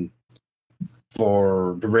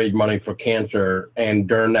to raise money for cancer, and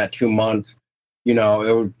during that 2 months, it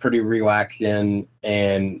was pretty relaxing.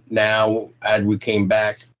 And now as we came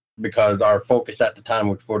back, because our focus at the time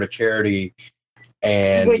was for the charity,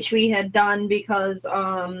 and which we had done because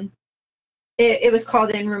it was called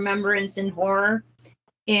In Remembrance in Horror,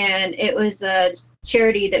 and it was a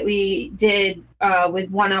charity that we did with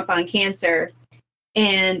One Up on Cancer.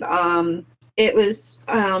 And it was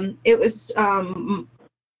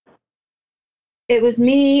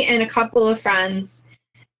me and a couple of friends,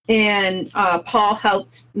 and Paul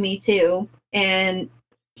helped me too. And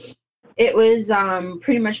it was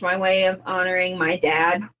pretty much my way of honoring my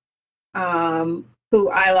dad, who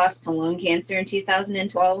I lost to lung cancer in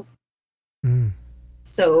 2012.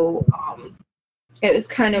 So it was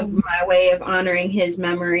kind of my way of honoring his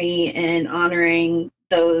memory and honoring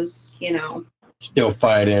those, still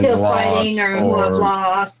fighting or who have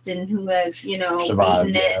lost and who have, survived,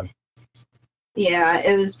 beaten it. Yeah,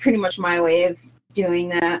 it was pretty much my way of doing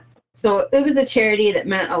that. So it was a charity that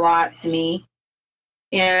meant a lot to me.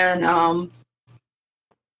 And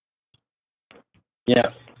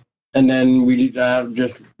yeah, and then we did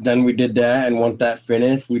that, and once that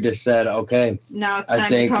finished, we just said, okay, now it's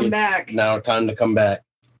time to come back. Now it's time to come back.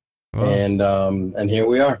 Oh. And here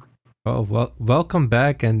we are. Oh well, welcome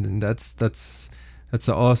back, and that's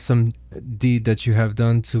an awesome deed that you have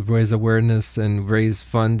done to raise awareness and raise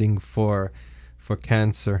funding for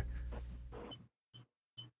cancer.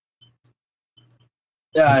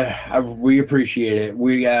 Yeah, we appreciate it.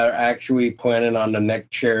 We are actually planning on the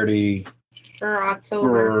next charity for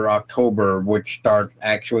October, which starts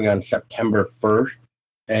actually on September 1st.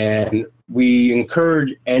 And we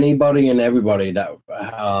encourage anybody and everybody that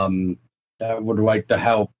would like to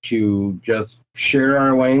help to just share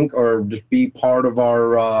our link or just be part of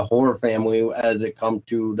our horror family as it comes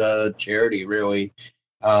to the charity, really.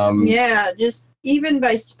 Yeah, just even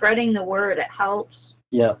by spreading the word, it helps.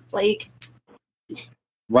 Yeah. Like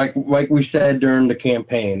we said during the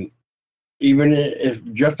campaign, even if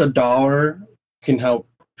just $1 can help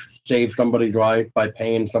save somebody's life by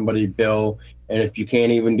paying somebody's bill, and if you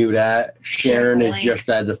can't even do that, sharing is just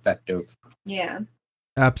as effective. Yeah.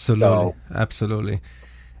 Absolutely, absolutely.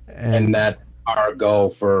 And that's our goal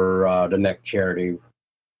for the next charity.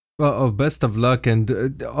 Well, best of luck,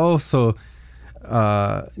 and also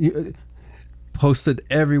you post it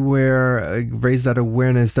everywhere, raise that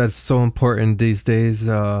awareness. That's so important these days.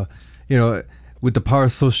 With the power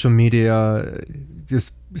of social media,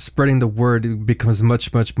 just spreading the word becomes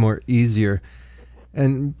much more easier.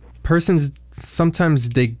 And persons sometimes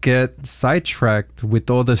they get sidetracked with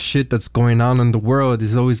all the shit that's going on in the world.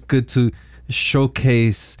 It's always good to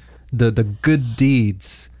showcase the good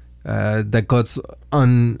deeds that goes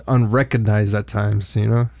unrecognized at times,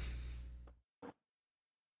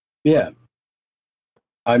 Yeah.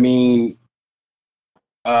 I mean,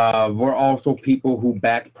 we're also people who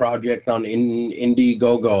back projects on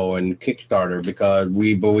Indiegogo and Kickstarter because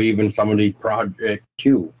we believe in some of these projects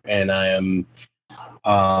too. And I am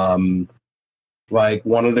like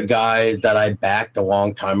one of the guys that I backed a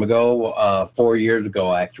long time ago, 4 years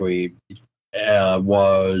ago actually,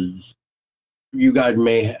 was, you guys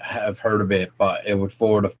may have heard of it, but it was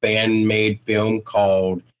for the fan-made film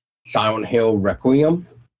called Silent Hill Requiem.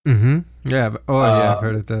 Mm-hmm. Yeah. Oh, yeah, I've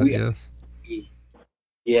heard of that. Yes.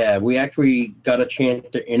 Yeah, we actually got a chance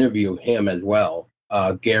to interview him as well.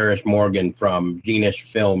 Gareth Morgan from Zenith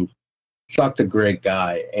Films, such a great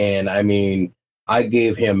guy, and I mean, I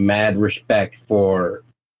gave him mad respect for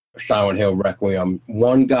Silent Hill Requiem.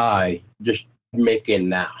 One guy just making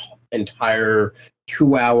that entire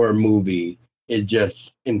 2-hour movie is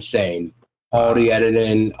just insane. All the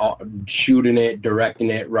editing, shooting it, directing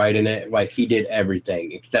it, writing it, like he did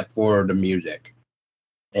everything except for the music.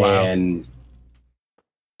 Wow. And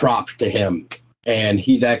props to him. And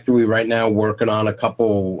he's actually right now working on a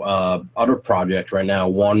couple other projects right now.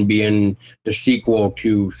 One being the sequel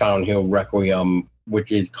to Silent Hill Requiem,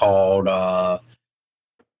 which is called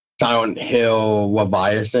Silent Hill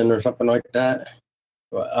Leviathan or something like that.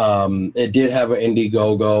 It did have an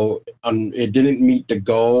Indiegogo. It didn't meet the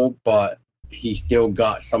goal, but he still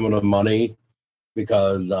got some of the money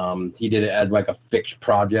because he did it as like a fixed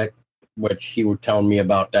project. which he was telling me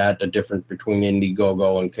about that, the difference between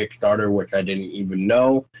Indiegogo and Kickstarter, which I didn't even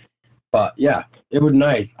know. But yeah, it was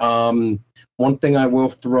nice. One thing I will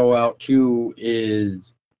throw out too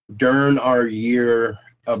is during our year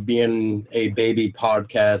of being a baby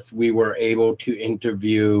podcast, we were able to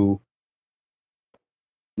interview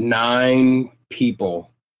 9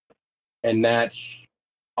 people, and that's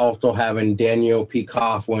also having Daniel P.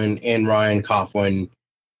 Coughlin and Ryan Coughlin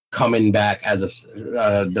coming back as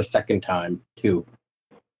the second time too.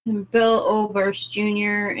 And Bill Oberst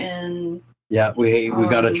Jr. and Yeah, we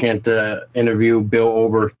got a chance to interview Bill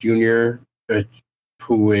Oberst Jr.,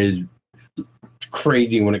 who is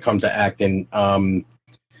crazy when it comes to acting.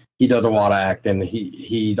 He does a lot of acting.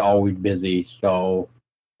 He's always busy, so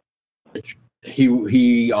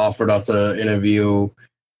he offered us an interview.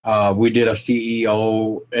 We did a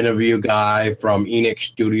CEO interview guy from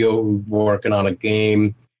Enix Studio who's working on a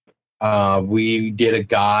game. We did a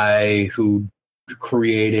guy who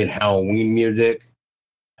created Halloween music.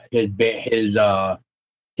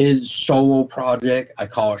 His solo project, I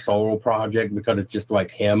call it solo project because it's just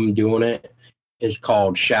like him doing it, is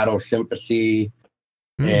called Shadow Sympathy.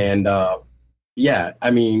 And yeah,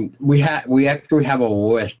 I mean, we actually have a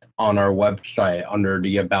list on our website under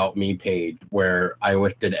the About Me page where I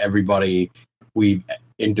listed everybody we've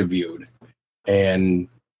interviewed, and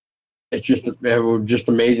it was just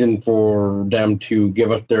amazing for them to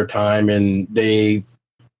give us their time, and they,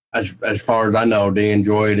 as far as I know, they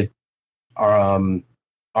enjoyed our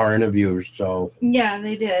interviews. So yeah,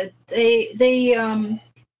 they did. They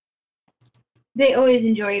always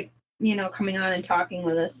enjoy coming on and talking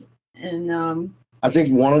with us. And I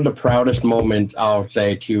think one of the proudest moments I'll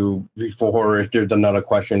say to before if there's another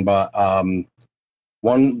question, but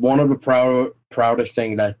one of the proudest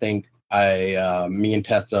things I think me and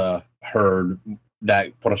Tessa heard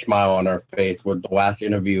that put a smile on our face was the last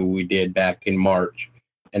interview we did back in March,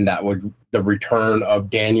 and that was the return of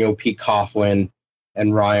Daniel P. Coughlin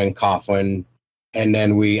and Ryan Coughlin, and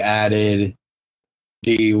then we added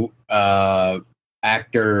the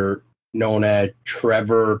actor known as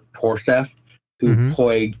Trevor Torseth, who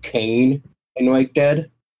played Kane in Wake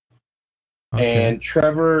Dead. Okay. And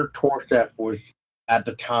Trevor Torseth was at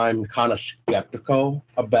the time kind of skeptical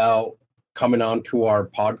about coming on to our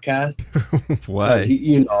podcast. Why?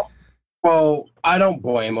 Well, I don't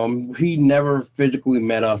blame him. He never physically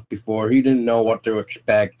met us before. He didn't know what to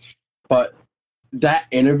expect. But that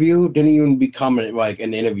interview didn't even become like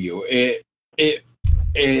an interview. It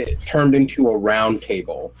turned into a round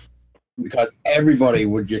table because everybody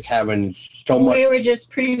was just having so much. We were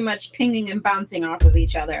just pretty much pinging and bouncing off of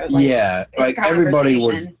each other. Like everybody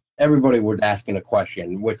was asking a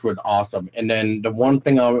question, which was awesome. And then the one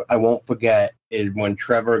thing I won't forget is when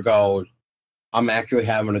Trevor goes, "I'm actually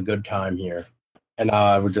having a good time here," and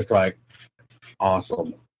I was just like,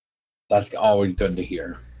 "Awesome! That's always good to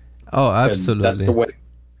hear." Oh, absolutely. That's the way.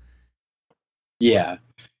 Yeah.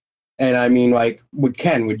 And I mean, like with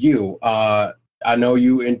Ken, with you, I know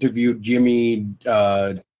you interviewed Jimmy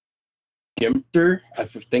Dempster. I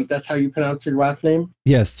think that's how you pronounce his last name.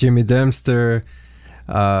 Yes, Jimmy Dempster.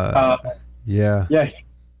 Yeah. Yeah.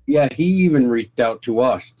 He even reached out to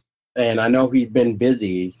us, and I know he's been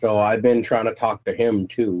busy, so I've been trying to talk to him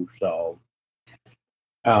too. So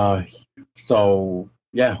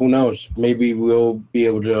yeah, who knows? Maybe we'll be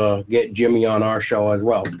able to get Jimmy on our show as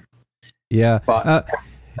well. Yeah. But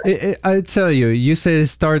I tell you, you say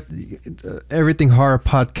everything horror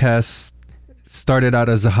podcast started out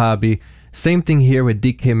as a hobby. Same thing here with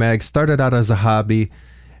DecayMag. Started out as a hobby,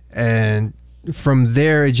 and from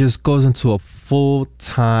there it just goes into a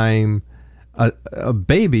full-time a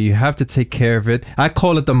baby. You have to take care of it. I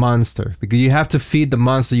call it the monster because you have to feed the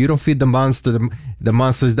monster. You don't feed the monster, the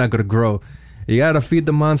monster is not going to grow. You got to feed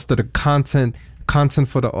the monster the content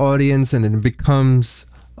for the audience, and it becomes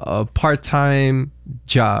a part-time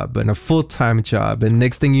job and a full-time job, and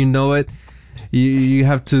next thing you know it, you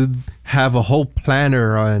have to have a whole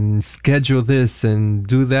planner and schedule this and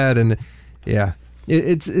do that, and yeah,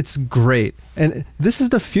 it's great. And this is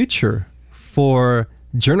the future for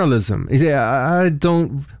journalism. What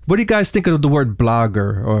do you guys think of the word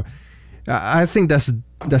blogger? Or I think that's a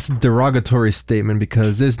derogatory statement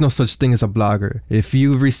because there's no such thing as a blogger. If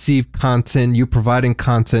you receive content, you providing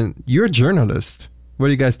content, you're a journalist. What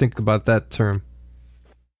do you guys think about that term?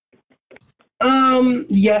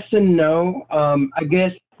 Yes and no. I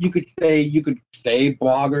guess you could say say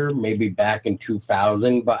blogger maybe back in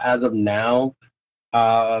 2000, but as of now,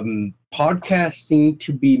 podcasts seem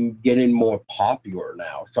to be getting more popular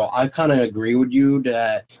now. So I kind of agree with you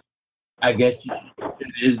that I guess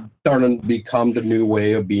it is starting to become the new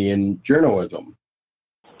way of being journalism.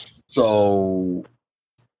 So,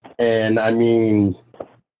 and I mean,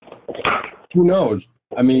 who knows?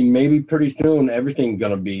 I mean, maybe pretty soon everything's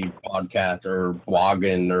gonna be podcast or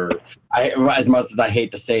blogging or as much as I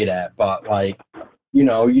hate to say that, but like,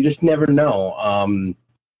 you just never know.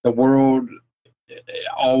 The world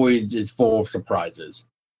always is full of surprises.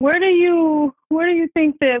 Where do you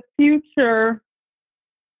think the future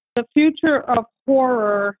of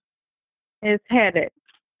horror is headed,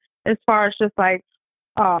 as far as just like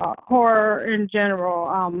horror in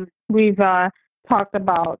general? We've talked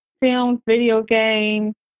about films, video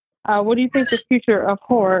games. What do you think the future of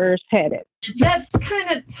horror is headed? That's kind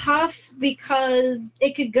of tough because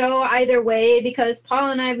it could go either way. Because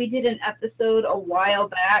Paul and we did an episode a while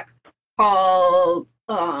back called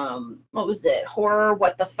what was it? Horror,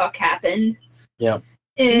 What the Fuck Happened? Yeah.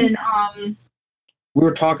 And we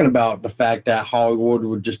were talking about the fact that Hollywood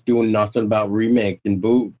was just doing nothing about remakes and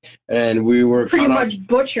boot, and we were pretty much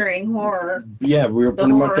butchering horror. Yeah, we were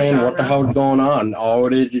pretty much saying, what the hell's going on? All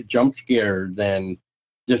it is jump scares and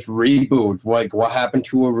just reboots. Like, what happened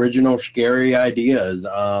to original scary ideas?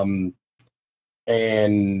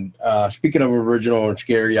 And speaking of original and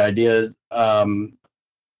scary ideas, I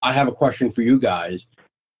have a question for you guys.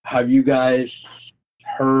 Have you guys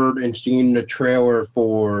heard and seen the trailer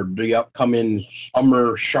for the upcoming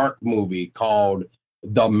summer shark movie called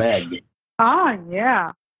The Meg? Ah,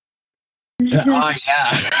 yeah. Ah,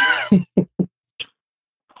 yeah.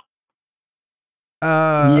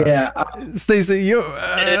 Yeah. Stacey, you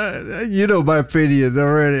know my opinion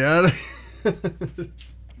already.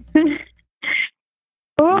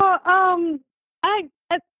 Well, I'm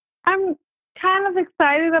kind of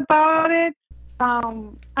excited about it.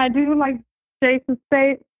 I do like Jason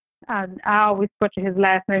Statham. I always butcher his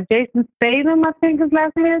last name. Jason Statham, I think his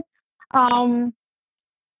last name is.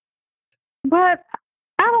 But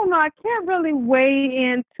I don't know. I can't really weigh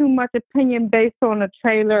in too much opinion based on the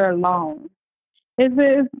trailer alone. It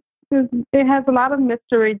has a lot of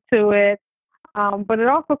mystery to it, but it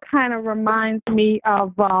also kind of reminds me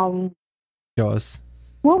of Jaws.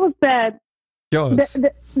 What was that? Jaws.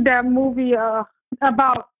 That movie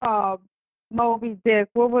about Moby Dick.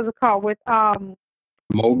 What was it called with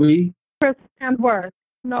Moby? Chris Hemsworth.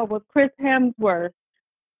 No, with Chris Hemsworth.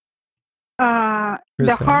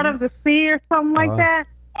 The Heart of the Sea or something like that.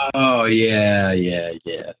 Oh yeah.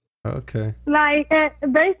 Okay. Like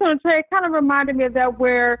based on the trailer, it kind of reminded me of that,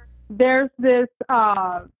 where there's this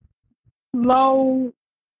slow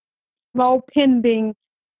pending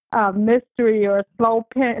mystery or slow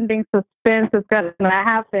pending suspense that's going to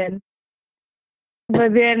happen,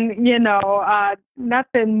 but then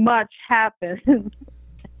nothing much happens.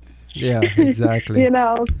 Yeah, exactly.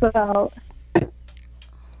 So.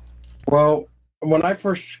 Well, when I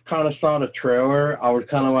first kind of saw the trailer, I was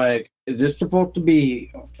kind of like, is this supposed to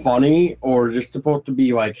be funny or is this supposed to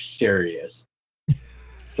be like serious?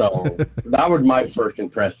 So that was my first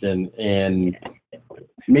impression, and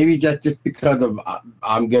maybe that's just because of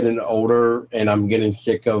I'm getting older and I'm getting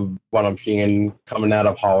sick of what I'm seeing coming out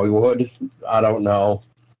of Hollywood. I don't know.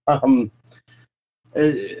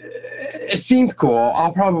 It seems cool.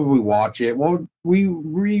 I'll probably watch it. Well, we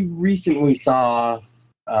recently saw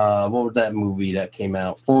what was that movie that came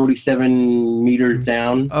out? 47 Meters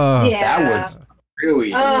Down. Yeah. That was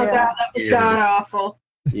really. Oh god, that was god awful.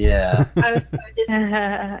 Yeah. I was so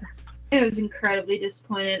disappointed. It was incredibly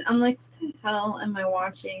disappointed. I'm like, what the hell am I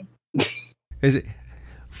watching? Is it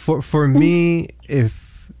for me?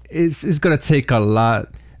 If it's gonna take a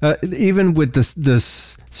lot, even with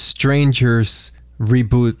this Strangers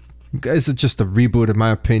reboot, it's just a reboot in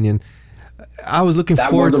my opinion. I was looking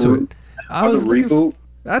forward to it. I was reboot.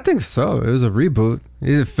 I think so. It was a reboot.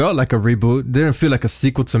 It felt like a reboot. It didn't feel like a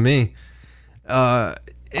sequel to me.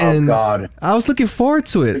 And God. I was looking forward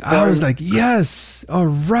to it. I was like, yes, all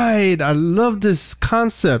right. I love this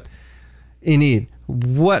concept. Enid,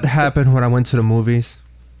 what happened when I went to the movies?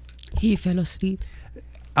 He fell asleep.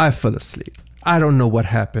 I fell asleep. I don't know what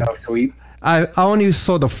happened. Asleep? I only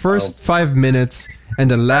saw the first 5 minutes and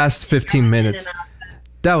the last 15 minutes.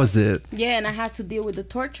 That was it. Yeah, and I had to deal with the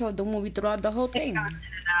torture of the movie throughout the whole thing. I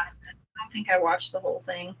don't think I watched the whole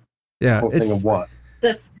thing. Yeah, Whole thing of what?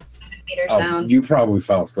 The 7 meters down. You probably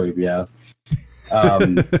fell asleep, yeah.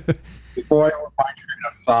 Before I went my train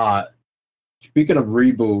of thought, speaking of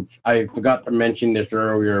reboots, I forgot to mention this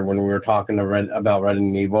earlier when we were talking about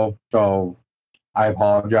Resident Evil, so I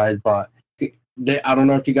apologize, but I don't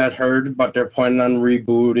know if you guys heard, but they're planning on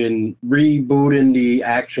rebooting the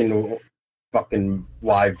action fucking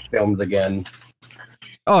live films again.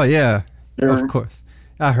 Oh yeah, of course.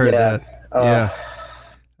 I heard that.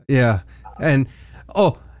 Yeah. And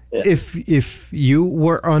if you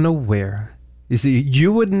were unaware, you see,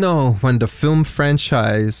 you would know when the film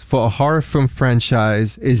franchise for a horror film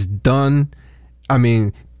franchise is done. I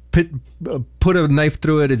mean, put a knife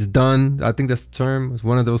through it, it's done. I think that's the term. It's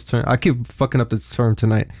one of those terms. I keep fucking up this term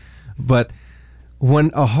tonight. But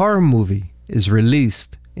when a horror movie is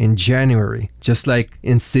released in January, just like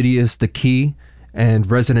Insidious, The Key, and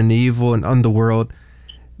Resident Evil and Underworld,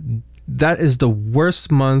 that is the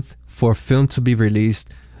worst month for a film to be released.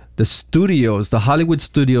 The studios, the Hollywood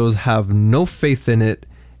studios, have no faith in it.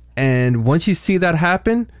 And once you see that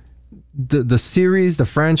happen, the series, the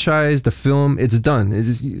franchise, the film, it's done.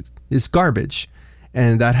 It's garbage.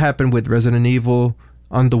 And that happened with Resident Evil,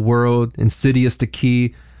 Underworld, Insidious, The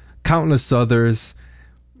Key, countless others.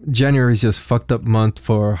 January is just fucked up month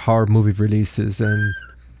for horror movie releases. And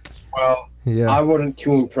well, yeah, I wasn't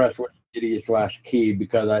too impressed with Insidious / Key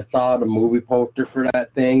because I saw the movie poster for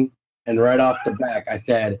that thing, and right off the back I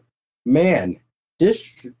said, man,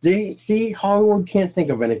 see, Hollywood can't think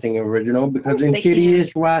of anything original because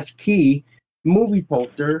Insidious / Key movie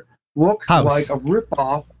poster looks like a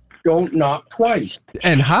ripoff. Don't Knock Twice.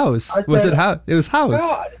 And House. Was it House? It was House.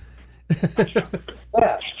 God.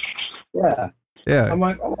 Yeah. I'm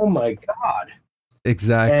like, oh my God.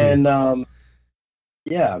 Exactly. And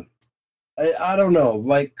yeah. I don't know.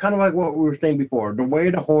 Like, kind of like what we were saying before. The way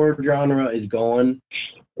the horror genre is going,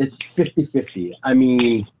 it's 50-50. I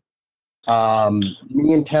mean,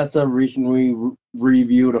 me and Tessa recently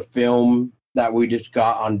reviewed a film that we just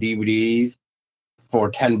got on DVDs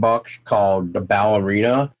for $10 called The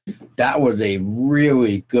Ballerina. That was a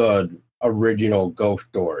really good original ghost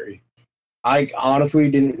story. I honestly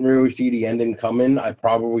didn't really see the ending coming. I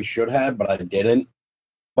probably should have, but I didn't.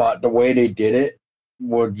 But the way they did it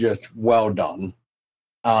was just well done.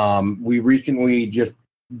 We recently just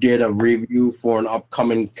did a review for an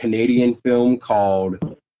upcoming Canadian film called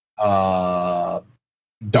Darken.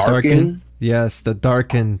 Yes, The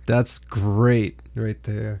Darken. That's great right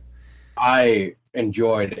there. I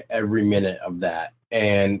enjoyed every minute of that.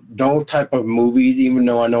 And those type of movies, even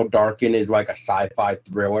though I know Darken is like a sci-fi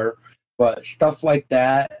thriller, but stuff like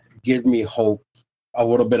that gives me hope, a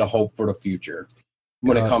little bit of hope for the future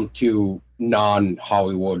when it comes to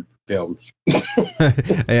non-Hollywood films.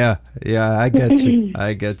 Yeah, I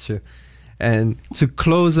get you. And to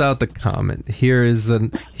close out the comment, here's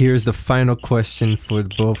the final question for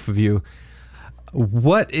both of you.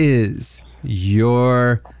 What is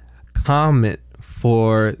your comment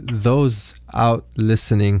for those out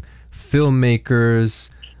listening,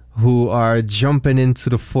 filmmakers who are jumping into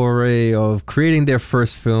the foray of creating their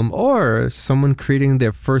first film or someone creating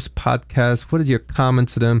their first podcast? What is your comment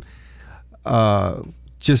to them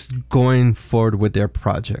just going forward with their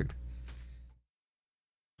project?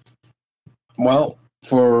 Well,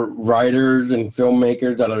 for writers and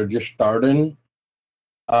filmmakers that are just starting,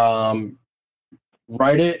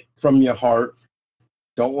 write it from your heart.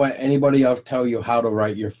 Don't let anybody else tell you how to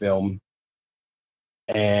write your film.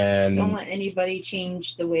 And don't let anybody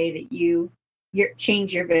change the way that you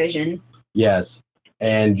change your vision. Yes.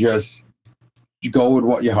 And just go with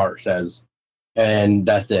what your heart says. And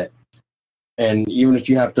that's it. And even if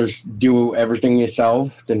you have to do everything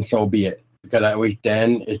yourself, then so be it. Because at least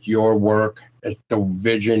then it's your work. It's the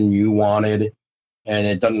vision you wanted. And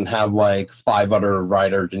it doesn't have like 5 other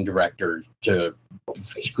writers and directors to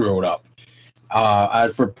screw it up.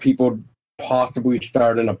 As for people possibly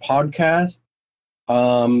starting a podcast,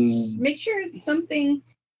 make sure it's something.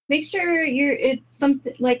 Make sure it's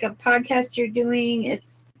something like a podcast you're doing.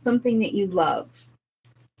 It's something that you love,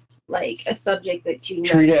 like a subject that you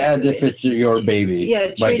treat it as if it's your baby.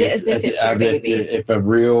 Yeah, treat it as if it's your baby. It's a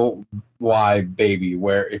real live baby,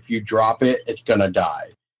 where if you drop it, it's gonna die.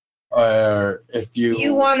 Or if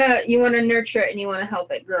you wanna nurture it and you wanna help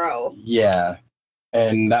it grow. Yeah.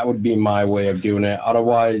 And that would be my way of doing it.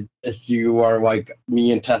 Otherwise, if you are like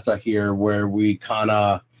me and Tessa here, where we kind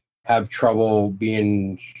of have trouble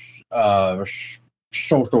being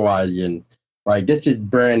socializing, like this is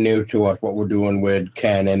brand new to us, what we're doing with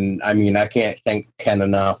Ken. And I mean, I can't thank Ken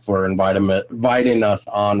enough for inviting us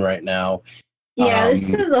on right now. Yeah, this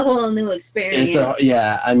is a whole new experience.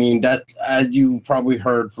 I mean, that's, as you probably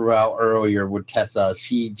heard throughout earlier with Tessa,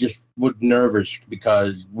 she just was nervous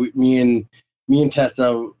because me and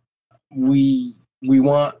Tessa, we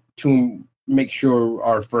want to make sure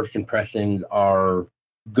our first impressions are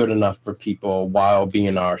good enough for people while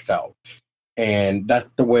being ourselves. And that's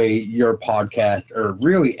the way your podcast, or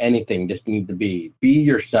really anything, just needs to be. Be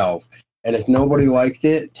yourself. And if nobody likes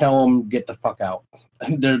it, tell them get the fuck out.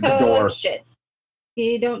 There's the door. Shit.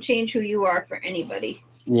 You don't change who you are for anybody.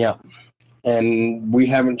 Yeah. and we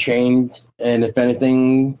haven't changed. And if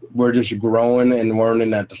anything, we're just growing and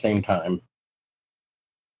learning at the same time.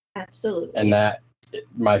 Absolutely. And that,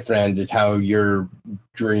 my friend, is how your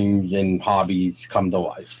dreams and hobbies come to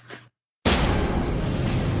life.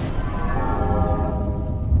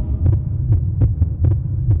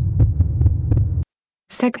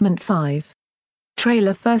 Segment 5.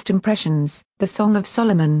 Trailer First Impressions, The Song of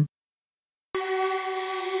Solomon.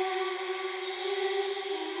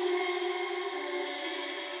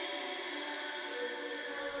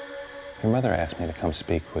 Your mother asked me to come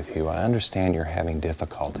speak with you. I understand you're having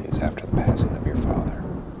difficulties after the passing of your father.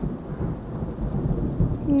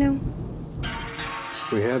 No.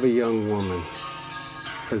 We have a young woman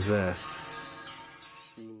possessed.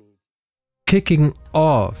 Kicking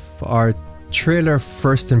off our trailer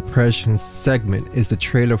first impressions segment is the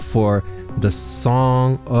trailer for The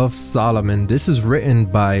Song of Solomon. This is written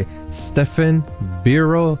by Stephen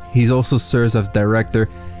Biro. He also serves as director.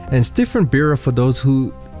 And Stephen Biro, for those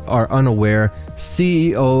who are unaware,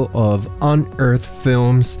 CEO of Unearthed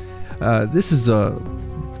Films. This is a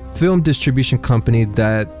film distribution company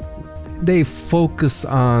that they focus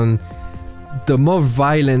on the more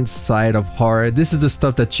violent side of horror. This is the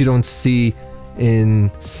stuff that you don't see in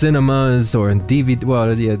cinemas or in DVD.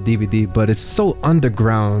 Well, yeah, DVD, but it's so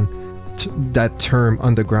underground, that term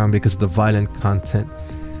underground, because of the violent content.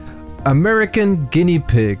 American Guinea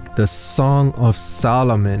Pig, The Song of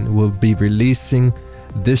Solomon, will be releasing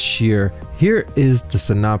this year. Here is the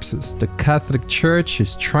synopsis. The Catholic Church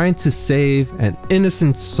is trying to save an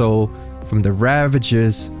innocent soul from the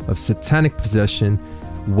ravages of satanic possession.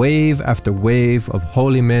 Wave after wave of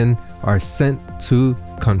holy men are sent to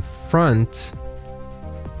confront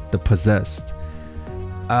the possessed.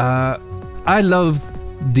 I love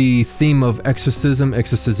the theme of exorcism.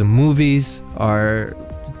 Exorcism movies are,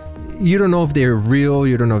 you don't know if they're real,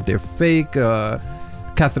 you don't know if they're fake.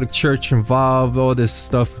 Catholic Church involved, all this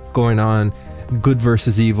stuff going on, good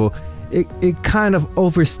versus evil. It kind of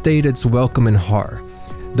overstayed its welcome in horror.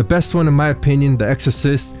 The best one, in my opinion, The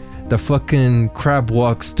Exorcist. The fucking crab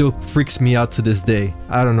walk still freaks me out to this day.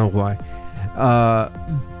 I don't know why.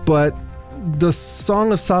 But The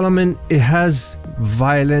Song of Solomon, it has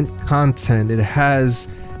violent content. It has,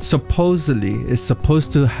 supposedly, it's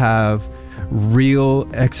supposed to have real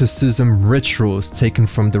exorcism rituals taken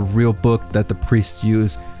from the real book that the priests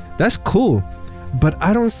use. That's cool, but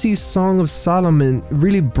I don't see Song of Solomon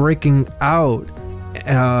really breaking out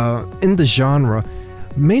in the genre,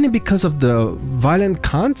 mainly because of the violent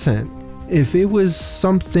content. If it was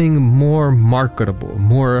something more marketable,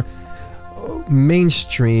 more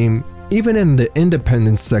mainstream, even in the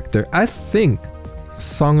independent sector, I think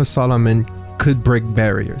Song of Solomon could break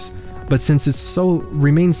barriers. But since it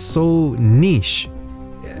remains so niche,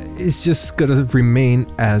 it's just gonna remain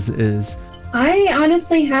as is. I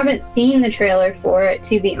honestly haven't seen the trailer for it,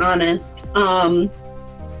 to be honest. I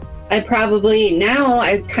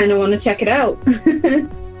kind of want to check it out,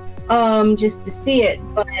 just to see it.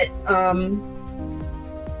 But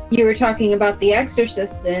you were talking about The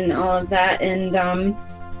Exorcist and all of that, and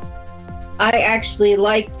I actually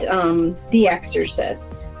liked The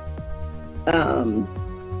Exorcist.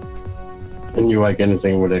 And you like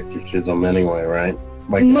anything with exorcism anyway, right?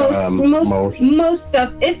 Like most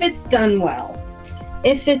stuff, if it's done well.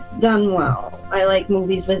 I like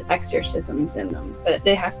movies with exorcisms in them, but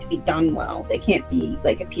they have to be done well. They can't be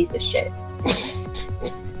like a piece of shit.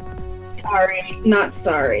 Sorry, not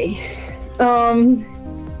sorry. But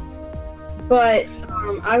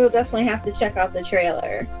I will definitely have to check out the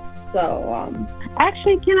trailer. So,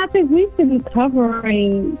 actually, Ken, I think we've been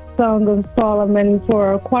covering Song of Solomon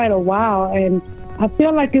for quite a while, and I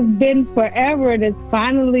feel like it's been forever, and it's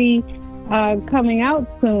finally coming out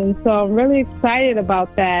soon. So I'm really excited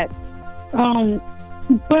about that.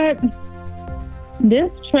 But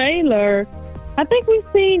this trailer, I think we've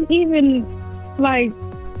seen even like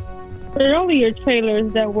earlier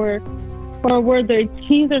trailers that were, or were there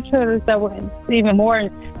teaser trailers that were even more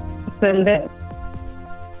than this?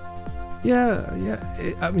 Yeah.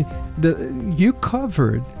 I mean, you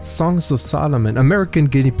covered Songs of Solomon, American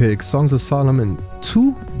Guinea Pig, Songs of Solomon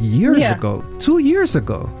 2 years ago. 2 years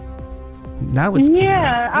ago. Now it's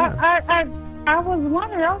I was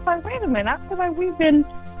wondering. I was like, wait a minute. I feel like we've been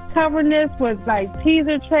covering this with like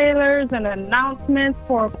teaser trailers and announcements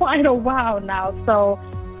for quite a while now. So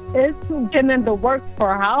it's been in the works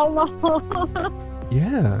for how long?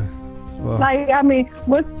 Yeah. Well, like, I mean,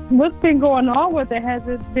 what's been going on with it? Has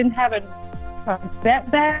it been having a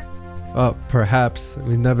setback? Perhaps.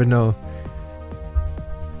 We never know.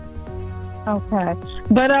 Okay.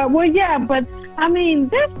 But, but I mean,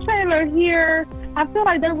 this trailer here, I feel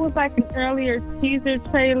like there was like an earlier teaser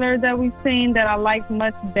trailer that we've seen that I liked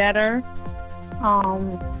much better.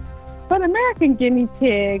 But American Guinea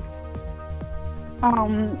Pig,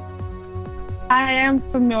 I am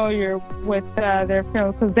familiar with their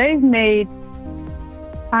films because they've made.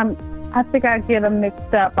 I think I get them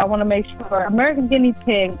mixed up. I want to make sure. American Guinea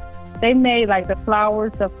Pig, they made like the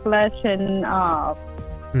Flowers of Flesh and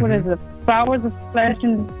what is it? Flowers of Flesh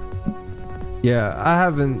and. Yeah, I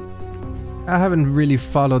haven't really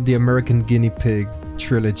followed the American Guinea Pig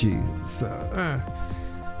trilogy, so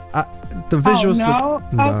the visuals. Oh,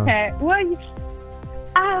 no? Okay. Well,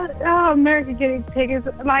 American Guinea Pig is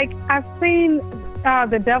like I've seen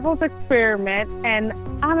The Devil's Experiment, and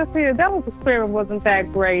honestly, The Devil's Experiment wasn't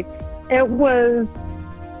that great. It was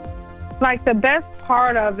like the best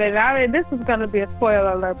part of it. I mean, this is going to be a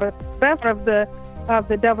spoiler alert, but the best part of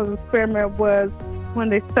the Devil's Experiment was when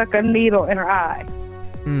they stuck a needle in her eye.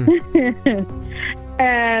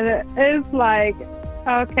 And it's like,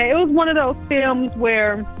 okay, it was one of those films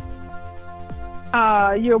where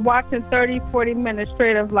you're watching 30-40 minutes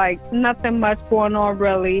straight of like nothing much going on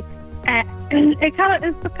really, and it's kind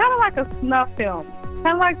of like a snuff film.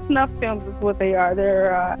 Kind of like snuff films is what they are.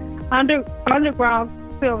 They're underground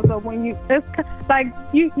films. So when like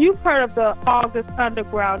you've heard of the August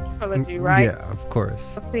Underground trilogy, right? Yeah, of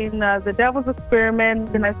course. I've seen The Devil's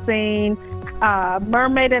Experiment, and I've seen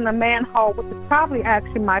Mermaid in a Manhole, which is probably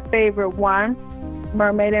actually my favorite one.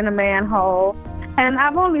 Mermaid in a Manhole. And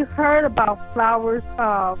I've only heard about Flowers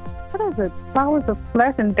of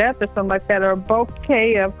Flesh and Death or something like that, or a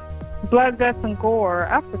Bouquet of Blood, Guts, and Gore.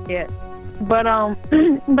 I forget. But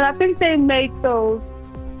but I think they make those,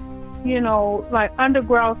 like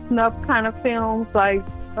underground snuff kind of films, like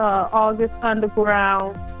August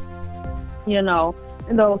Underground, and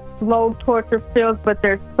those slow torture films, but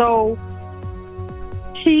they're so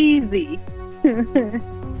cheesy.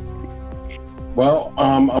 Well,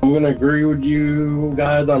 I'm going to agree with you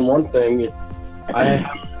guys on one thing. I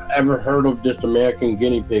haven't ever heard of this American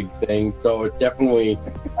Guinea Pig thing, so it's definitely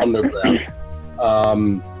underground.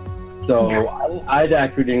 So I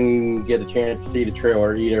actually didn't get a chance to see the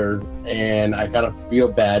trailer either, and I kind of feel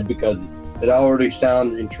bad because it already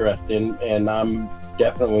sounds interesting, and I'm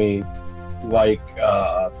definitely like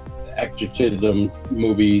exorcism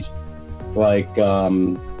movies, like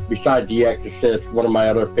besides The Exorcist, one of my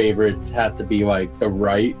other favorites has to be like The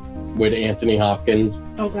Rite with Anthony Hopkins.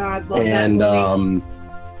 Oh God, love that movie.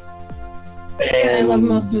 And I love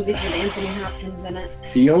most movies with Anthony Hopkins in it.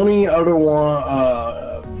 The only other one,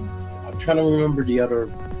 I'm trying to remember the other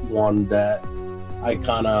one that I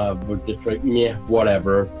kind of was just like, meh,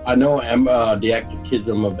 whatever. I know The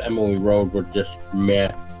Exorcism of Emily Rose was just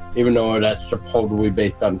meh, even though that's supposedly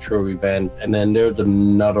based on true events. And then there's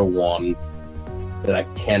another one that I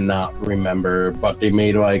cannot remember, but they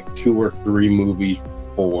made like 2 or 3 movies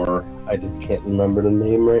for. I just can't remember the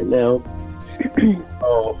name right now.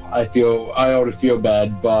 Oh, I always feel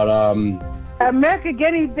bad, but American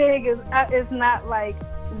Guinea Pig is not like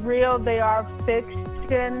real. They are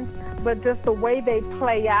fiction, but just the way they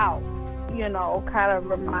play out, kind of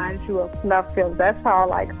reminds you of snuff films. That's how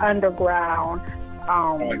like underground.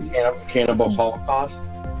 Cannibal Holocaust.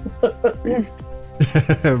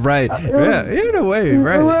 Right. Yeah. In a way.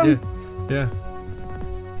 Right. Yeah.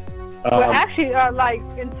 But actually, like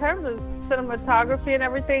in terms of cinematography and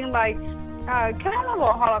everything, like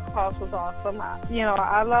Cannibal Holocaust was awesome.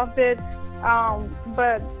 I loved it.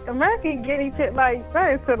 But American Guinea Pig, like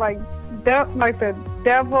I said, like the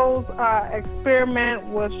Devil's Experiment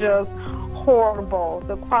was just horrible.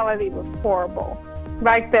 The quality was horrible.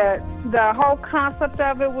 Like the whole concept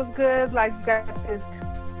of it was good. Like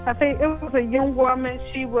I think it was a young woman.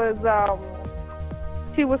 She was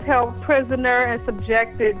held prisoner and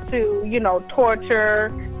subjected to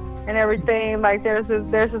torture and everything. Like there's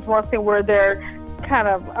this one thing where they're kind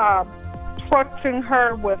of torturing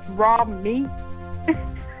her with raw meat.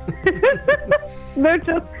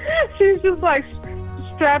 She's just like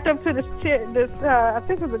strapped up to this chair. I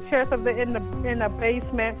think it was a chair something in the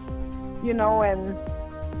basement,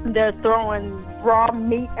 and they're throwing raw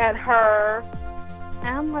meat at her.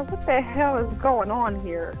 And I'm like, what the hell is going on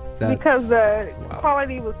here? Because the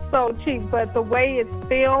quality was so cheap, but the way it's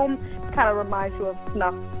filmed kind of reminds you of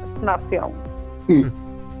snuff film.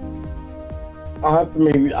 I'll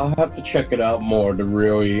have to check it out more to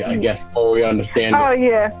really, I guess, fully understand. Oh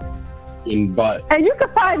yeah. And you can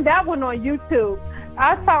find that one on YouTube.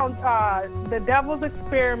 I found The Devil's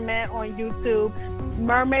Experiment on YouTube.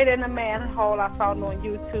 Mermaid in a Manhole I found on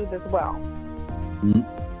YouTube as well.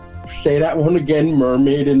 say that one again.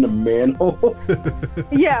 Mermaid in the manhole.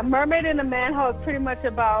 Yeah, Mermaid in the Manhole is pretty much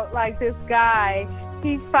about like this guy.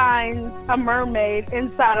 He finds a mermaid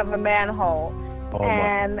inside of a manhole. Oh,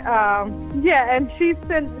 and and she's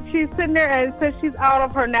sitting there, and since she's out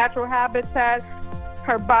of her natural habitat,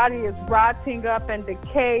 her body is rotting up and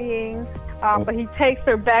decaying. But he takes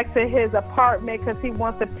her back to his apartment because he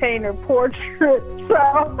wants to paint her portrait.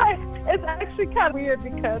 So it's actually kind of weird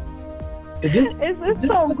because it's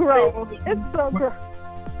so gross. It's so gross.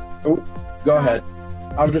 Oh, go ahead.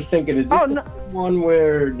 I was just thinking, is this the one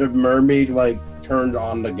where the mermaid like turns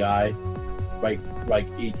on the guy, like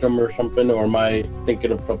eats him or something? Or am I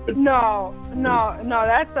thinking of something? No,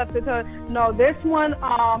 that's something. No, this one,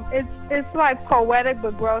 it's like poetic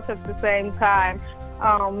but gross at the same time.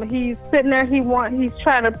 He's sitting there. He's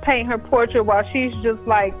trying to paint her portrait while she's just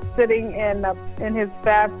like sitting in his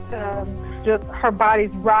bathtub. Just her body's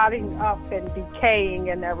rotting up and decaying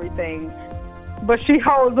and everything. But she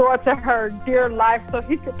holds on to her dear life so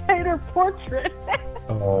he could paint her portrait.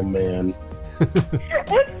 Oh man,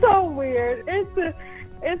 it's so weird.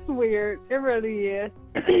 It's weird. It really is.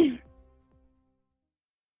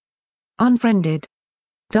 Unfriended.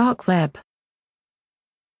 Dark web.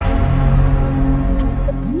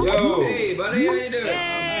 Yo! Hey, buddy, how you doing?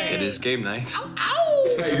 Hey. It is game night.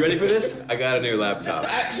 Ow! Hey, you ready for this? I got a new laptop.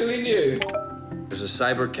 Actually new. There's a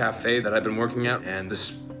cyber cafe that I've been working at, and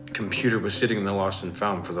this computer was sitting in the lost and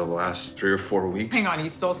found for the last 3 or 4 weeks. Hang on, you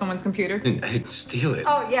stole someone's computer? I didn't steal it.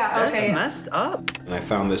 Oh, yeah, okay. That's messed up. And I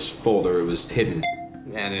found this folder, it was hidden,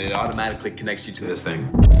 and it automatically connects you to this thing.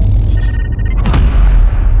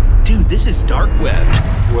 Dude, this is dark web.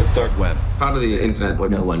 What's dark web? Part of the internet where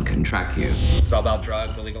no one can track you. It's all about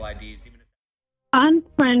drugs, illegal IDs.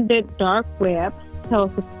 Unfriended Dark Web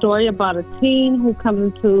tells the story about a teen who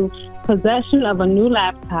comes into possession of a new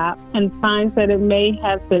laptop and finds that it may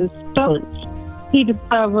have been stolen. He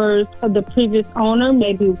discovers the previous owner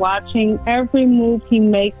may be watching every move he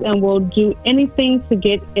makes and will do anything to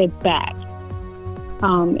get it back.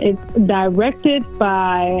 It's directed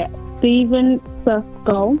by Steven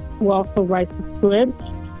Susko, who also writes the script,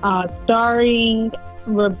 starring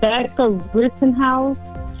Rebecca Rittenhouse,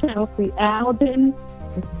 Chelsea Alden,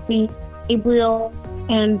 V. Gabriel,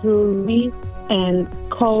 Andrew Reese, and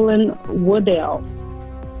Colin Woodell.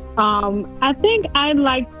 I think I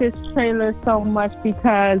like this trailer so much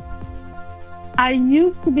because I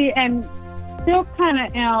used to be, and still kind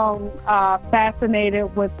of am,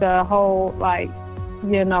 fascinated with the whole,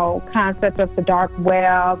 concept of the dark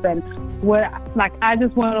web and I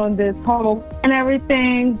just went on this whole and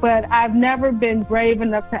everything, but I've never been brave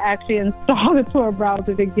enough to actually install it to a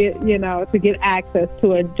browser to get access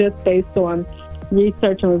to it just based on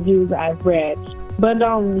research and reviews I've read. But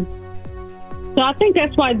so I think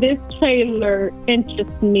that's why this trailer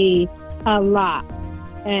interests me a lot.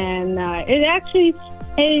 And it actually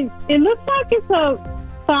it looks like it's a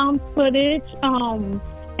found footage.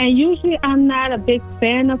 And usually I'm not a big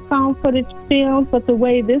fan of found footage films, but the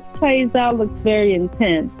way this plays out looks very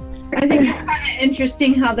intense. I think it's kind of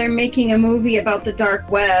interesting how they're making a movie about the dark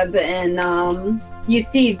web, and you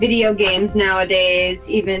see video games nowadays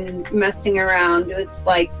even messing around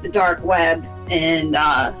with the dark web, and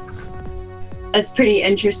that's pretty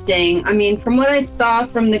interesting. I mean, from what I saw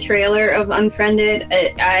from the trailer of Unfriended,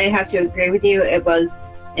 I have to agree with you, it was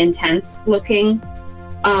intense looking.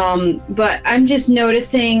 But I'm just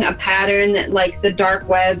noticing a pattern that the dark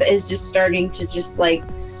web is just starting to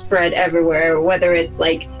spread everywhere, whether it's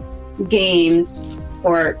games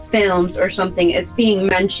or films or something. It's being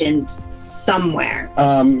mentioned somewhere.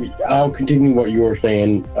 I'll continue what you were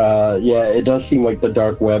saying. Yeah, it does seem like the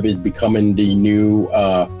dark web is becoming the new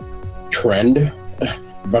trend.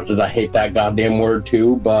 Much as I hate that goddamn word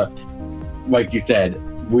too, but like you said,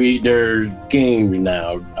 there's games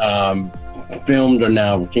now. Films are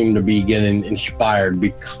now seem to be getting inspired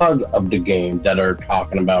because of the games that are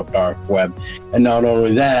talking about dark web. And not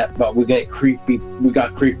only that, but we got creepy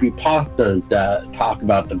pastas that talk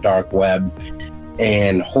about the dark web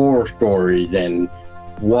and horror stories and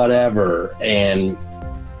whatever. And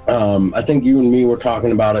I think you and me were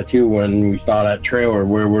talking about it too when we saw that trailer,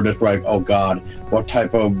 where we're just like, oh god, what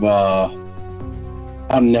type of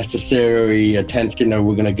unnecessary attention are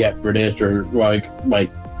we gonna get for this? Or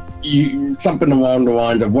something along the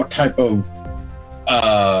lines of what type of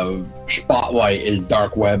spotlight is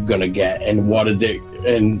dark web gonna get, and what is it,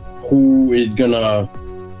 and who is gonna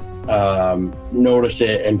notice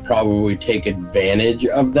it and probably take advantage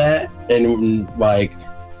of that? And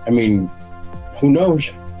who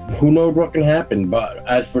knows what can happen. But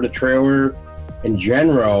as for the trailer in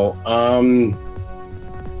general,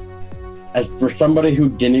 as for somebody who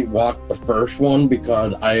didn't watch the first one,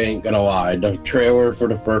 because I ain't gonna lie, the trailer for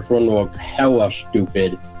the first one looked hella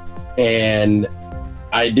stupid, and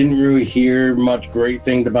I didn't really hear much great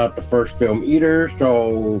things about the first film either,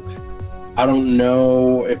 so I don't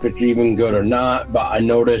know if it's even good or not. But I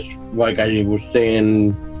noticed, like I was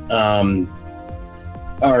saying,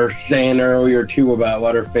 or saying earlier too about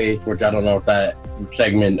Leatherface, which I don't know if that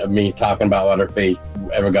segment of me talking about Leatherface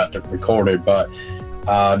ever got recorded, but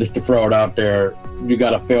just to throw it out there, you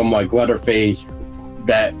got a film like Leatherface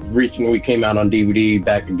that recently came out on DVD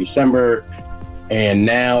back in December, and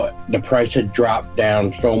now the price had dropped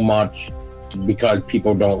down so much because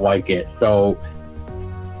people don't like it. So,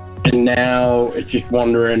 and now it's just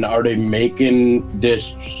wondering, are they making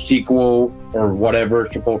this sequel or whatever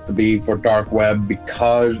it's supposed to be for Dark Web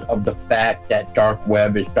because of the fact that Dark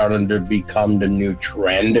Web is starting to become the new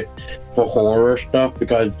trend for horror stuff?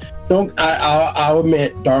 Because I'll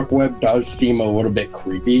admit, Dark Web does seem a little bit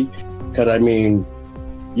creepy, because I mean,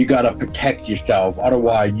 you gotta protect yourself,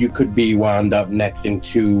 otherwise you could be wound up next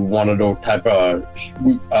into one of those type of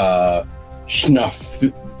snuff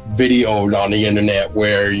videos on the internet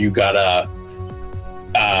where you gotta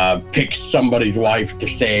pick somebody's life to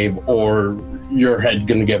save, or your head's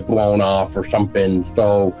gonna get blown off or something.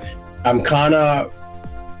 So I'm kind of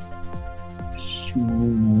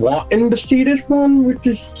wanting to see this one, which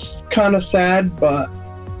is kind of sad, but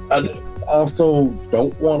I also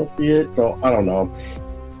don't want to see it, so I don't know.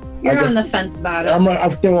 You're on the fence about it.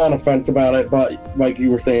 I'm still on the fence about it, but like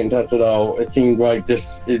you were saying, Tessa, though, it seems like this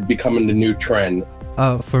is becoming the new trend.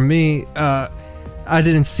 For me, I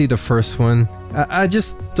didn't see the first one. I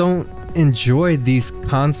just don't enjoy these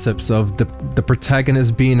concepts of the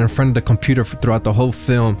protagonist being in front of the computer throughout the whole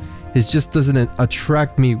film. It just doesn't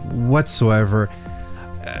attract me whatsoever.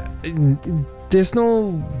 There's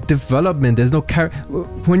no development. There's no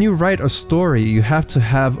when you write a story, you have to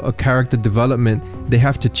have a character development. They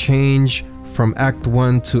have to change from Act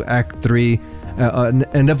 1 to Act 3,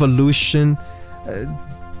 an evolution.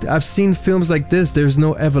 I've seen films like this. There's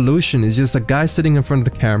no evolution. It's just a guy sitting in front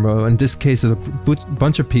of the camera. In this case, it's a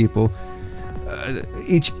bunch of people.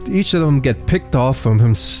 Each of them get picked off from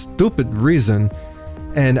some stupid reason.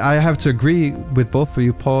 And I have to agree with both of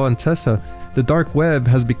you, Paul and Tessa. The Dark Web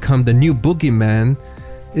has become the new boogeyman.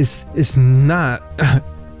 It's not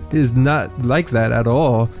like that at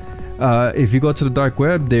all. If you go to the Dark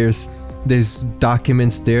Web, there's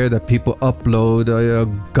documents there that people upload,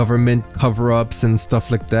 government cover-ups and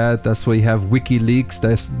stuff like that. That's why you have WikiLeaks.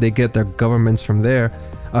 They get their governments from there.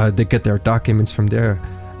 They get their documents from there.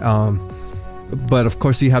 But of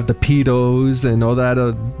course, you have the pedos and all that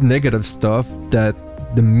negative stuff that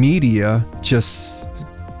the media just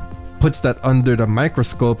puts that under the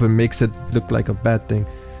microscope and makes it look like a bad thing.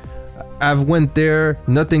 I've went there,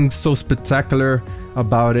 nothing so spectacular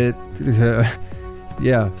about it.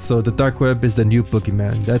 Yeah, so the Dark Web is the new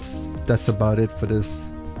boogeyman. That's about it for this.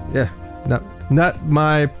 Yeah, not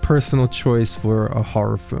my personal choice for a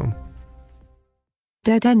horror film.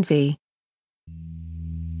 Dead Envy.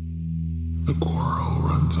 The coral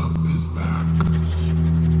runs up his back,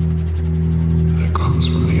 and it comes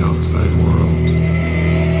from the outside world.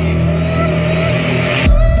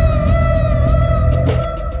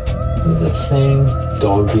 That saying,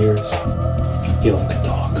 dog ears? I feel like a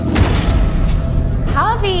dog.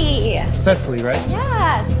 Howdy! Cecily, right?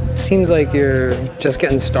 Yeah. Seems like you're just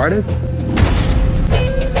getting started.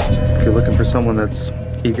 If you're looking for someone that's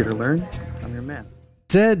eager to learn, I'm your man.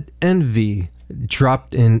 Dead Envy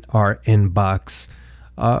dropped in our inbox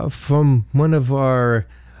from one of our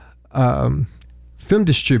film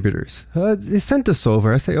distributors. They sent us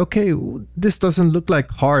over. I say, okay, this doesn't look like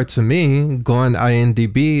horror to me. Go on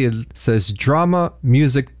IMDb, it says drama,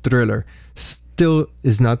 music, thriller. Still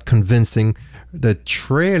is not convincing. The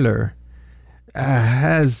trailer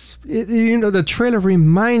the trailer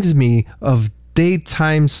reminds me of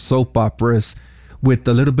daytime soap operas with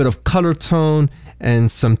a little bit of color tone and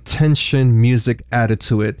some tension music added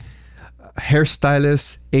to it.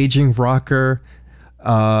 Hairstylist, aging rocker,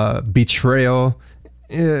 betrayal.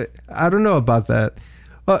 I don't know about that.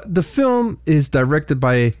 The film is directed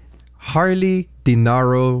by Harley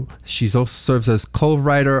DiNaro. She also serves as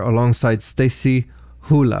co-writer alongside Stacy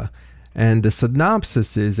Hula. And the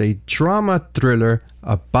synopsis is a drama thriller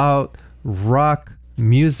about rock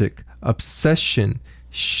music, obsession,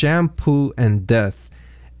 shampoo, and death.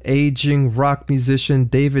 Aging rock musician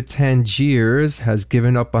David Tangiers has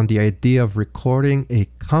given up on the idea of recording a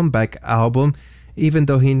comeback album, even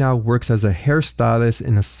though he now works as a hairstylist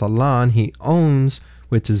in a salon he owns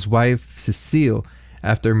with his wife Cecile,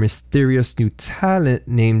 after a mysterious new talent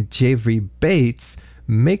named Javery Bates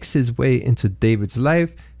makes his way into David's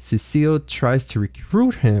life, Cecile tries to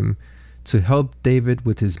recruit him to help David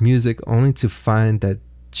with his music, only to find that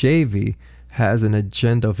JV has an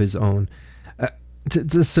agenda of his own.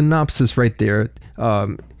 The synopsis right there.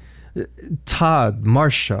 Todd,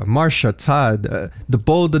 Marsha, Todd, the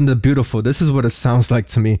bold and the beautiful. This is what it sounds like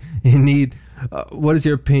to me. You need. What is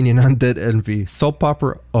your opinion on Dead Envy? Soap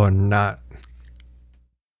opera or not?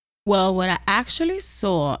 Well, what I actually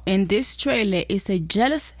saw in this trailer is a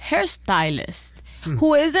jealous hairstylist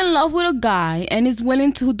who is in love with a guy and is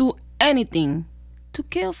willing to do anything to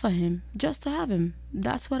kill for him, just to have him.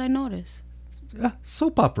 That's what I noticed.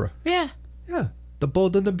 Soap opera. Yeah. Yeah. The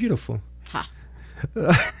bold and the beautiful. Ha.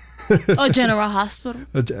 Or General Hospital.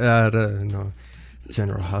 No.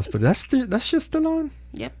 General Hospital. That's just still on?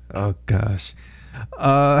 Yep. Oh, gosh.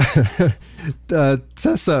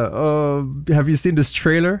 Tessa, have you seen this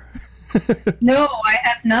trailer? No, I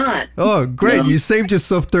have not. Oh, great. You saved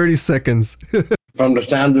yourself 30 seconds. From the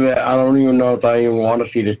sound of it, I don't even know if I even want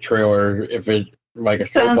to see the trailer. If it's like a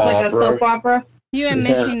Sounds soap like opera. a soap opera. You ain't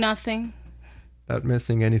missing nothing. Not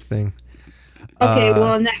missing anything. Okay,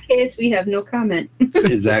 well, in that case, we have no comment.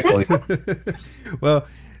 Exactly. Well,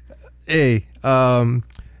 hey,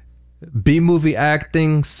 B-movie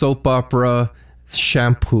acting, soap opera,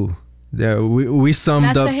 shampoo. There, we summed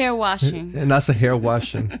up. That's a hair washing. And that's a hair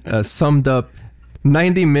washing. Summed up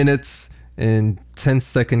 90 minutes and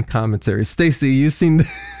 10-second commentary. Stacey, you seen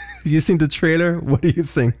the trailer? What do you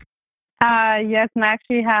think? Yes, and I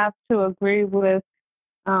actually have to agree with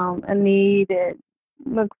Anid. It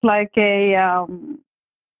looks like a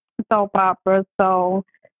soap opera, so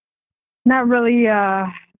not really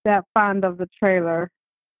that fond of the trailer.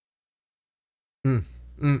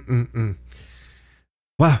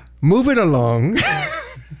 Wow, move it along.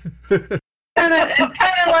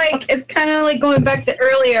 It's kind of like going back to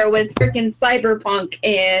earlier with freaking Cyberpunk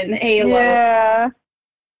and Halo. Yeah.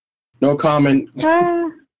 No comment.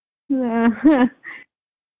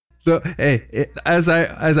 So, hey, as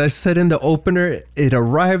I said in the opener, it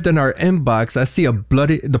arrived in our inbox. I see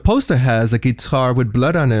the poster has a guitar with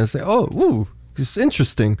blood on it. I say, oh, ooh, it's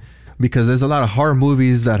interesting, because there's a lot of horror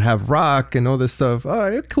movies that have rock and all this stuff. Oh,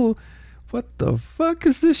 yeah, cool. What the fuck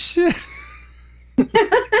is this shit?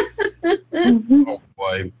 Oh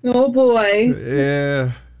boy. Oh boy.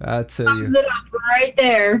 Yeah, I tell you. Thumbs it up right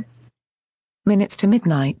there. Minutes to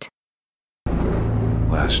midnight.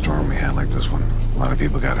 Last storm we had like this one, a lot of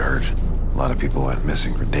people got hurt. A lot of people went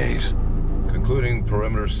missing for days. Concluding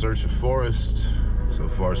perimeter search of forest. So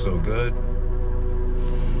far, so good.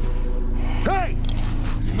 Hey!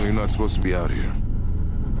 You know you're not supposed to be out here.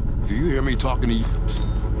 Do you hear me talking to you?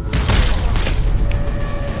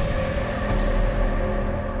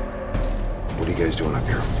 What are you guys doing up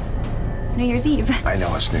here? It's New Year's Eve. I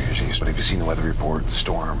know it's New Year's Eve, but have you seen the weather report, the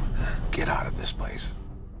storm? Get out of this place.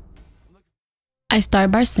 I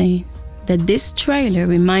start by saying that this trailer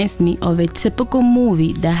reminds me of a typical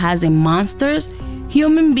movie that has a monsters,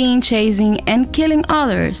 human being chasing and killing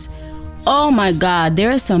others. Oh my god,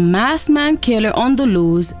 there is a masked man killer on the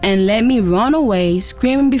loose, and let me run away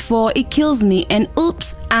screaming before it kills me, and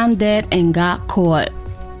oops, I'm dead and got caught.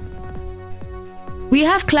 We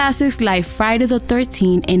have classics like Friday the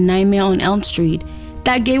 13th and Nightmare on Elm Street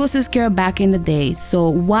that gave us a scare back in the day, so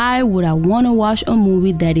why would I want to watch a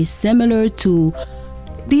movie that is similar to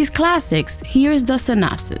these classics? Here's the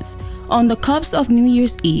synopsis. On the cusp of New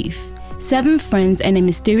Year's Eve, 7 friends and a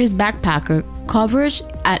mysterious backpacker converge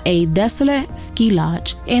at a desolate ski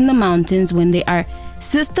lodge in the mountains when they are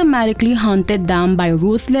systematically hunted down by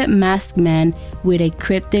ruthless masked men with a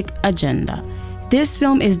cryptic agenda. This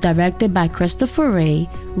film is directed by Christopher Ray,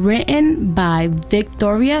 written by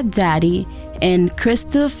Victoria Daddy and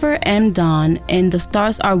Christopher M. Don, and the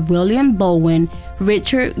stars are William Bowen,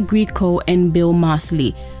 Richard Grieco, and Bill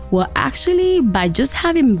Moseley. Well, actually, by just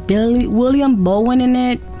having William Bowen in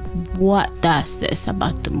it, what does this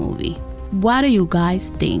about the movie? What do you guys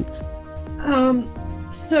think?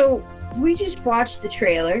 So we just watched the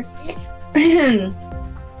trailer.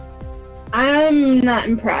 I'm not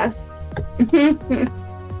impressed.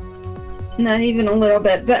 Not even a little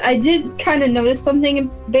bit, but I did kind of notice something,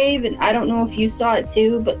 babe, and I don't know if you saw it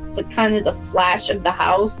too, but the kind of the flash of the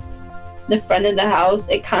house, the front of the house,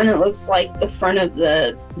 it kind of looks like the front of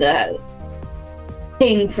the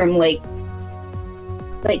thing from like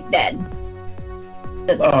Dead.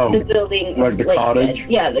 The building, like the cottage.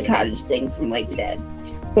 Dead. Yeah, the cottage thing from like Dead.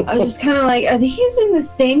 I was just kind of like, are they using the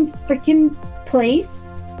same freaking place?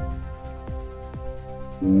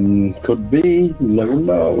 Could be. You never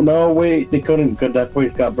know. No, wait, they couldn't, because that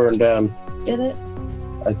place got burned down. Did it?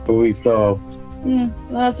 I believe so.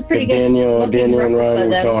 Well, it's a pretty good. Daniel looking and replica Ryan were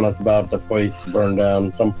then. telling us about the place burned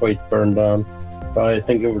down. Some place burned down. But I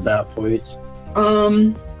think it was that place.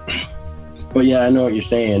 But yeah, I know what you're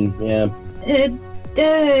saying. Yeah. It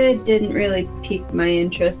didn't really pique my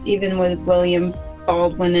interest, even with William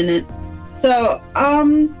Baldwin in it. So,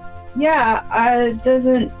 it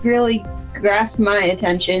doesn't really grasp my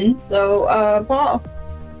attention. So, Paul.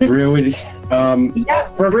 Really? Yeah,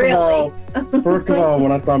 First of all,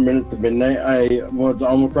 when I saw Minutes to Midnight, I was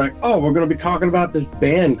almost like, oh, we're going to be talking about this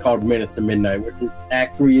band called Minutes to Midnight, which is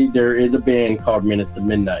actually, there is a band called Minutes to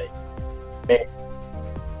Midnight.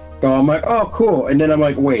 So I'm like, oh, cool. And then I'm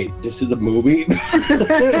like, wait, this is a movie?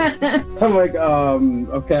 I'm like,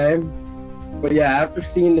 okay. But yeah, after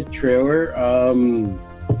seeing the trailer,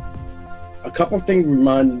 a couple things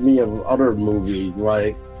reminded me of other movies,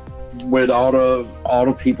 like with all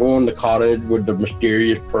the people in the cottage with the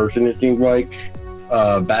mysterious person, it seems like,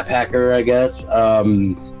 backpacker, I guess.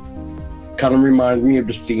 Kind of reminds me of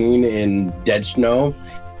the scene in Dead Snow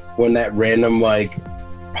when that random, like,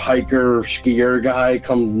 hiker skier guy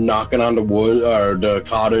comes knocking on the wood or the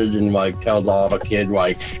cottage and like tells all the kids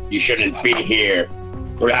like, you shouldn't be here,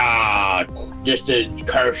 blah, this is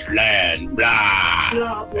cursed land,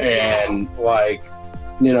 blah. And like,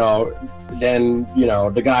 then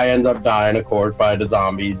the guy ends up dying, of course, by the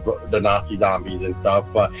zombies, the Nazi zombies and stuff.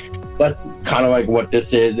 But that's kind of like what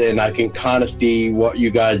this is, and I can kind of see what you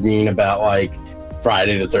guys mean about like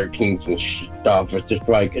Friday the 13th and stuff. It's just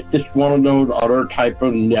like, it's just one of those other type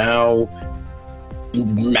of now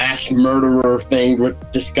mass murderer things, which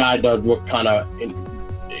this guy does look kind of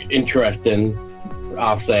interesting,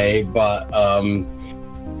 I'll say. But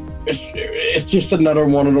it's just another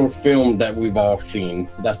one of those films that we've all seen.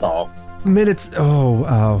 That's all. Minutes.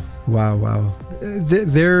 Oh, wow.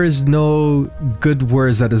 There is no good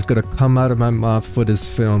words that is gonna come out of my mouth for this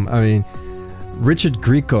film. I mean, Richard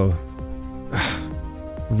Grieco.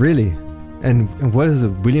 Really? And what is it?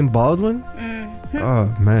 William Baldwin? Mm-hmm.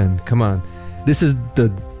 Oh man, come on. This is the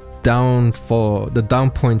downfall, the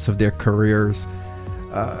down points of their careers.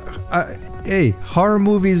 Hey, horror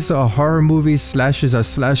movies are horror movies, slashes are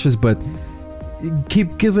slashes, but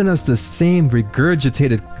keep giving us the same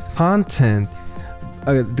regurgitated content.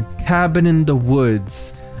 The cabin in the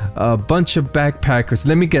woods, a bunch of backpackers.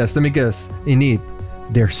 Let me guess.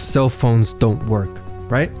 Their cell phones don't work,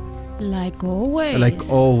 right? Like always.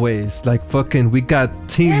 Like fucking, we got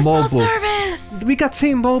T-Mobile. There's no service. We got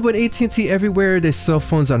T-Mobile and AT&T everywhere. Their cell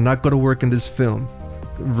phones are not going to work in this film.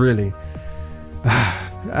 Really.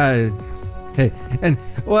 Hey, and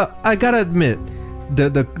well, I gotta admit,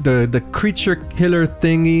 the creature killer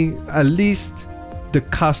thingy, at least the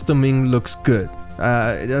costuming looks good.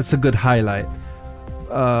 That's a good highlight.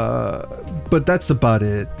 But that's about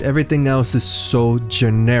it. Everything else is so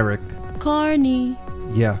generic. Corny.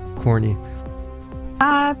 Yeah, corny.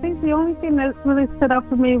 I think the only thing that really stood out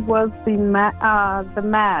for me was the mask,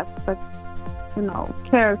 the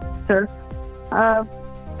character.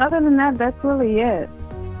 Other than that, that's really it.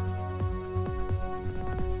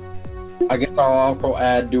 I guess I'll also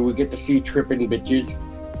add, do we get to see tripping bitches?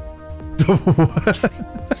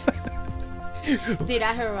 Did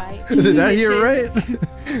I hear right? Did I hear right?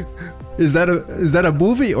 Is that a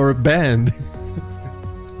movie or a band?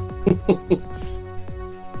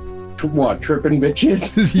 What, tripping bitches?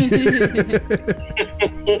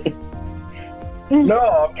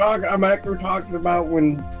 No, I'm actually talking about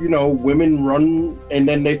when, women run and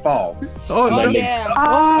then they fall. Yeah,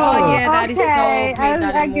 that is so great.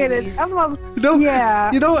 I get it.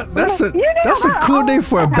 You know what? That's a cool name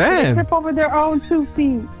for a band. They trip over their own 2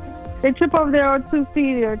 feet. They trip over their own 2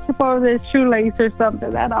 feet or trip over their shoelace or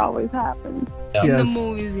something. That always happens. Yeah. In the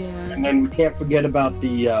movies, yeah. And then we can't forget about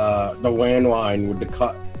the landline with the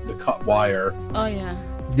cut wire. Oh yeah.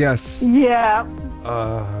 Yes. Yeah.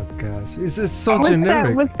 Oh gosh, it's just so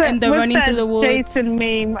generic. And they're running through the woods. Jason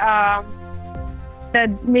meme,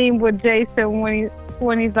 that meme with Jason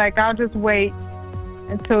when he's like, I'll just wait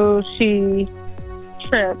until she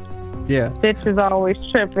trips. Yeah. Bitch is always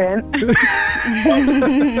tripping.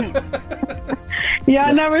 Yeah,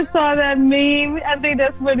 I never saw that meme. I think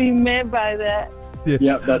that's what he meant by that. Yeah,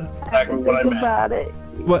 yep, that's exactly what I meant. About it.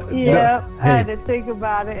 What? Yeah, I had to think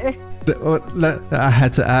about it. I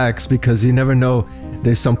had to ask because you never know.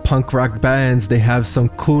 There's some punk rock bands. They have some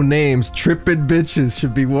cool names. Trippin' Bitches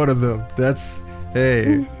should be one of them. That's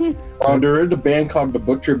hey. Well, there is a band called the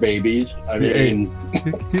Butcher Babies. I mean,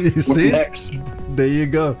 you see? Next? There you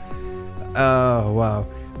go. Oh wow.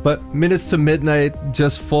 But Minutes to Midnight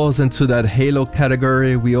just falls into that Halo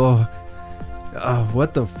category. We all,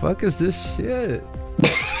 what the fuck is this shit?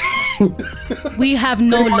 We have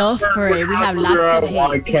no love for it. We have lots of hate.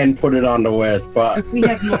 I can put it on the list, but We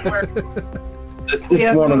have no words.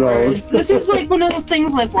 it's one of those. This is like one of those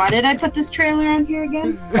things. Like, why did I put this trailer on here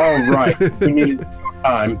again? Oh right, we needed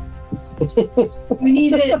time. We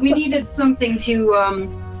needed something to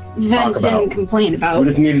vent about. and complain about. We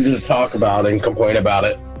just needed to talk about it and complain about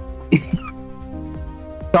it.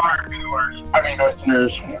 Sorry, viewers. I mean,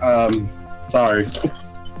 listeners. Sorry.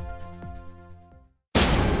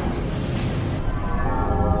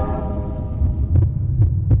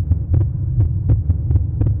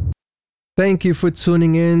 Thank you for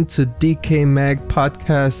tuning in to DecayMag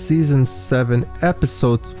Podcast Season 7,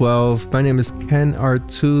 Episode 12. My name is Ken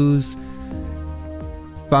Artuz,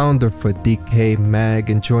 founder for DecayMag,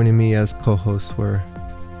 and joining me as co-hosts were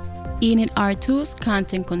Enid Artuz,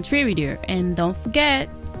 content contributor. And don't forget,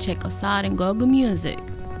 check us out on Google Music.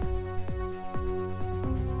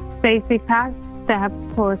 Stacey Cox, staff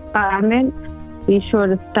correspondent. Be sure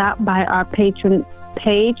to stop by our Patreon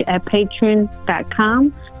page at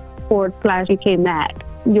patreon.com/DecayMag.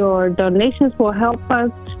 Your donations will help us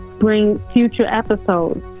bring future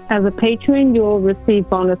episodes. As a patron, you'll receive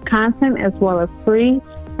bonus content as well as free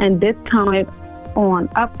and discounted on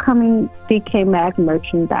upcoming DecayMag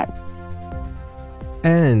merchandise.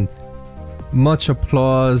 And much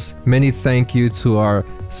applause, many thank you to our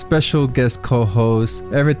special guest co-host,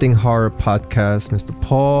 Everything Horror Podcast, Mr.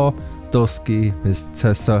 Paul Dosky, Ms.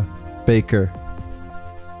 Tessa Baker.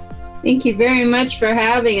 Thank you very much for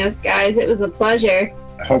having us, guys. It was a pleasure.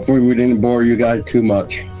 Hopefully we didn't bore you guys too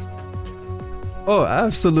much. Oh,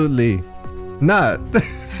 absolutely not.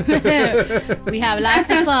 We have lots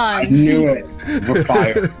of I fun. knew it. We're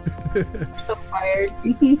fired. So fired.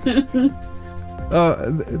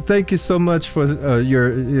 Thank you so much for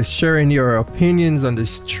your sharing your opinions on the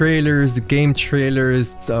trailers, the game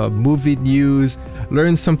trailers, movie news.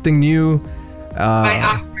 Learn something new. My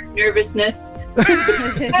awkward nervousness.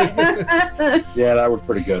 Yeah, that was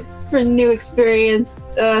pretty good. For new experience.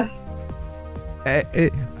 The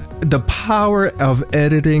power of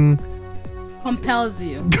editing Compels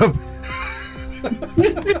you.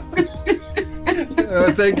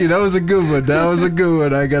 Thank you. That was a good one. That was a good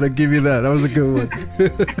one. I gotta give you that. That was a good one.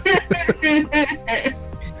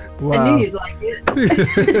 Wow. I knew you'd like it.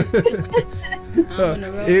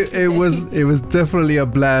 It was definitely a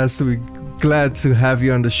blast. We glad to have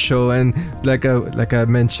you on the show, and like I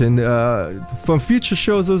mentioned, from future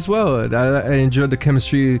shows as well. I enjoyed the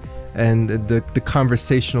chemistry and the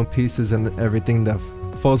conversational pieces and everything that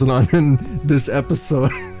falls on in this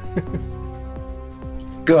episode.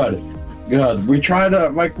 Good. We try to,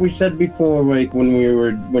 like we said before, like when you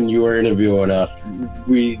were interviewing us,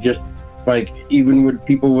 we just like, even with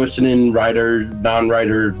people listening, writers,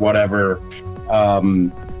 non-writers, whatever,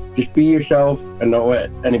 just be yourself and don't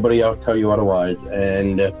let anybody else tell you otherwise.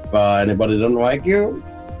 And if anybody doesn't like you,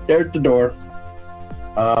 there's the door.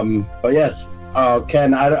 But yes,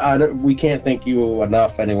 Ken, we can't thank you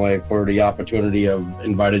enough anyway for the opportunity of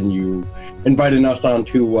inviting us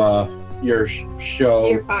onto your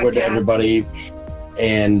show with everybody.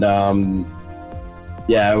 And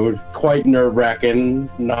yeah, it was quite nerve-wracking,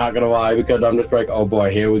 not gonna lie, because I'm just like, oh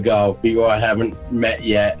boy, here we go. People I haven't met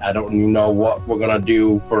yet. I don't even know what we're gonna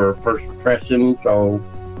do for first impression, so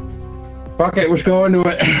fuck it, let's go into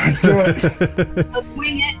it. Let's do it. Let's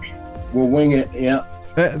wing it. We'll wing it, yeah.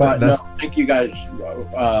 But no, thank you guys.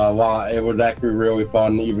 It was actually really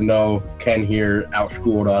fun, even though Ken here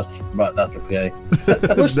outschooled us, but that's okay.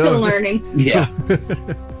 We're still learning. Yeah.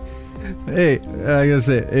 Hey, like I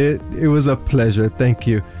said, it was a pleasure. Thank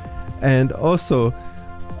you. And also,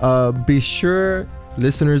 be sure,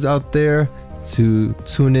 listeners out there, to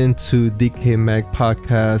tune in to DecayMag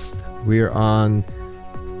Podcast. We're on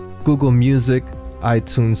Google Music,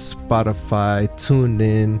 iTunes, Spotify,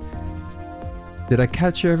 TuneIn. Did I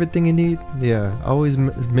catch everything you need? Yeah, I always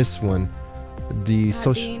miss one. The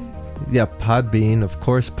social, yeah, Podbean, of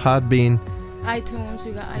course, Podbean. iTunes,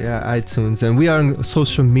 you got iTunes. Yeah, iTunes. And we are on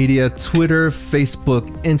social media, Twitter, Facebook,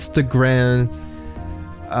 Instagram,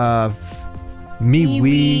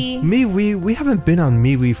 MeWe. We haven't been on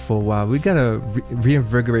MeWe for a while. We gotta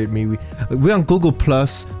reinvigorate MeWe. We're on Google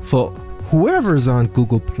Plus. For whoever's on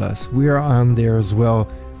Google Plus, we are on there as well.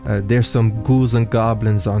 There's some ghouls and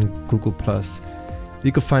goblins on Google Plus.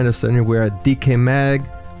 You can find us anywhere at DecayMag.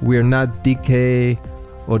 We're not DK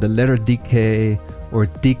or the letter DK or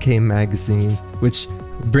DK Magazine, which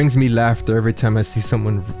brings me laughter every time I see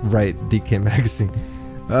someone write DK Magazine.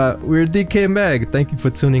 We're DecayMag. Thank you for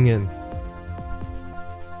tuning in.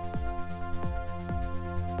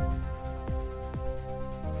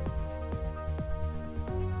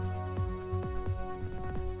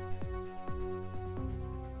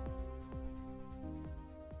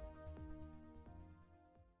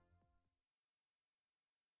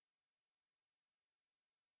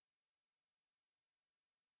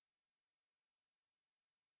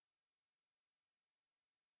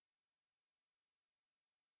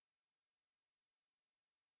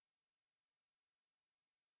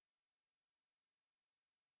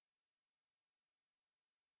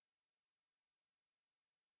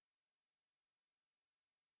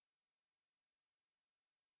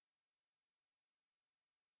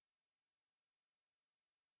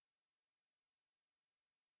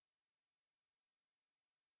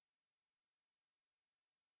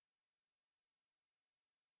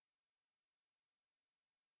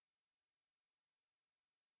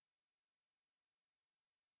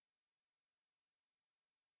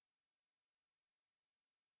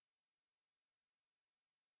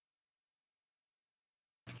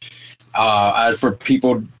 As for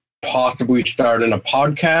people possibly starting a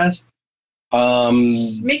podcast,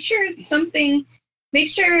 make sure it's something. Make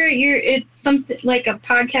sure it's something like a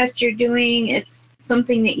podcast you're doing. It's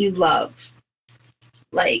something that you love,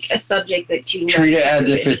 like a subject that you treat it as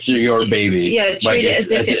if it's your baby. Yeah, treat it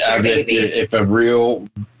as if it's your baby. It's a real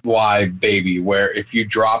live baby, where if you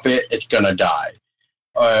drop it, it's gonna die.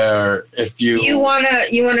 Or if you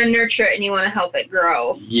wanna nurture it and you wanna help it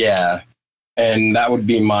grow. Yeah, and that would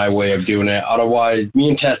be my way of doing it. Otherwise, me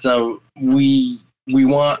and Tessa, we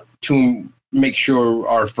want to make sure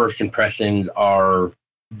our first impressions are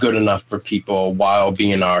good enough for people while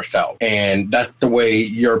being ourselves. And that's the way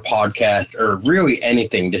your podcast, or really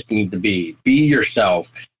anything, just need to be. Be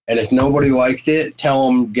yourself. And if nobody likes it, tell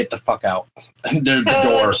them, get the fuck out. There's the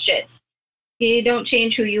door. Shit. You don't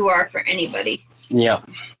change who you are for anybody. Yeah.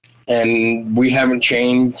 And we haven't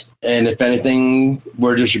changed. And if anything,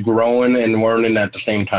 we're just growing and learning at the same time.